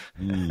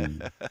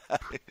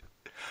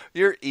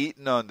 You're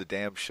eating on the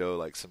damn show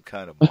like some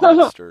kind of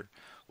monster.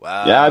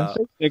 Wow. Yeah, I'm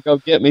going to go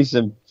get me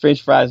some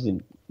French fries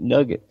and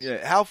nuggets.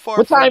 Yeah, how far?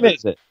 What time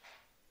is it?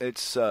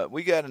 It's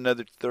we got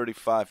another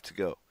 35 to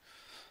go.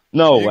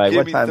 No way.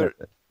 What time is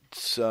it?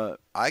 It's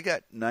I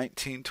got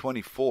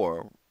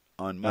 19:24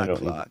 on my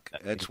clock.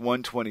 That's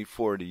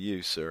 1:24 to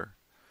you, sir.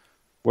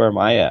 Where am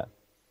I at?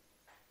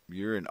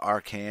 You're in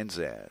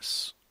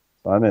Arkansas.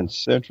 I'm in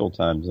Central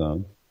Time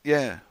Zone.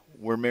 Yeah,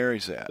 where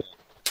Mary's at.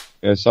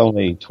 It's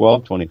only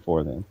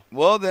 12:24 then.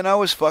 Well, then I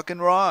was fucking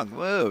wrong.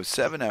 Whoa,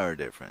 7-hour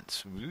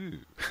difference. Woo.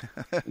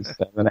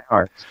 7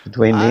 hours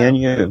between me and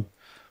you.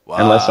 Wow.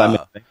 Unless I'm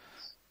in.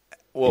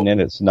 Well, and then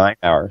it's 9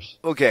 hours.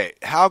 Okay,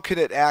 how could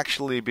it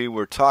actually be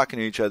we're talking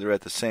to each other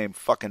at the same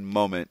fucking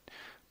moment,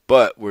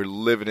 but we're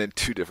living in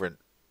two different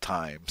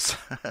times?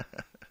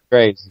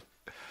 Crazy.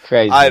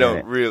 I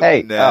don't really.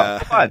 Hey,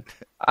 come on.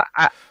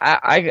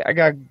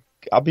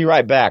 I'll be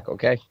right back.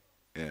 Okay.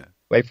 Yeah.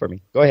 Wait for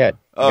me. Go ahead.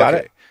 Okay. Got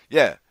it?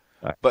 Yeah.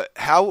 Right. But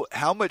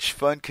how much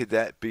fun could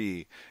that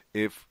be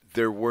if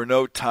there were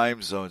no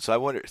time zones? I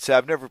wonder. See,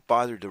 I've never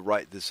bothered to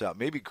write this out.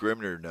 Maybe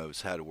Grimner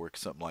knows how to work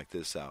something like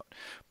this out.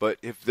 But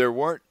if there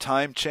weren't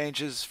time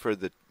changes for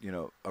the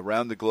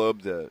around the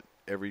globe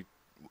every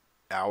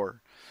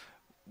hour,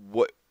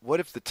 what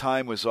if the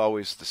time was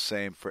always the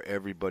same for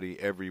everybody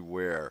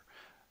everywhere?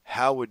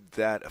 How would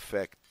that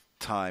affect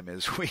time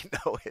as we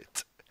know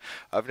it?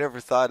 I've never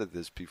thought of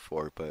this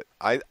before, but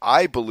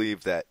I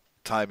believe that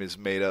time is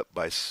made up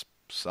by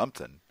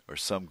something or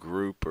some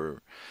group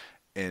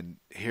and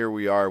here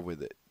we are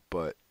with it.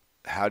 But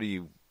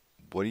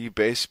what do you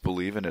base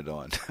believing it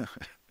on?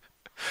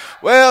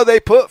 Well, they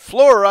put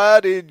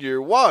fluoride in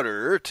your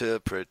water to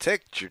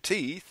protect your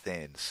teeth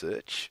and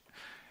such.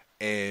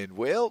 And,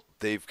 well,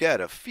 they've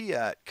got a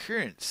fiat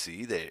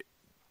currency that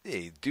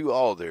they do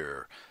all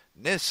their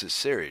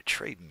necessary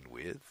trading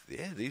with.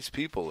 Yeah, these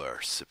people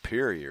are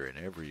superior in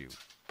every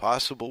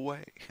possible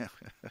way.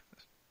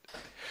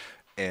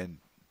 And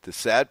the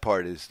sad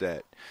part is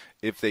that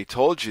if they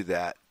told you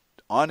that,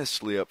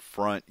 honestly, up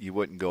front, you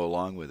wouldn't go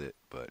along with it.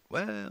 But,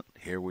 well,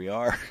 here we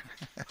are.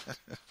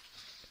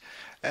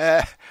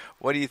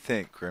 What do you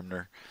think,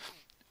 Grimner?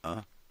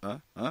 And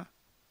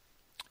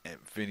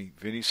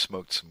Vinny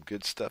smoked some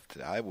good stuff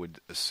today. I would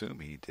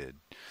assume he did.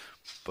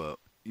 But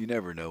you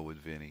never know with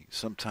Vinny.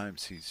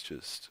 Sometimes he's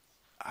just,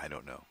 I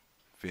don't know.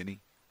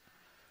 Vinny?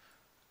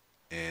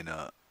 And,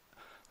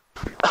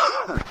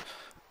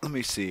 let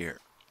me see here.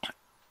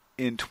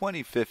 In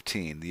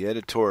 2015, the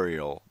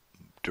editorial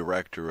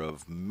director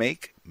of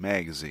Make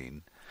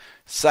magazine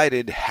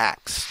cited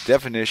hack's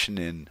definition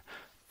in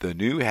the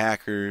New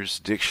Hacker's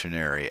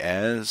Dictionary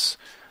as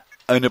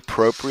an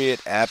appropriate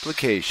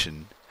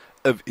application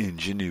of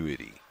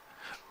ingenuity,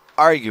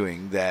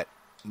 arguing that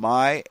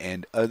my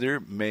and other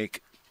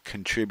Make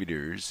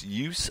contributors'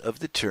 use of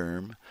the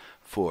term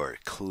for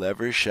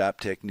clever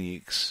shop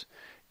techniques,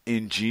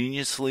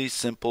 ingeniously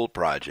simple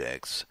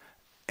projects,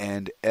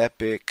 and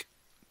epic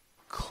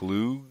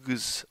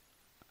klugs.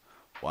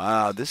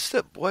 Wow, this is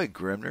a boy,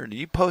 Grimner.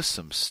 You post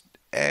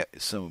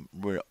some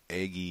real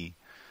eggy.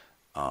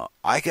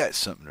 I got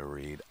something to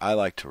read. I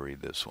like to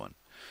read this one.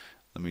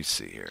 Let me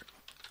see here.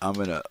 I'm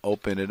gonna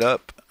open it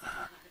up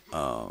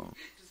on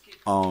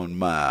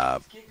my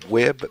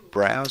web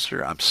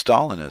browser. I'm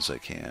stalling as I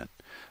can.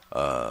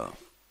 I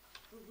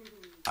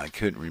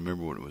couldn't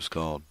remember what it was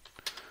called,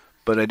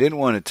 but I didn't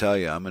want to tell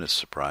you. I'm gonna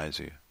surprise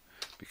you,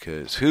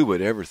 because who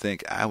would ever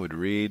think I would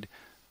read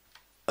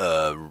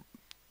a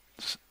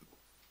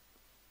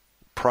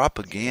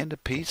propaganda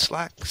piece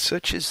like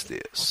such as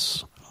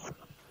this?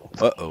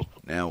 Uh-oh,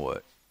 now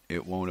what?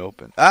 It won't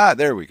open. Ah,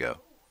 there we go.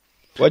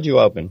 What'd you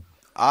open?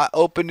 I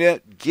opened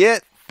it.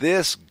 Get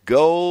this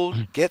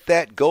gold, get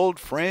that gold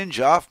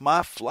fringe off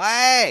my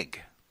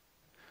flag.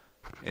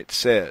 It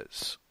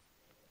says,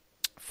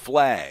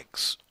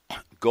 flags,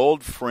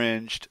 gold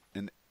fringed,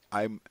 and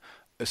I'm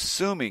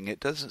assuming it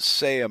doesn't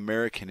say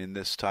American in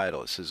this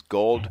title. It says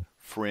gold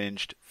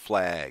fringed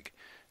flag.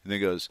 And then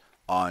it goes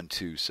on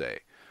to say,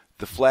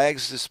 the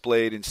flags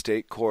displayed in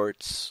state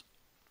courts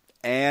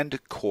and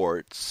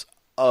courts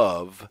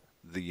of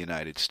the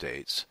United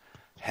States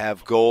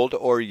have gold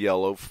or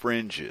yellow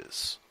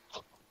fringes.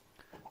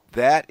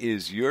 That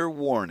is your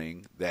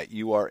warning that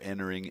you are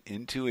entering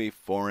into a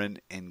foreign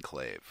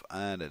enclave.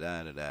 Now,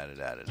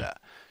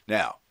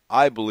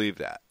 I believe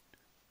that.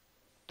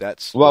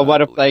 That's well.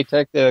 What if they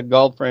take the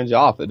gold fringe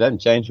off? It doesn't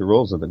change the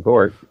rules of the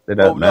court. It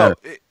doesn't matter.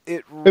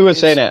 Who was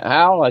saying that?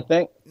 Hal, I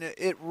think.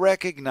 It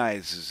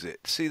recognizes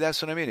it. See,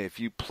 that's what I mean. If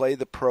you play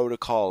the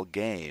protocol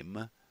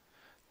game,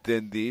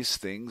 then these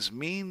things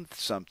mean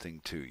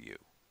something to you.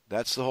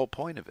 That's the whole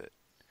point of it.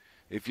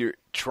 If you're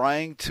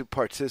trying to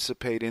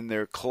participate in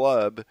their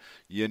club,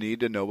 you need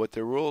to know what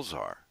their rules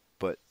are.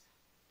 But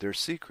they're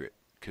secret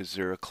because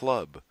they're a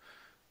club.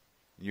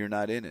 You're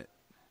not in it.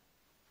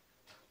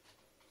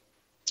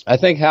 I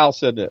think Hal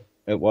said that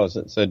it was.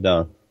 It said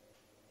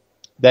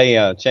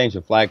they changed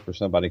the flag for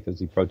somebody because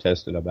he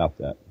protested about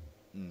that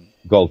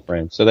gold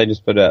fringe. So they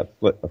just put a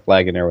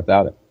flag in there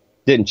without it.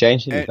 Didn't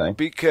change anything.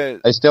 Because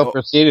they still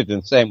proceeded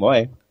in the same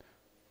way.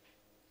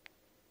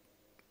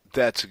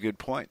 That's a good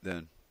point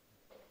then.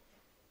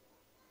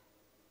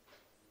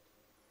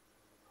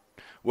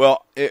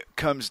 Well, it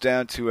comes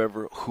down to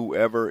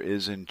whoever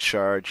is in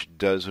charge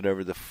does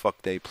whatever the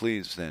fuck they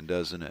please then,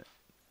 doesn't it?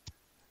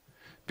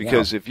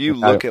 Because if you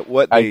look at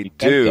what they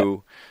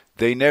do,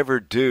 they never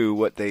do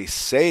what they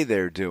say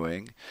they're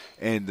doing,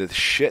 and the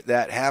shit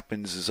that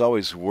happens is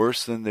always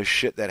worse than the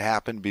shit that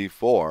happened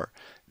before,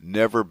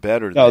 never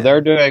better than. No, they're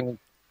doing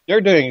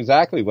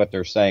exactly what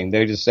they're saying.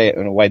 They just say it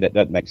in a way that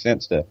doesn't make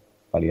sense to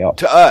anybody else.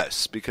 To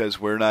us, because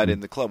we're not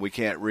in the club. We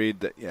can't read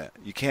the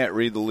you can't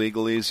read the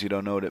legalese, you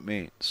don't know what it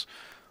means.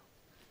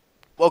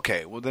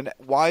 Okay, well then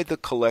why the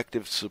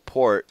collective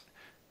support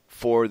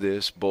for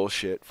this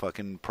bullshit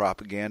fucking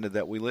propaganda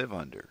that we live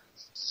under?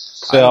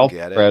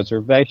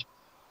 Self-preservation.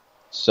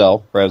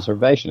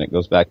 Self-preservation. It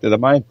goes back to the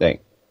mind thing.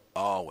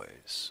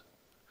 Always.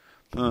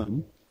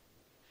 Mm-hmm.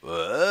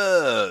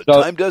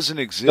 Time doesn't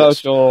exist.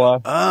 Social,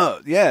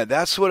 yeah,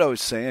 that's what I was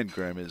saying,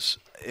 Graham, is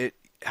it.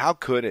 How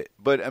could it?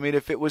 But, I mean,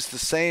 if it was the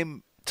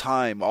same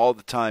time all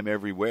the time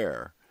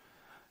everywhere,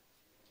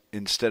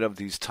 instead of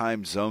these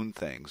time zone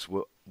things,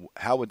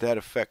 how would that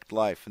affect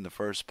life in the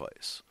first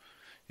place?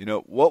 You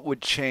know, what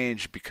would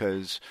change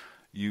because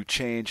you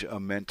change a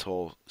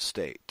mental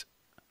state?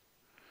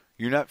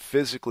 You're not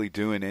physically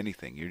doing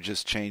anything. You're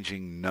just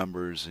changing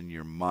numbers in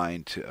your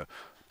mind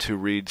to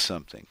read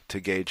something, to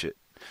gauge it.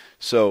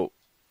 So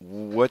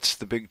what's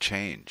the big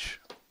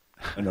change?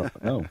 I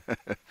don't know.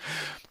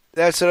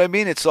 That's what I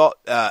mean. It's all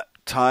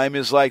time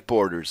is like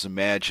borders,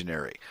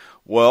 imaginary.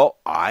 Well,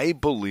 I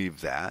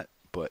believe that,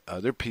 but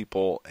other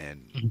people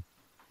and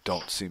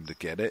don't seem to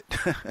get it.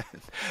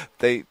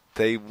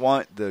 They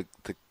want the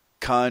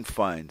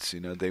confines,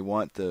 they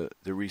want the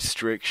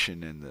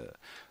restriction and the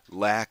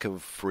lack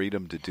of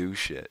freedom to do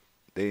shit.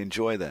 They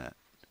enjoy that.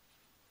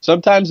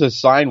 Sometimes a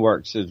sign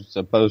works as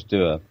opposed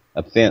to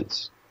a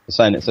fence, a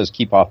sign that says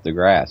keep off the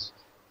grass,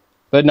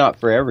 but not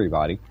for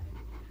everybody.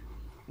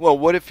 Well,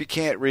 what if you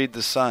can't read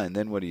the sign?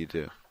 Then what do you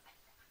do?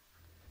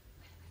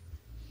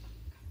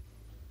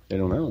 I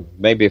don't know.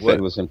 Maybe if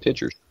it was in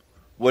pictures.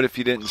 What if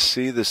you didn't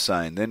see the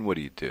sign? Then what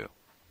do you do?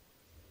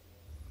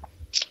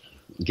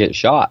 Get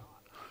shot.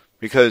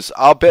 Because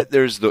I'll bet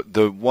there's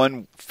the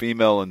one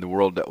female in the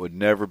world that would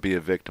never be a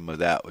victim of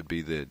that would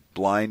be the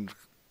blind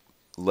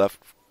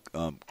left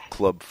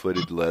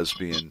club-footed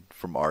lesbian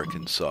from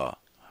Arkansas.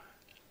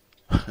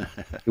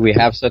 Do we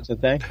have such a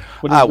thing?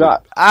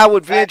 What I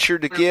would venture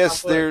to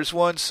guess there's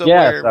one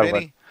somewhere,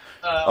 Vinny.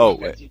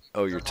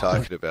 You're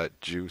talking about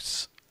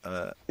juice.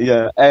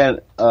 Yeah, and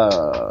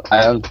I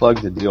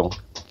unplugged the deal.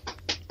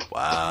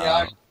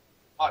 Wow.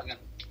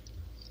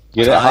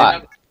 Get it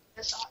hot.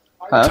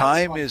 Huh?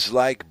 Time is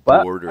like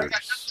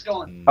borders.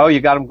 Oh, you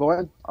got them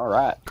going? All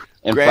right.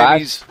 And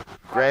Grammy's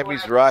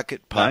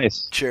Rocket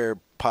Nice. Chair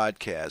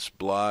Podcast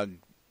blog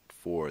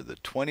for the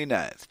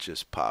 29th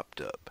just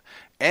popped up.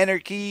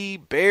 Anarchy,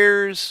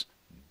 Bears,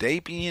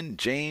 Dapian,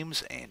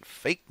 James, and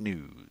Fake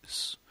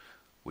News.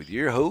 With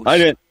your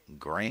host,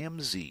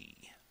 Graham Z.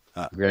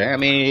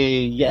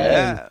 Grammy,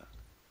 yeah.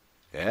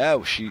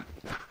 Yeah,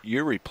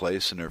 you're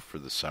replacing her for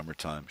the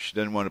summertime. She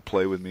doesn't want to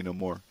play with me no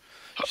more.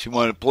 She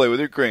wanted to play with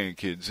her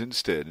grandkids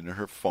instead in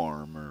her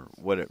farm or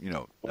whatever,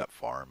 not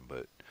farm,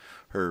 but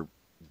her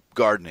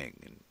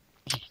gardening.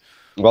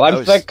 Well,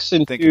 I'm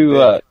fixing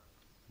to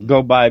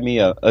go buy me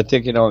a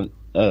ticket on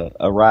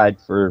a ride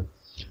for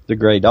the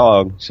Gray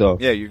Dog. So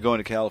yeah, you're going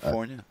to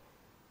California?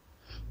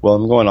 Well,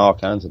 I'm going all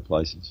kinds of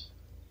places.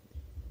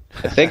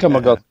 I think I'm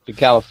going to go to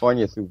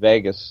California through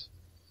Vegas,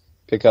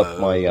 pick up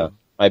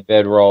my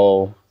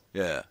bedroll.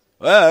 Yeah.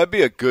 Well, that'd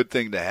be a good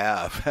thing to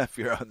have if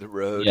you're on the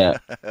road. Yeah.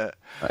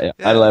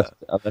 I left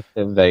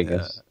in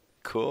Vegas. Yeah.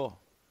 Cool.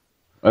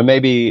 Or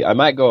maybe I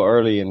might go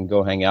early and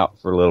go hang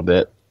out for a little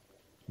bit.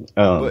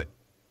 But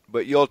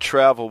you'll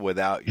travel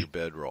without your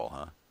bedroll,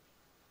 huh?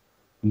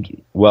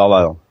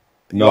 Well,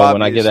 no,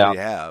 when I get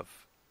out.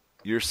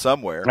 You're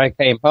somewhere. I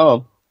came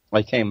home.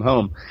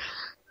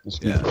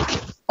 Excuse me.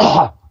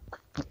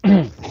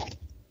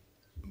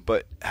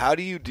 But how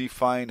do you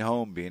define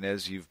home, being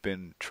as you've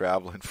been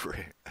traveling for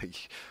a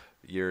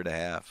year and a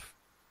half?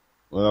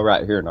 Well,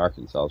 right here in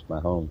Arkansas is my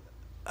home.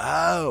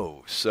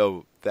 Oh,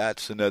 so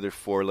that's another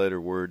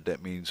 4-letter word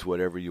that means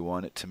whatever you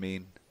want it to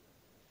mean?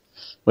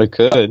 We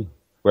could,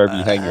 wherever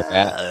you hang your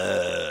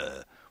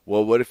hat.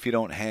 Well, what if you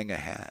don't hang a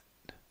hat?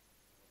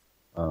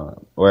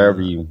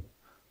 Wherever you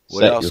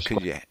what else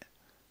could you...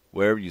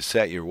 Wherever you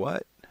set your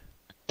what?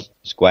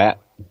 Squat.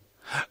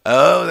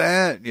 Oh,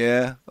 that,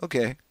 yeah,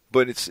 okay.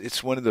 But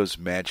it's one of those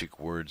magic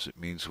words. It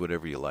means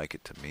whatever you like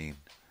it to mean.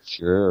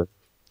 Sure.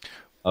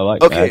 I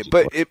like okay,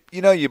 but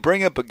you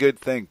bring up a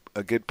good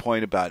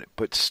point about it,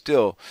 but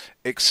still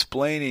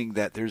explaining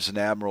that there's an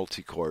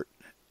admiralty court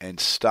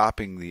and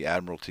stopping the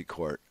admiralty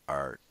court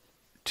are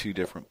two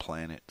different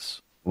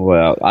planets.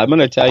 Well, I'm going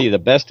to tell you the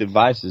best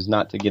advice is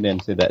not to get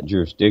into that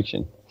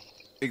jurisdiction.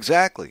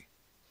 Exactly.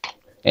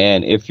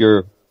 And if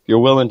you're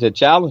willing to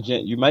challenge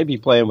it, you may be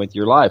playing with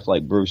your life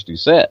like Bruce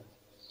Doucette.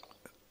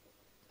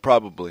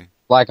 Probably.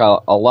 Like a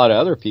lot of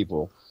other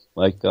people,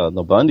 like the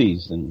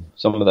Bundys and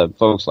some of the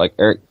folks like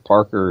Eric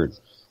Parker,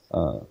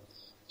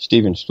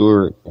 Stephen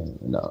Stewart,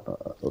 and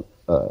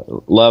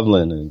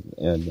Loveland,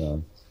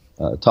 and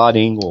Todd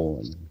Engel,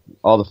 and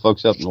all the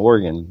folks up in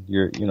Oregon.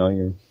 If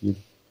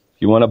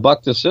you want to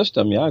buck the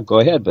system, yeah, go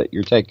ahead, but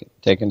you're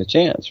taking a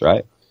chance,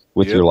 right,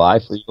 with your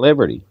life or your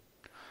liberty.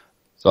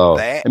 So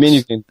I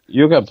mean,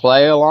 you can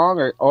play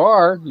along,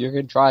 or you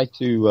can try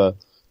to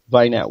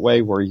find that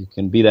way where you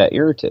can be that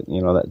irritant,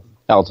 that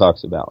Hal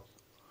talks about,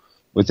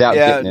 without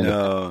getting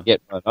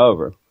run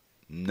over.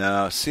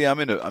 No, see,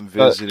 I'm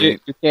visiting.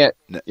 You can't.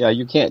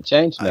 You can't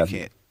change nothing. I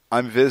can't.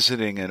 I'm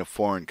visiting in a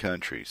foreign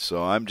country,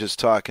 so I'm just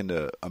talking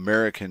to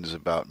Americans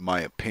about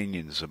my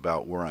opinions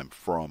about where I'm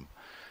from,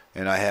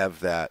 and I have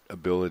that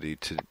ability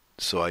to,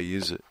 so I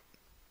use it.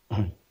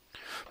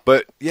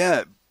 But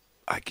yeah,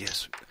 I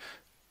guess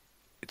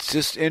it's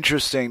just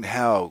interesting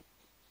how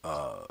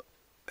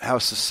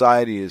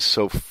society is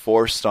so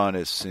forced on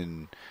us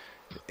and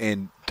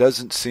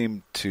doesn't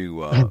seem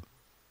to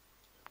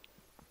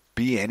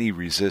be any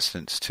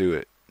resistance to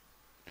it.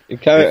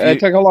 It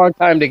took a long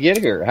time to get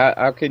here.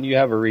 How can you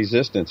have a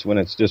resistance when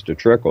it's just a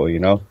trickle,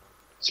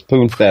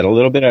 Spoon fed a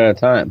little bit at a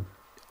time.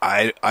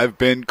 I've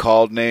been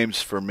called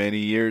names for many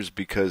years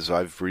because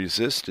I've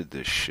resisted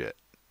this shit,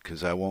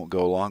 because I won't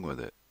go along with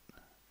it.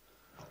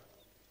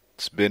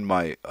 It's been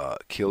my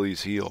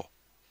Achilles heel.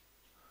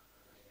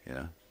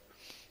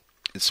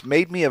 It's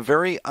made me a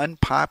very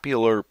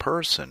unpopular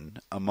person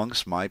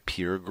amongst my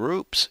peer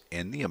groups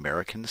in the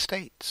American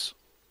states.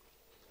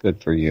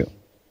 Good for you.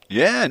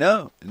 Yeah, I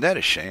know. Isn't that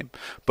a shame?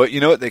 But you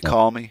know what they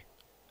call me?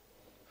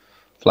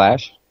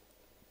 Flash?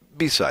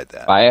 beside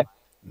that, Bias?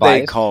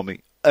 they call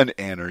me an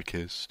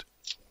anarchist.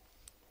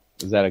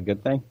 Is that a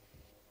good thing?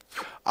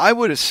 I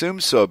would assume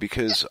so,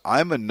 because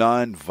I'm a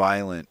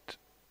non-violent,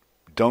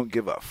 don't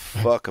give a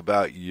fuck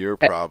about your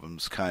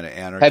problems kind of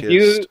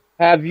anarchist.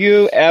 Have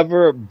you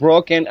ever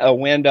broken a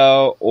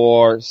window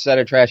or set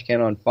a trash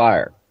can on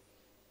fire?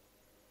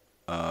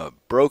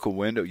 Broke a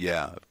window?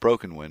 Yeah,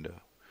 broken window.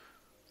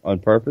 On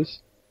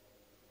purpose?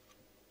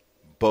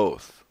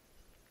 Both.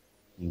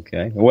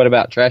 Okay. And what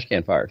about trash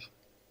can fires?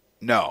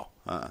 No.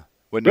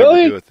 Would Really?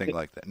 never do a thing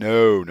like that.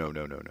 No.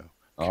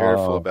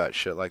 Careful Oh. about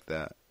shit like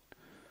that.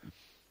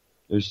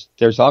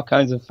 There's all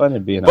kinds of fun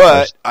in being a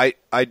But person.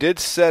 I did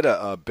set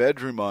a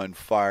bedroom on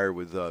fire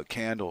with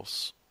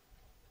candles.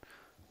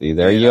 See,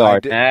 there and you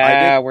are.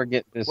 we're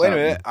getting this. Wait a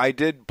minute. I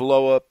did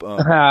blow up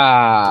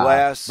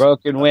glass.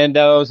 Broken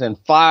windows and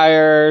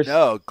fires.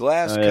 No,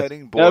 glass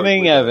cutting board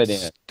Becoming with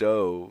evident. a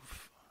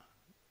stove.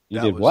 You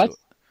That did was what?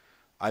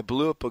 I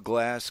blew up a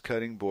glass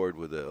cutting board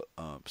with a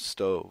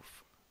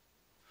stove.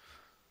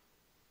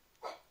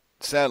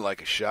 It sounded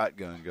like a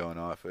shotgun going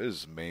off. It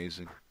was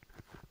amazing.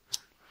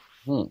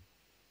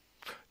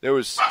 There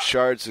was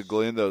shards of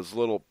glue in those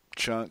little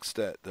chunks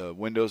that the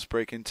windows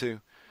break into.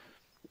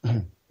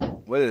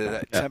 What is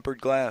that?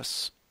 Tempered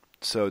glass,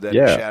 so that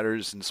it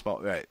shatters in small.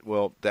 Right.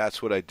 Well,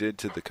 that's what I did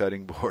to the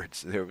cutting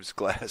boards. There was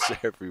glass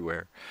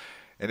everywhere,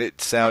 and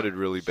it sounded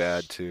really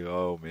bad too.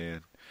 Oh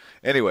man.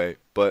 Anyway,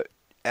 but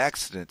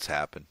accidents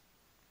happen.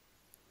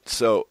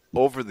 So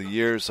over the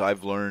years,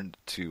 I've learned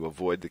to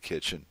avoid the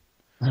kitchen.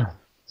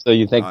 So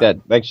you think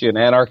that makes you an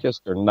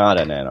anarchist or not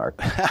an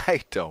anarchist?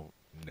 I don't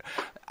know.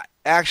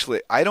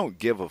 Actually, I don't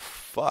give a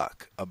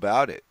fuck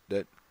about it.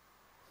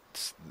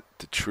 That's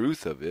the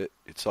truth of it.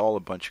 It's all a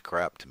bunch of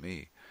crap to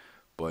me.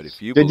 But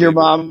if you Did your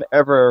believe mom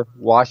ever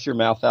wash your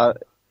mouth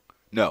out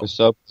no, with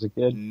soap as a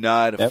kid?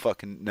 not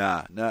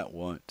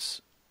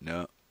once.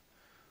 No.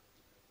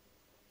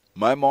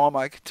 My mom,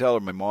 I could tell her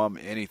my mom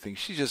anything.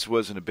 She just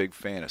wasn't a big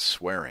fan of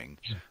swearing.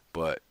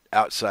 But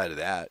outside of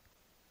that,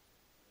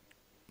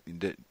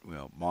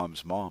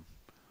 mom's mom.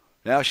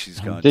 Now she's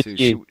gone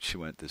too. She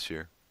went this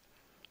year.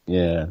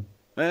 Yeah.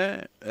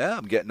 Yeah,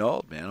 I'm getting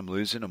old, man. I'm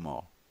losing them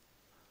all.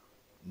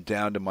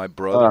 Down to my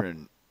brother,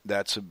 and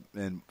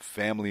and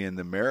family in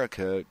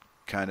America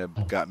kind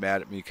of got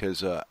mad at me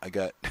because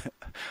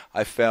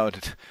I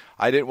found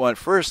I didn't want.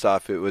 First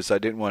off, I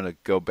didn't want to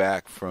go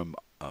back from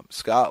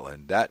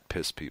Scotland. That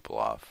pissed people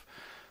off.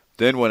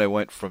 Then when I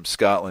went from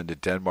Scotland to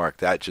Denmark,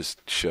 that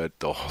just shut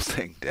the whole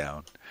thing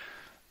down.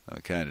 I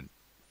kind of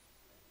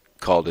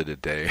called it a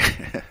day.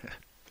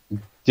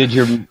 Did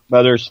your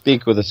mother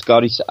speak with a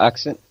Scottish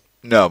accent?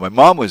 No, my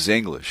mom was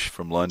English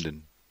from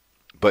London.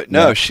 But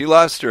no, she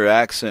lost her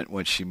accent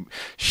when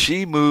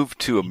she moved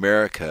to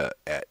America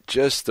at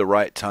just the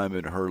right time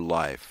in her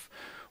life,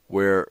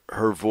 where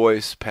her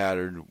voice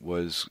pattern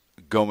was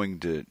going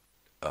to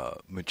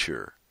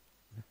mature.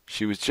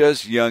 She was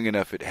just young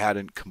enough; it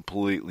hadn't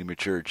completely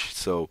matured.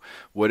 So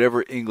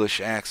whatever English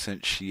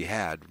accent she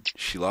had,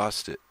 she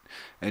lost it,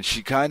 and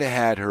she kind of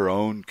had her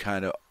own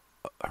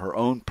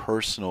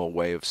personal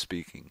way of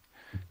speaking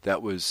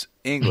that was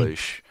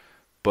English,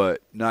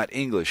 but not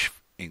English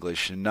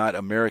and not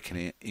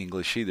American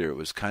English either. It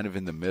was kind of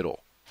in the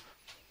middle.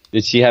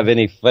 Did she have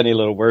any funny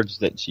little words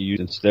that she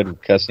used instead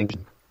of cussing,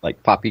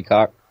 like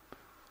poppycock?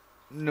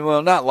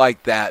 Well, not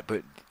like that,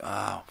 but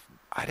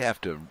I'd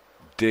have to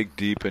dig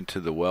deep into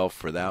the well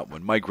for that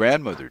one. My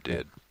grandmother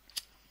did.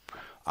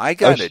 I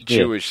got I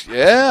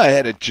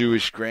had a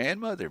Jewish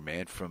grandmother,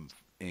 man, from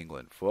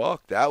England.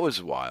 Fuck, that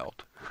was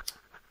wild.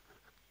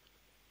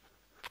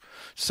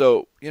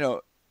 So,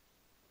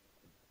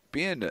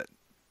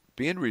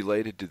 being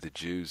related to the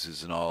Jews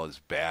isn't all as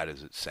bad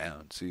as it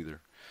sounds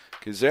either,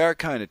 because they are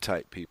kind of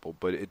tight people.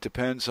 But it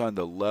depends on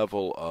the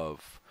level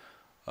of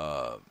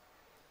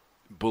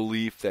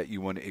belief that you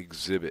want to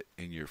exhibit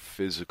in your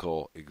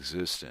physical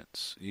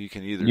existence. You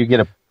can either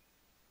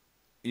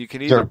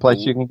is there a place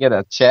you can get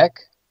a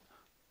check,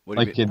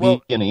 like to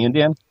be an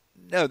Indian?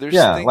 No, there's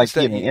things like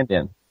that being an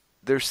Indian.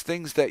 There's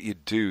things that you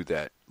do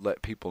that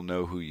let people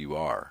know who you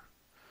are,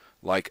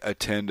 like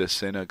attend a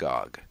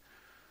synagogue.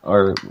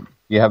 Or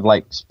you have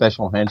like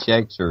special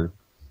handshakes, or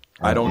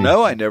I don't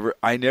know. I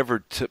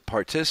never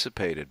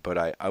participated, but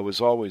I was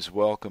always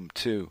welcome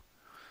too.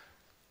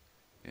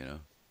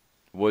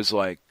 Was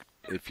like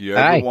if you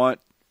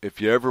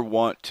ever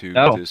want to,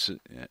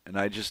 and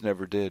I just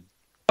never did.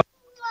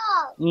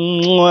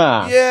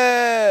 Mwah.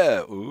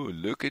 Yeah. Ooh,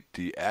 look at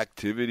the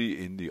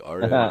activity in the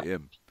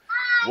RLM.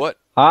 What?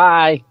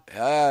 Hi.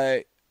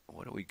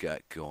 What do we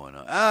got going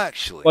on?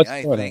 Actually,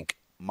 I think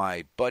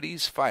my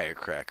buddy's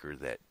firecracker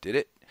that did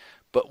it.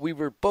 But we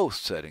were both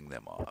setting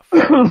them off.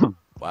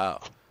 Wow.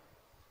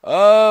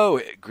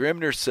 Oh,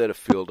 Grimner set a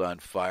field on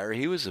fire.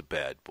 He was a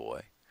bad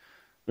boy.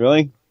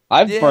 Really?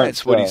 I've burnt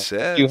that's what he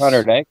says.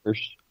 200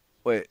 acres.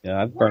 Wait.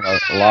 Yeah, I've burnt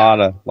a lot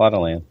of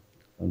land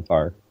on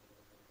fire.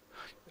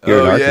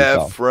 Oh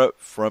yeah,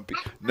 frumpy.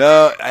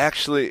 No,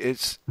 actually,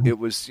 it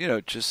was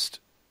just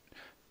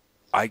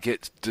I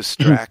get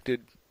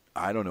distracted.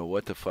 I don't know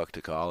what the fuck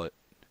to call it.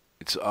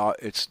 It's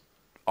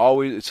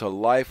always it's a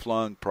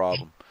lifelong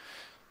problem.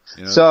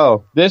 You know?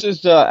 So this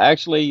is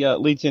actually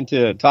leads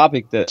into a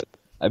topic that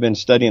I've been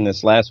studying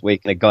this last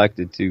week,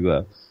 neglected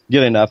to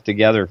get enough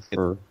together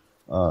for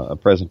a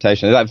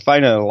presentation. I'm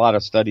finding a lot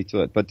of study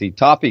to it, but the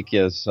topic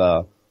is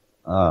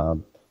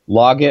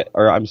log it,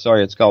 or I'm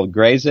sorry, it's called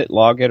graze it,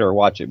 log it, or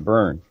watch it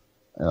burn.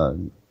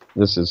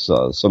 This is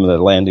some of the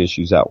land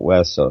issues out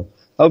west, so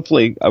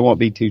hopefully I won't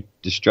be too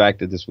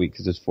distracted this week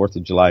because it's 4th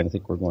of July and I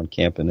think we're going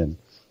camping, and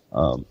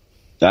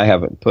I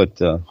haven't put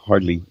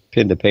hardly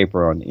pen to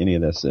paper on any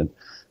of this, and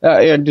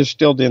just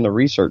still in the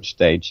research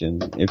stage.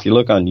 And if you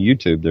look on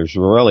YouTube, there's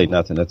really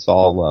nothing. It's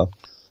all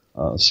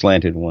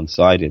slanted,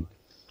 one-sided.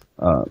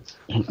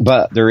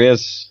 But there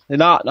is,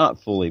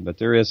 not fully, but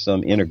there is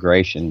some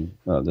integration,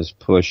 this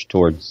push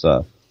towards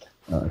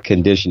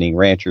conditioning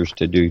ranchers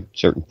to do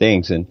certain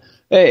things. And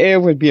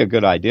it would be a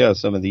good idea.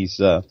 Some of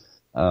these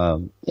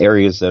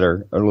areas that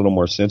are a little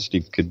more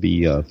sensitive could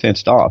be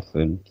fenced off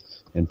and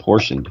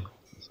portioned.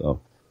 So,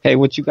 hey,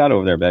 what you got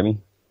over there, baby?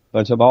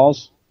 Bunch of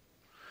balls?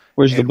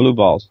 Where's the blue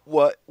balls?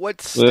 What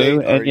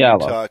state are you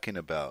talking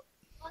about?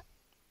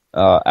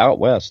 Out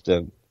west.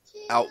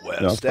 Out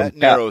west. That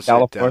narrows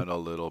it down a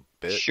little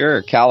bit.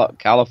 Sure,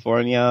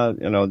 California.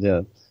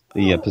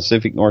 The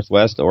Pacific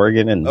Northwest,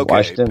 Oregon, and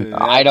Washington,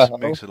 Idaho.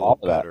 Makes it a little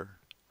better.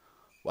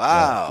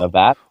 Wow.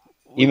 Nevada.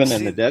 Even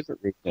in the desert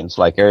regions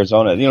like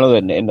Arizona,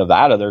 in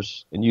Nevada,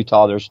 in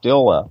Utah, there's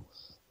still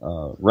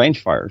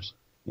range fires,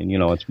 and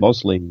it's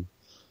mostly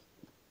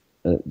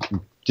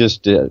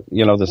just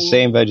the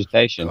same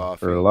vegetation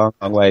for a long,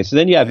 long way. So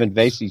then you have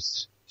invasive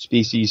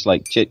species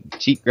like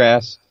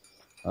cheatgrass,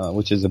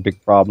 which is a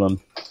big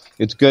problem.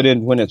 It's good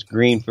when it's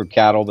green for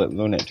cattle, but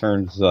when it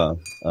turns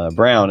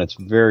brown, it's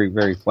very,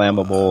 very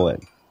flammable,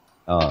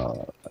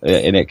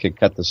 and it could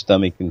cut the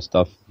stomach and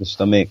stuff, the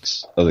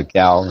stomachs of the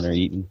cow when they're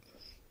eating.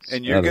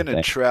 And you're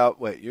gonna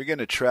travel. You're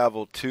gonna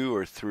travel to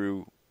or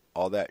through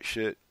all that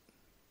shit?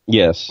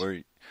 Yes.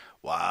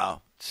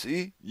 Wow.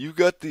 See, you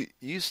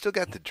still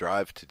got the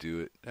drive to do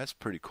it. That's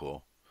pretty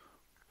cool.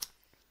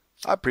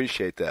 I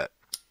appreciate that.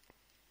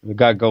 We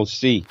gotta go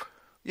see.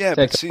 Yeah,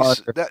 Take but see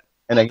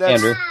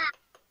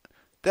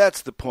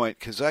that's the point,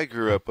 because I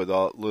grew up with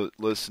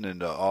listening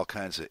to all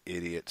kinds of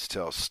idiots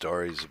tell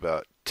stories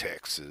about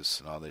Texas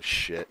and all this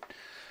shit.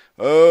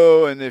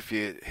 Oh, and if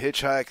you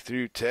hitchhike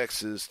through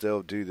Texas,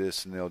 they'll do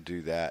this and they'll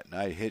do that. And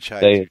I hitchhiked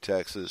through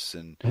Texas,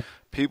 and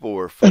people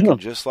were fucking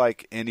just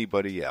like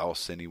anybody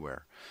else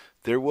anywhere.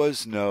 There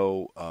was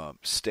no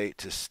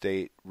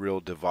state-to-state real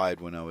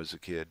divide when I was a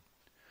kid.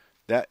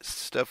 That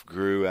stuff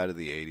grew out of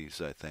the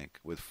 80s, I think,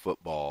 with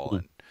football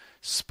and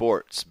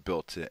sports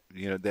built it.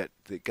 That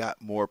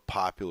got more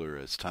popular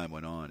as time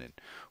went on. And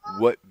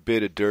what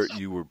bit of dirt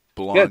you were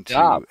belonged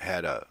to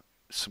had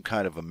some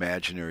kind of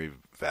imaginary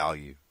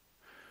value.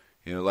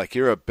 Like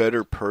you're a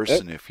better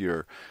person if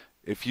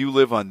you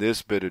live on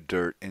this bit of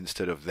dirt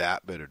instead of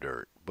that bit of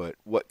dirt. But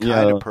what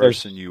kind of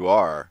person you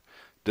are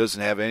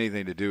doesn't have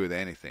anything to do with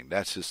anything.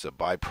 That's just a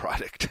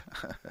byproduct.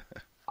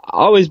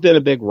 Always been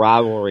a big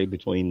rivalry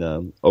between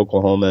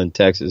Oklahoma and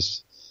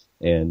Texas,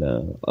 and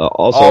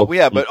also. Oh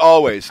yeah, but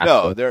always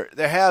no. There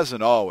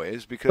hasn't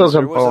always, because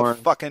there was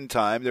a fucking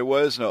time there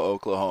was no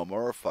Oklahoma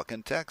or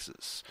fucking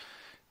Texas.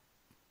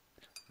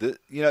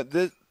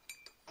 The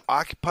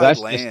occupied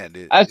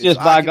land. That's just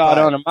by God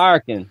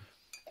un-American.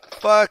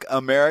 Fuck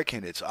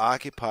American. It's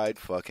occupied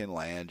fucking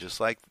land, just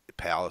like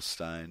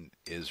Palestine,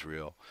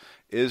 Israel.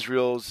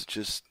 Israel's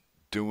just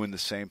doing the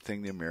same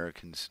thing the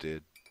Americans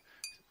did.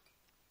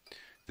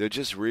 They'll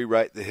just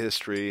rewrite the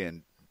history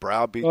and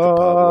browbeat the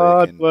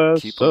public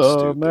and keep them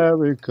stupid.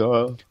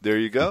 America. There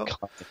you go.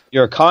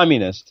 You're a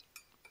communist.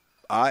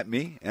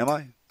 Me? Am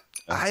I?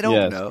 I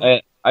don't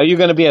know. Are you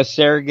going to be a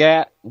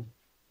surrogate?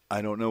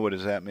 I don't know. What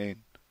does that mean?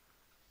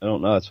 I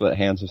don't know. That's what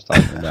Hans was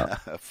talking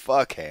about.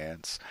 Fuck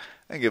Hans.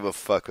 I don't give a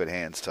fuck what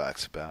Hans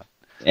talks about.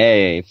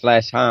 Hey,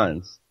 Flash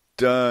Hans.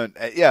 Done.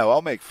 Yeah, well,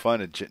 I'll make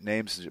fun of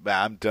names, but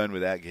I'm done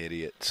with that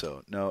idiot.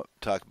 So, no,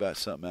 talk about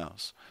something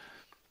else.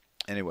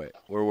 Anyway,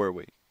 where were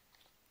we?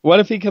 What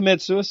if he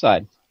commits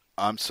suicide?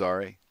 I'm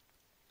sorry.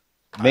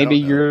 Maybe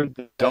you're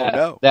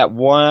that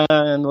one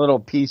little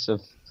piece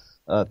of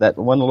that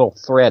one little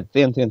thread,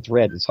 thin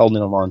thread that's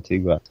holding him on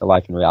to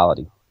life and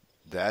reality.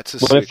 That's a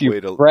sick sick way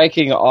to...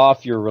 breaking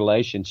off your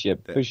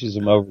relationship pushes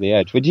him over the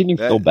edge. Would you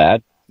feel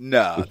bad?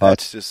 No,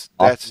 that's just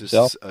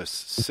a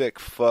sick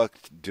fuck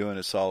doing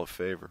us all a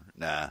favor.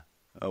 Nah,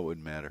 that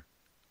wouldn't matter.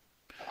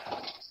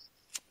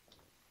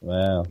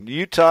 Wow.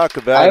 You talk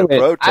about a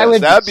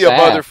protest. That'd be a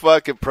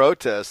motherfucking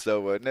protest,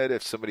 though, wouldn't it?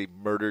 If somebody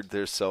murdered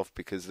themselves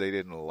because they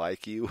didn't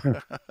like you.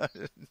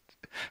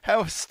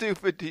 How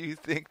stupid do you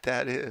think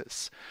that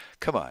is?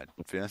 Come on,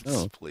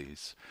 Vince,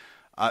 please.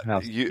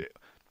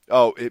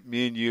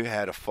 Me and you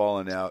had a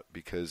falling out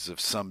because of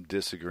some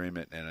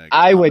disagreement, and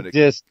I would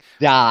just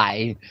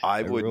die.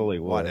 I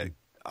wouldn't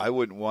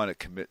want to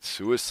commit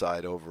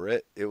suicide over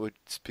it. It would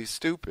be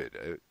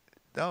stupid.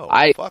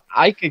 I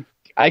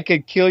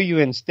could kill you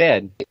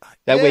instead.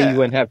 That way you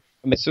wouldn't have to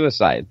commit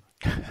suicide.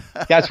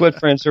 That's what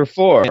friends are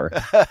for.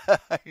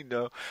 I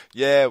know.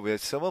 Yeah, well,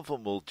 some of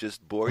them will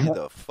just bore you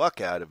the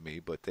fuck out of me,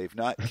 but they've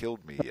not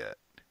killed me yet.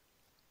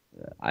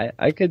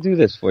 I could do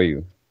this for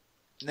you.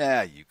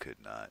 Nah, you could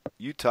not.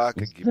 You talk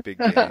a big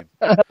game.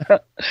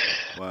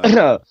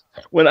 Wow.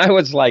 When I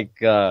was like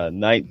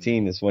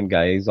 19, this one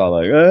guy, he's all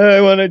like,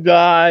 I want to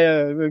die.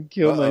 I'm going to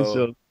kill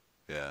myself.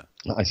 Yeah.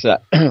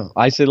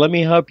 I said, let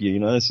me help you. You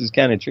know, this is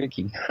kind of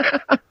tricky.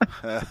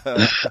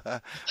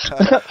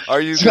 Are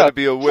you going to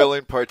be a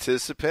willing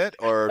participant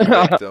or a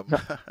victim?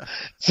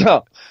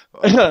 So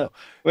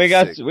we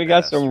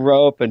got some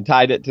rope and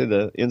tied it to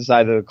the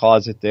inside of the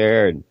closet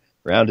there and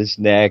around his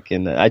neck,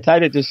 and I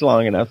tied it just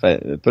long enough. I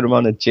put him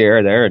on the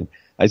chair there, and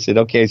I said,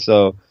 okay,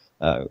 so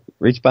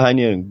reach behind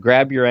you and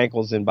grab your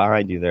ankles in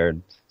behind you there.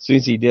 And as soon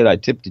as he did, I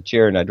tipped the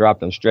chair and I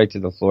dropped him straight to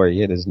the floor.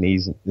 He hit his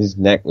knees, and his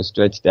neck was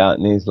stretched out,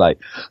 and he's like,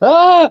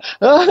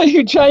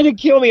 you're trying to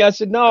kill me. I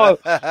said, no,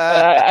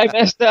 I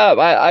messed up.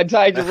 I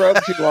tied the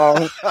rope too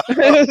long.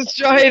 Let's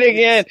try it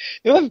again.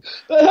 No,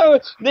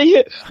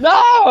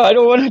 I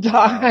don't want to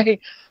die.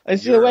 I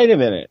said, wait a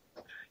minute.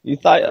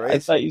 I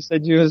thought you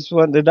said you just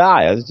wanted to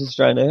die. I was just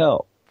trying to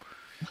help.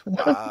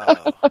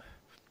 Wow.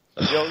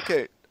 Yeah,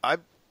 okay.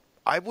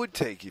 I would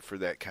take you for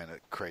that kind of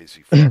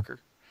crazy fucker.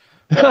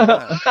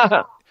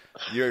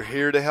 You're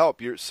here to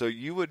help. So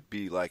you would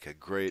be like a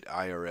great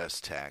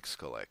IRS tax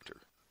collector.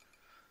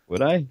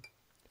 Would I?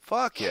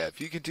 Fuck yeah.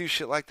 If you could do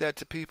shit like that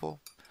to people.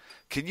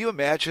 Can you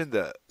imagine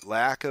the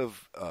lack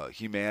of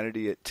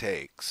humanity it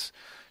takes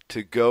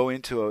to go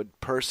into a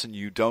person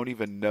you don't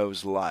even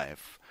know's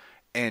life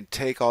and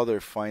take all their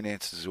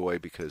finances away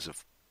because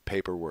of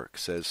paperwork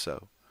says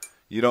so?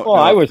 You don't know.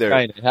 I was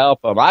trying to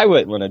help him. I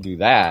wouldn't want to do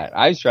that.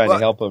 I was trying to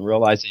help him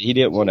realize that he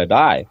didn't want to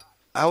die.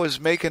 I was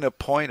making a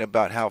point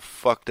about how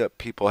fucked up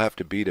people have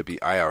to be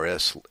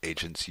IRS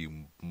agents,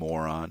 you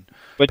moron.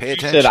 But Pay you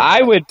attention. said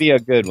I would be a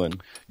good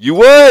one. You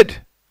would!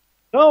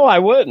 No, I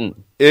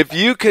wouldn't. If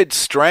you could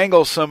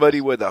strangle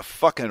somebody with a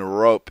fucking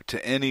rope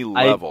to any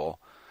level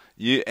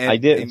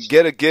and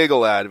get a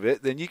giggle out of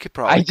it, then you could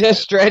probably... I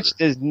just stretched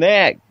his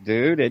neck,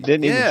 dude. It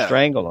didn't even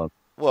strangle him.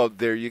 Well,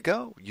 there you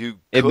go.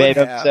 It made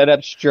him sit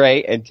up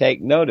straight and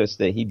take notice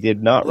that he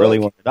did not really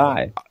want to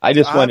die. I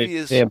just wanted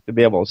him to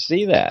be able to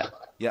see that.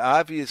 You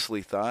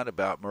obviously thought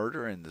about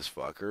murdering this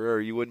fucker, or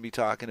you wouldn't be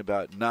talking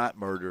about not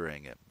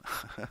murdering him.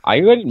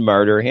 I wouldn't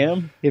murder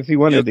him if he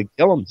wanted to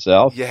kill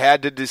himself. You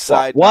had to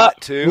decide not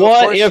to. Of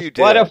course you did.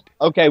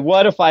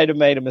 What if I'd have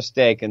made a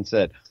mistake and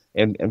said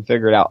and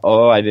figured out,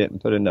 I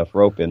didn't put enough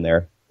rope in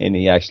there, and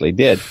he actually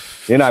did?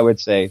 Then I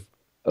would say,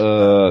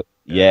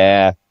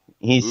 yeah.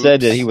 He said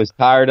that he was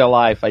tired of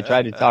life. I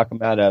tried to talk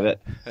him out of it.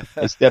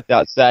 I stepped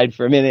outside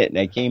for a minute, and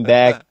I came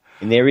back,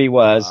 and there he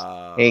was,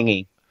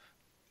 hanging.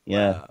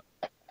 Yeah. Wow.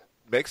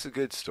 Makes a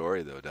good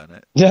story, though,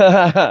 doesn't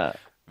it?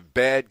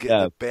 Bad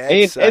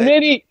side. And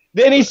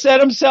then he set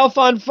himself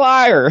on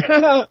fire.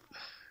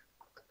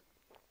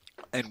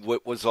 And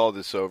what was all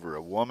this over?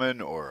 A woman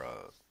or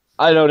a...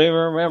 I don't even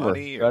remember.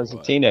 I was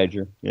a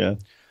teenager. Yeah.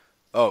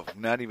 Oh,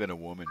 not even a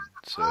woman.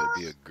 So it'd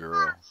be a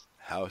girl.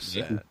 How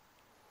sad.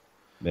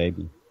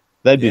 Maybe.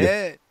 That'd be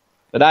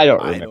but I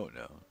don't remember. I don't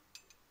know.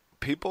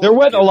 There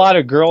wasn't a lot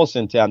of girls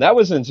in town. That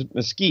was in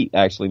Mesquite,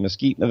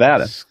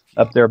 Nevada.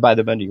 Up there by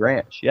the Bundy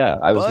Ranch. Yeah.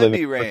 I was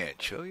Bundy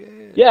Ranch. Oh, yeah.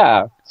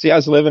 Yeah. See, I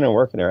was living and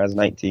working there. I was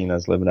 19. I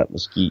was living up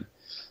Mesquite.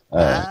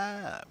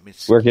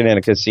 Working in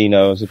a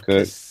casino as a cook.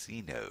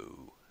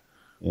 Casino.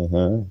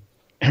 Uh-huh.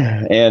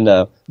 And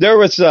there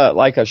was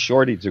like a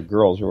shortage of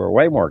girls. There were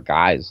way more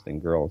guys than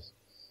girls.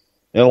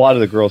 And a lot of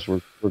the girls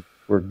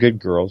were good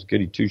girls,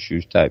 goody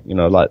two-shoes type. You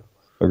know, a lot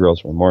of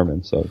girls were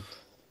Mormon, so,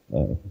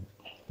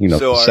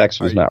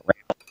 sex was not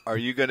right. Are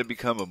you going to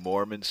become a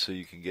Mormon so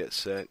you can get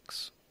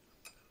sex?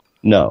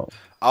 No.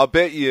 I'll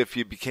bet you if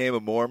you became a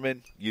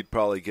Mormon, you'd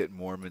probably get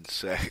Mormon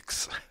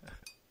sex.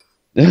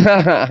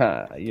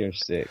 You're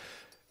sick.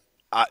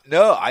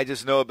 No, I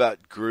just know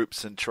about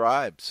groups and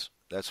tribes.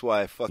 That's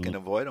why I fucking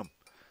avoid them.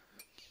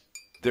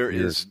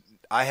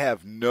 I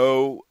have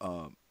no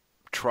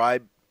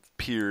tribe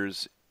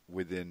peers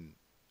within,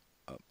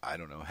 I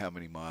don't know how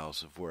many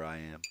miles of where I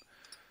am.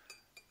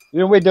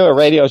 We do a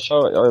radio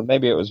show, or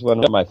maybe it was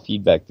one of my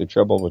feedback, The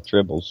Trouble with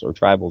Tribbles, or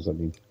Tribals, I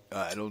mean.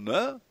 I don't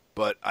know,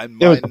 but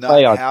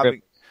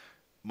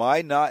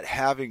my not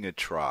having a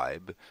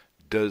tribe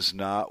does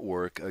not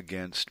work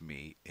against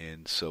me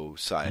in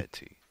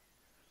society.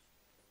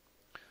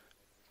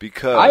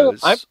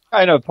 Because I'm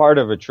kind of part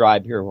of a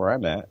tribe here where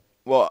I'm at.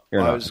 Well,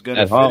 I was going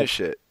to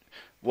finish it.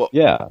 Well,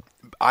 yeah.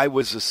 I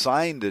was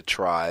assigned a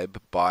tribe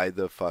by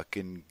the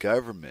fucking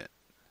government.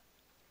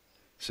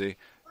 See?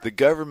 The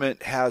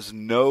government has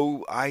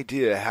no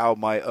idea how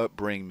my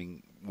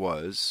upbringing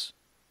was.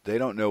 They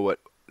don't know what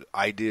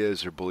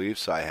ideas or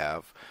beliefs I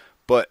have.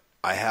 But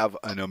I have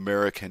an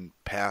American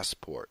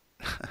passport.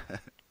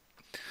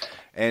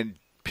 And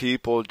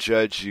people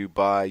judge you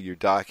by your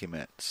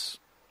documents,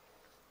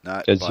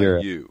 not by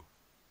you.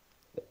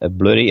 A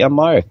bloody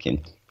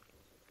American.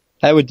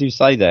 How would you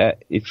say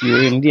that if you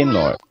were in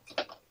Denmark?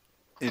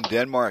 In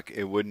Denmark,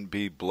 it wouldn't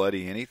be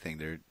bloody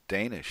anything.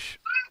 Danish.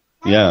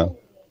 Yeah.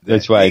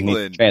 That's why I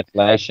need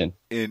translation.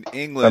 In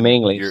England, from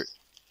English.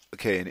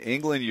 In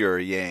England, you're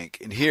a Yank.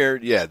 And here,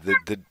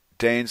 the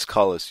Danes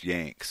call us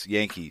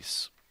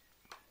Yankees.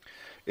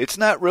 It's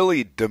not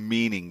really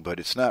demeaning, but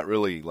it's not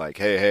really like,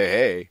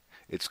 hey.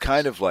 It's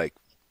kind of like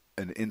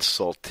an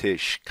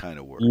insultish kind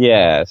of word.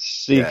 Yeah,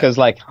 see, because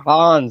like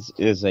Hans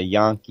is a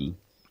Yankee.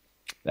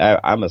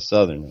 I'm a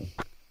Southerner.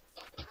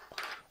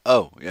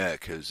 Oh, yeah,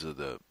 because of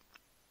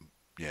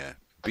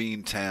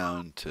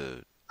Beantown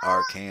to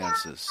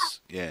Arkansas.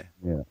 Yeah,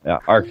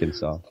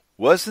 Arkansas.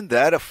 Wasn't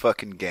that a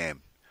fucking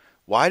game?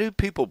 Why do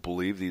people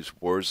believe these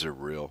wars are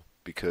real?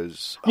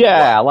 Because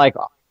like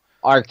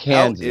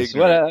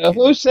Arkansas.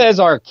 Who says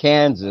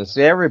Arkansas?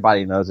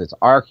 Everybody knows it's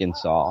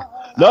Arkansas.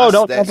 No,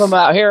 don't dump them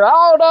out here.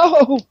 Oh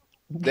no!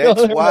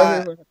 That's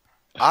why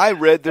I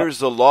read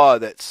there's a law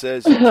that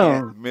says you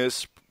can't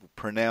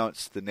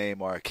mispronounce the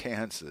name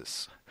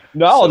Arkansas.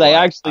 No, so they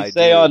actually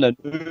say on the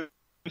news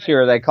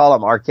here they call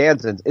them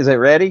Arkansans. Is it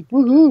ready?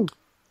 Woohoo!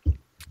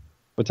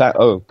 What time?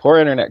 Oh, poor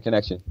internet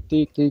connection.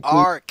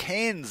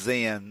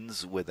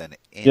 Arkansans with an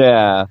N.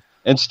 Yeah,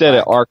 instead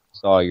of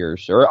Arkansas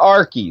or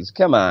Arkies.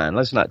 Come on,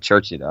 let's not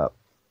church it up.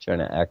 Trying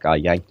to act all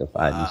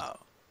yanktified. Wow.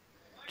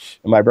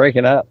 Am I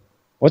breaking up?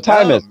 What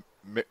time is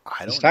it?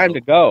 It's time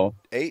to go.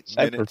 8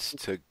 minutes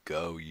to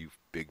go, you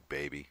big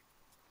baby.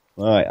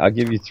 All right, I'll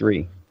give you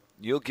 3.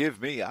 You'll give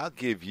me, I'll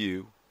give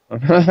you.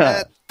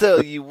 I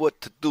tell you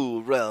what to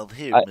do around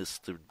here,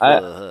 Mr.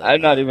 I'm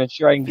not even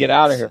sure I can get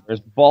out of here.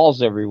 There's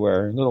balls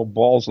everywhere. Little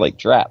balls like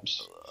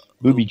traps.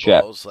 Booby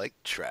traps. Balls like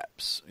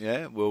traps.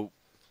 Yeah, we'll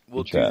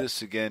do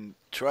this again.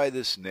 Try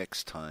this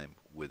next time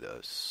with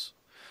us.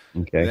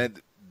 Okay. And then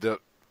the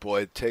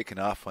boy taking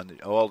off on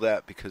all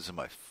that because of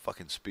my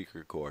fucking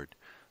speaker cord.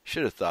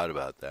 Should have thought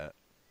about that.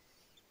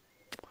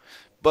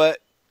 But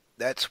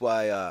that's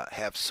why I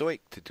have Soik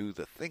to do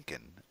the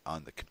thinking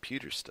on the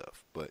computer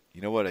stuff. But you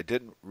know what I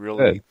didn't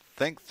really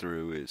think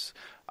through is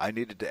I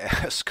needed to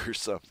ask her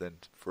something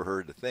for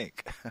her to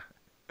think.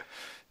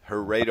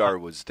 Her radar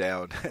was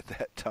down at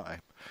that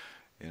time,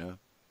 you know.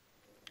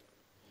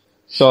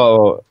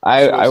 So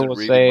I will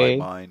say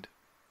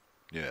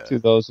Yeah. to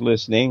those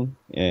listening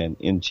and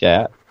in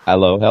chat,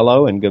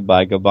 hello, and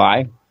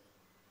goodbye.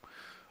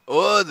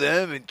 Oh,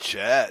 them in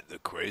chat, the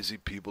crazy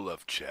people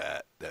of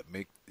chat that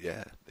they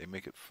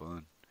make it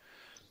fun.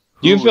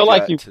 Do you feel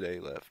like you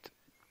today left?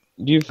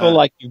 Do you feel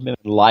like you've been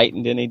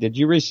enlightened any? Did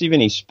you receive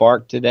any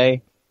spark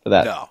today for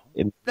that? No.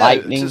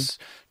 Enlightening? No,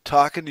 just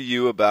talking to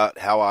you about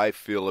how I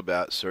feel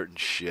about certain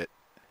shit.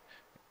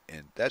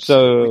 And that's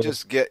so we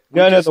just get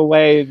none of the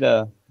way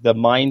the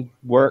mind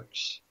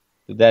works.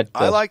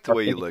 I like the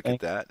way you look at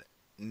that.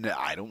 No,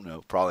 I don't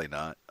know. Probably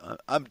not.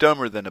 I'm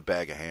dumber than a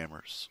bag of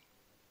hammers.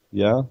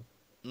 Yeah?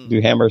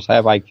 Do hammers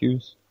have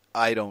IQs?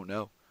 I don't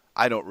know.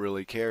 I don't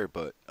really care,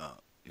 but,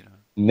 you know.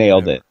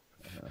 Nailed it.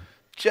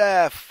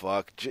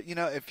 Fuck. You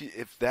know,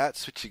 if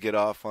that's what you get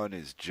off on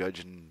is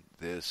judging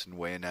this and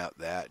weighing out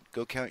that,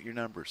 go count your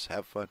numbers.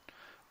 Have fun.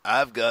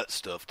 I've got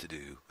stuff to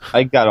do.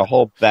 I got a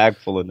whole bag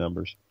full of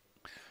numbers.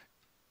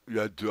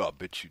 Yeah, I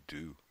bet you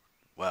do.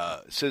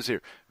 Wow. It says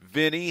here,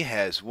 VinE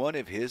has one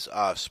of his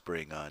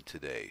offspring on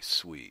today.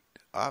 Sweet.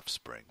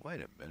 Offspring.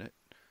 Wait a minute.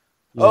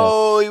 Yeah.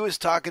 Oh, he was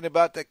talking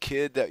about the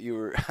kid that you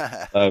were...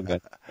 Okay.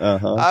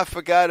 Uh-huh. I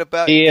forgot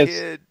about the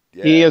kid.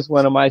 Yeah. He is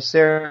one of my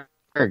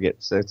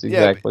surrogates. That's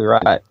exactly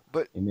right.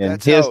 But and then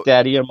his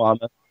daddy and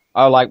mama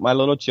are like my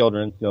little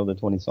children, you know, the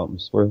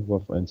 20-somethings.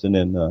 We're friends. And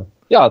then,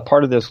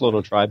 part of this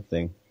little tribe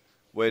thing.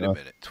 Wait a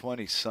minute.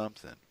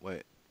 20-something.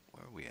 Wait,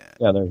 where are we at?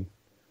 Yeah,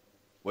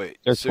 Wait,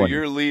 so 20.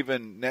 You're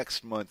leaving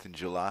next month in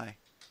July?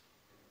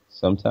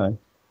 Sometime.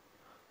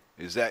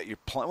 Is that your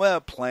plan?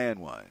 Well,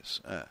 plan-wise.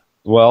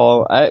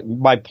 Well,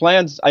 my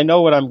plans, I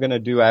know what I'm going to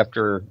do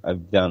after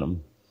I've done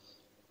them.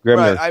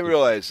 Right, I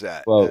realize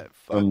that. Well,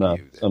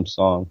 from some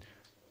song.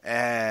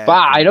 And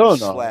but I don't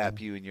know. Slap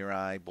you in your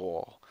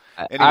eyeball.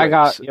 Anyway, I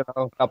got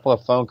a couple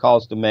of phone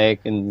calls to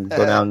make and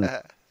go down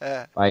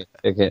and buy a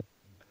ticket.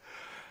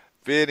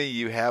 VinE,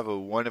 you have a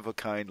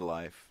one-of-a-kind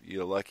life.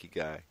 You're a lucky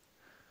guy.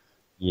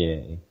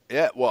 Yay.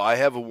 Yeah, well, I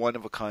have a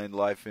one-of-a-kind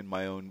life in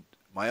my own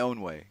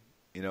way.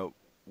 You know,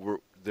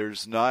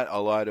 there's not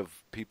a lot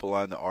of people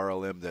on the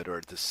RLM that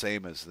are the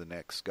same as the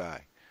next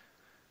guy.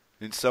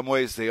 In some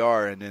ways they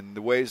are, and in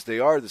the ways they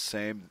are the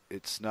same,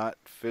 it's not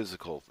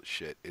physical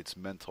shit, it's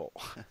mental.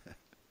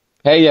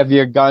 Hey, have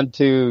you gone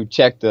to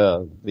check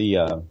the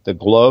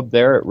globe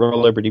there at Real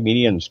Liberty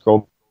Media and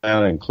scroll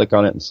down and click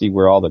on it and see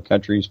where all the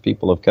countries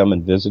people have come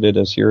and visited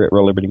us here at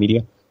Real Liberty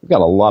Media? We've got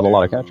a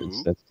lot of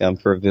countries that's come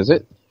for a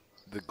visit.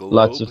 The globe?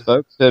 Lots of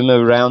folks from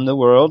around the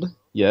world.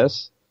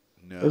 Yes.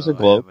 No, there's a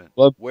globe.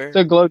 Where? It's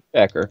a globe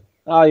checker.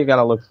 Oh, you got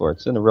to look for it.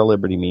 It's in the Real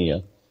Liberty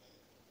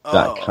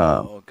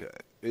Media.com. Oh, okay.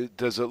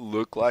 Does it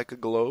look like a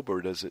globe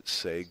or does it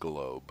say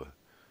globe?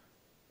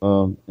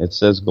 It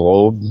says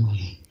globe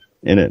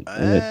in it.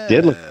 And it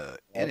did look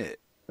in it.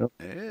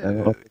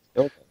 Yeah.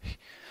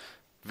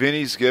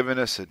 VinE's giving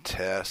us a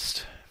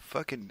test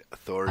fucking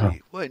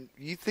authority. What,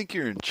 you think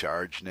you're in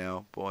charge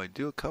now? Boy,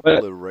 do a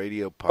couple of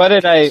radio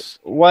podcasts.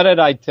 What did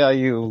I tell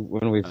you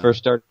when we first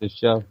started the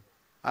show?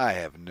 I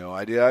have no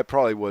idea. I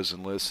probably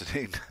wasn't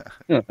listening.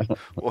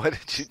 What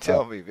did you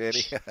tell me,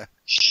 Vinny?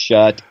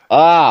 Shut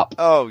up.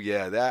 Oh,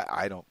 yeah, that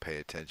I don't pay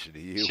attention to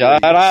you.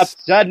 Shut up.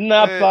 Shutting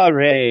up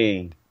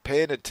already.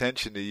 Paying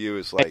attention to you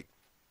is like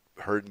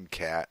herding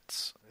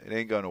cats. It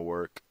ain't going to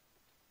work.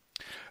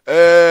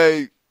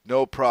 Hey,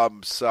 no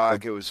problem,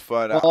 Sock. It was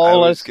fun. I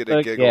always get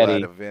a giggle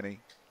out of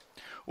Vinny.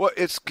 Well,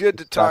 it's good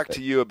to talk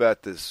to you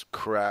about this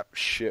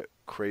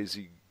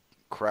crazy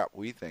crap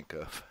we think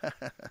of.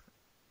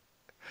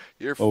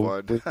 You're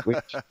fun.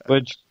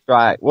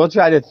 We'll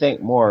try to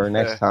think more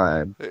next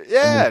time.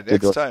 Yeah,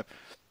 next time.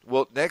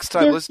 Well, next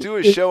time, let's do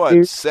a show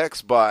on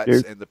sex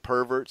bots and the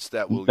perverts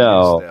that will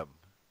use them.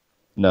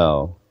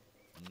 No.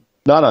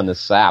 Not on the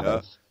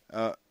Sabbath.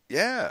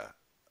 Yeah.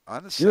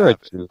 On the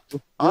Sabbath.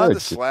 On the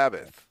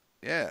Sabbath.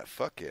 Yeah,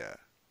 fuck yeah.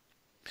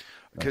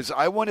 Because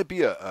I want to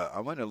be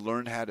I want to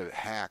learn how to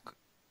hack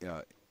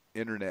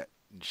internet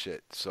and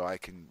shit so I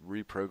can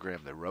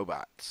reprogram the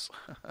robots.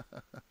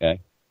 Okay.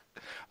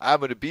 I'm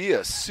going to be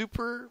a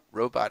super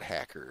robot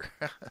hacker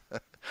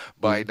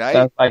by night.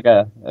 Sounds like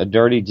a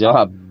dirty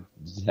job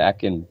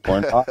hacking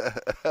porn pop.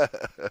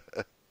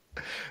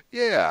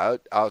 Yeah,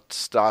 I'll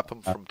stop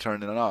them from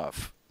turning it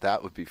off.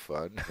 That would be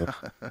fun.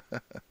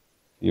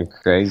 You're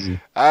crazy.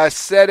 I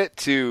set it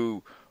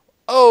to,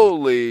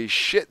 holy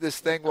shit,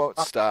 this thing won't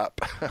stop.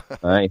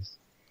 Nice.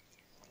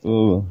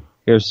 Ooh,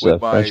 here's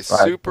with my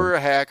super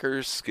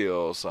hacker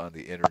skills on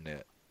the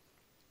internet.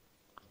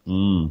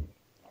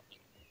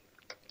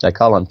 I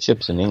call them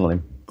chips in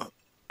England.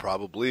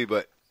 Probably,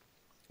 but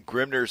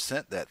Grimner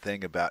sent that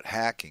thing about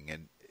hacking,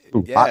 and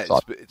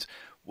it's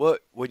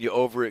when you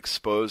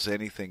overexpose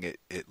anything,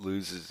 it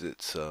loses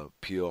its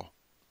appeal.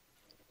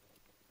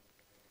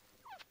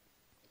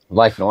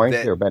 Like an orange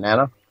or a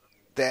banana?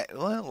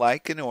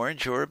 Like an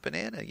orange or a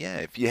banana, yeah.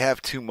 If you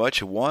have too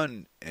much of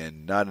one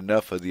and not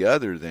enough of the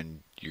other,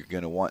 then you're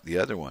going to want the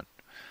other one.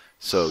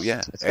 So,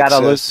 yeah. It's got to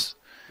lose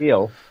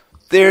appeal.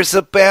 There's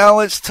a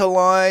balance to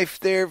life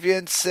there,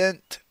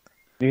 Vincent.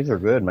 These are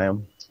good,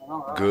 man.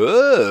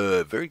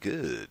 Good. Very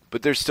good.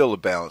 But there's still a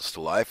balance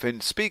to life.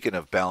 And speaking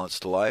of balance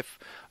to life,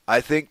 I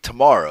think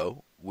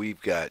tomorrow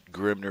we've got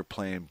Grimner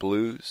playing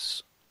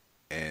blues.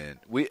 And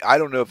I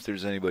don't know if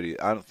there's anybody.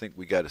 I don't think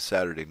we got a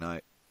Saturday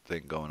night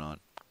thing going on.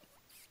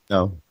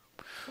 No.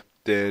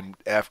 Then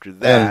after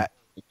that,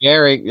 and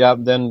Gary. Yeah.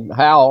 Then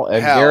Hal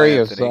and Gary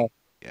Anthony,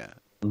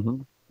 is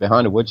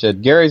behind the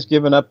woodshed. Gary's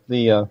given up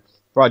the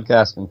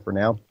broadcasting for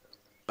now.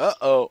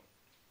 Uh-oh.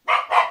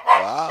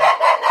 Wow.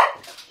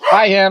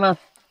 Hi, Hannah.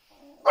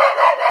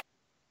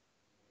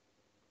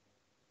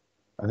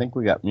 I think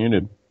we got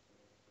muted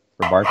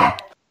for barking.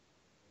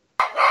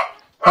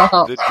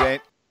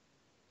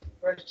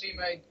 Where's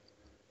teammate?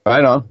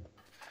 Right on.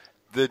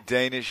 The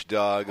Danish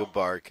dog a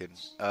barking.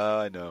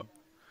 I know.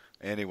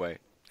 Anyway,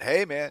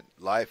 hey man,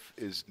 life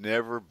is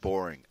never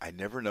boring. I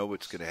never know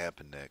what's going to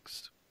happen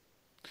next.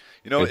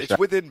 It's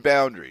within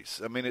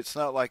boundaries. I mean, it's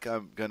not like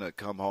I'm going to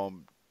come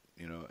home,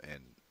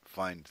 and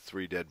find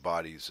 3 dead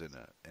bodies in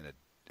a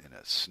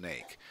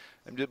snake.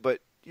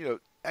 But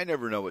I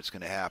never know what's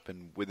going to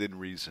happen within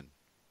reason.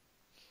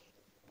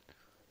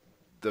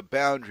 The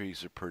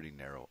boundaries are pretty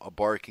narrow. A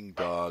barking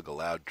dog, a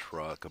loud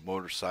truck, a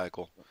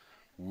motorcycle.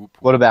 Whoop.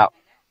 What about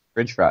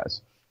French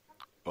fries?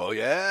 Oh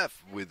yeah,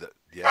 Good.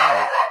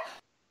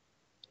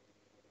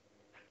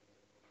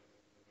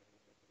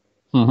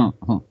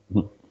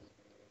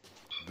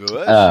 You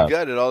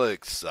got it all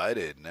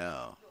excited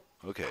now.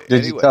 Okay.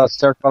 Did you tell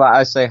Circle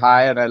I say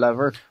hi and I love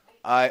her?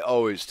 I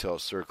always tell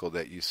Circle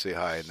that you say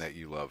hi and that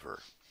you love her.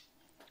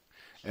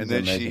 And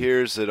then she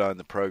hears it on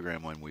the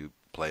program when we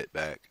play it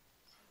back.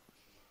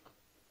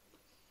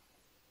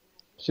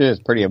 She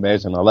is pretty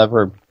amazing. I love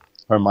her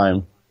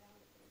mind.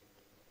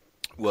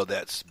 Well,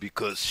 that's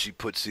because she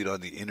puts it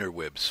on the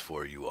interwebs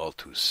for you all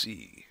to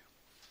see.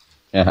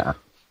 Yeah.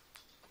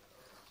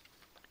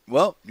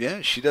 Well,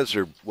 yeah, she does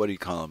her, what do you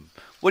call them?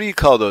 What do you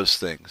call those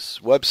things?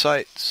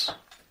 Websites?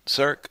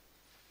 Cirque?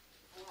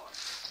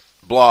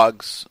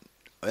 Blogs?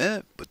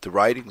 But the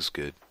writing's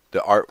good.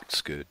 The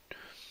art's good.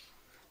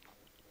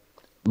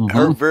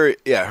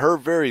 Mm-hmm. Her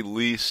very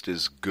least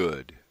is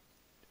good.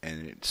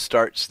 And it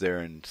starts there,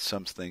 and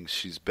some things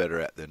she's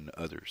better at than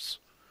others.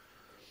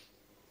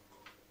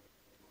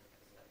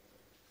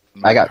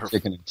 I got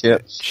chicken and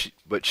chips.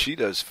 But she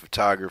does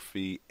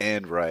photography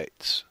and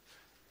writes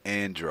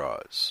and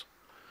draws.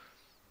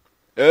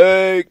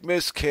 Hey,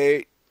 Miss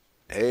Kate.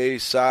 Hey,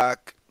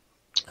 Sock.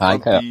 Hi,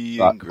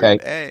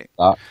 Kate. Hey.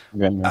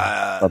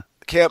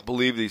 Can't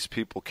believe these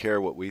people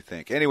care what we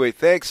think. Anyway,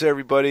 thanks,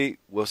 everybody.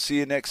 We'll see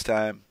you next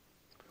time.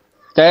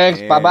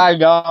 Thanks. Bye-bye,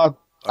 dog.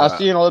 I'll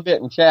see you in a little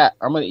bit in chat.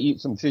 I'm going to eat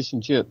some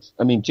chicken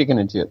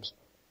and chips.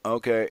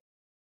 Okay.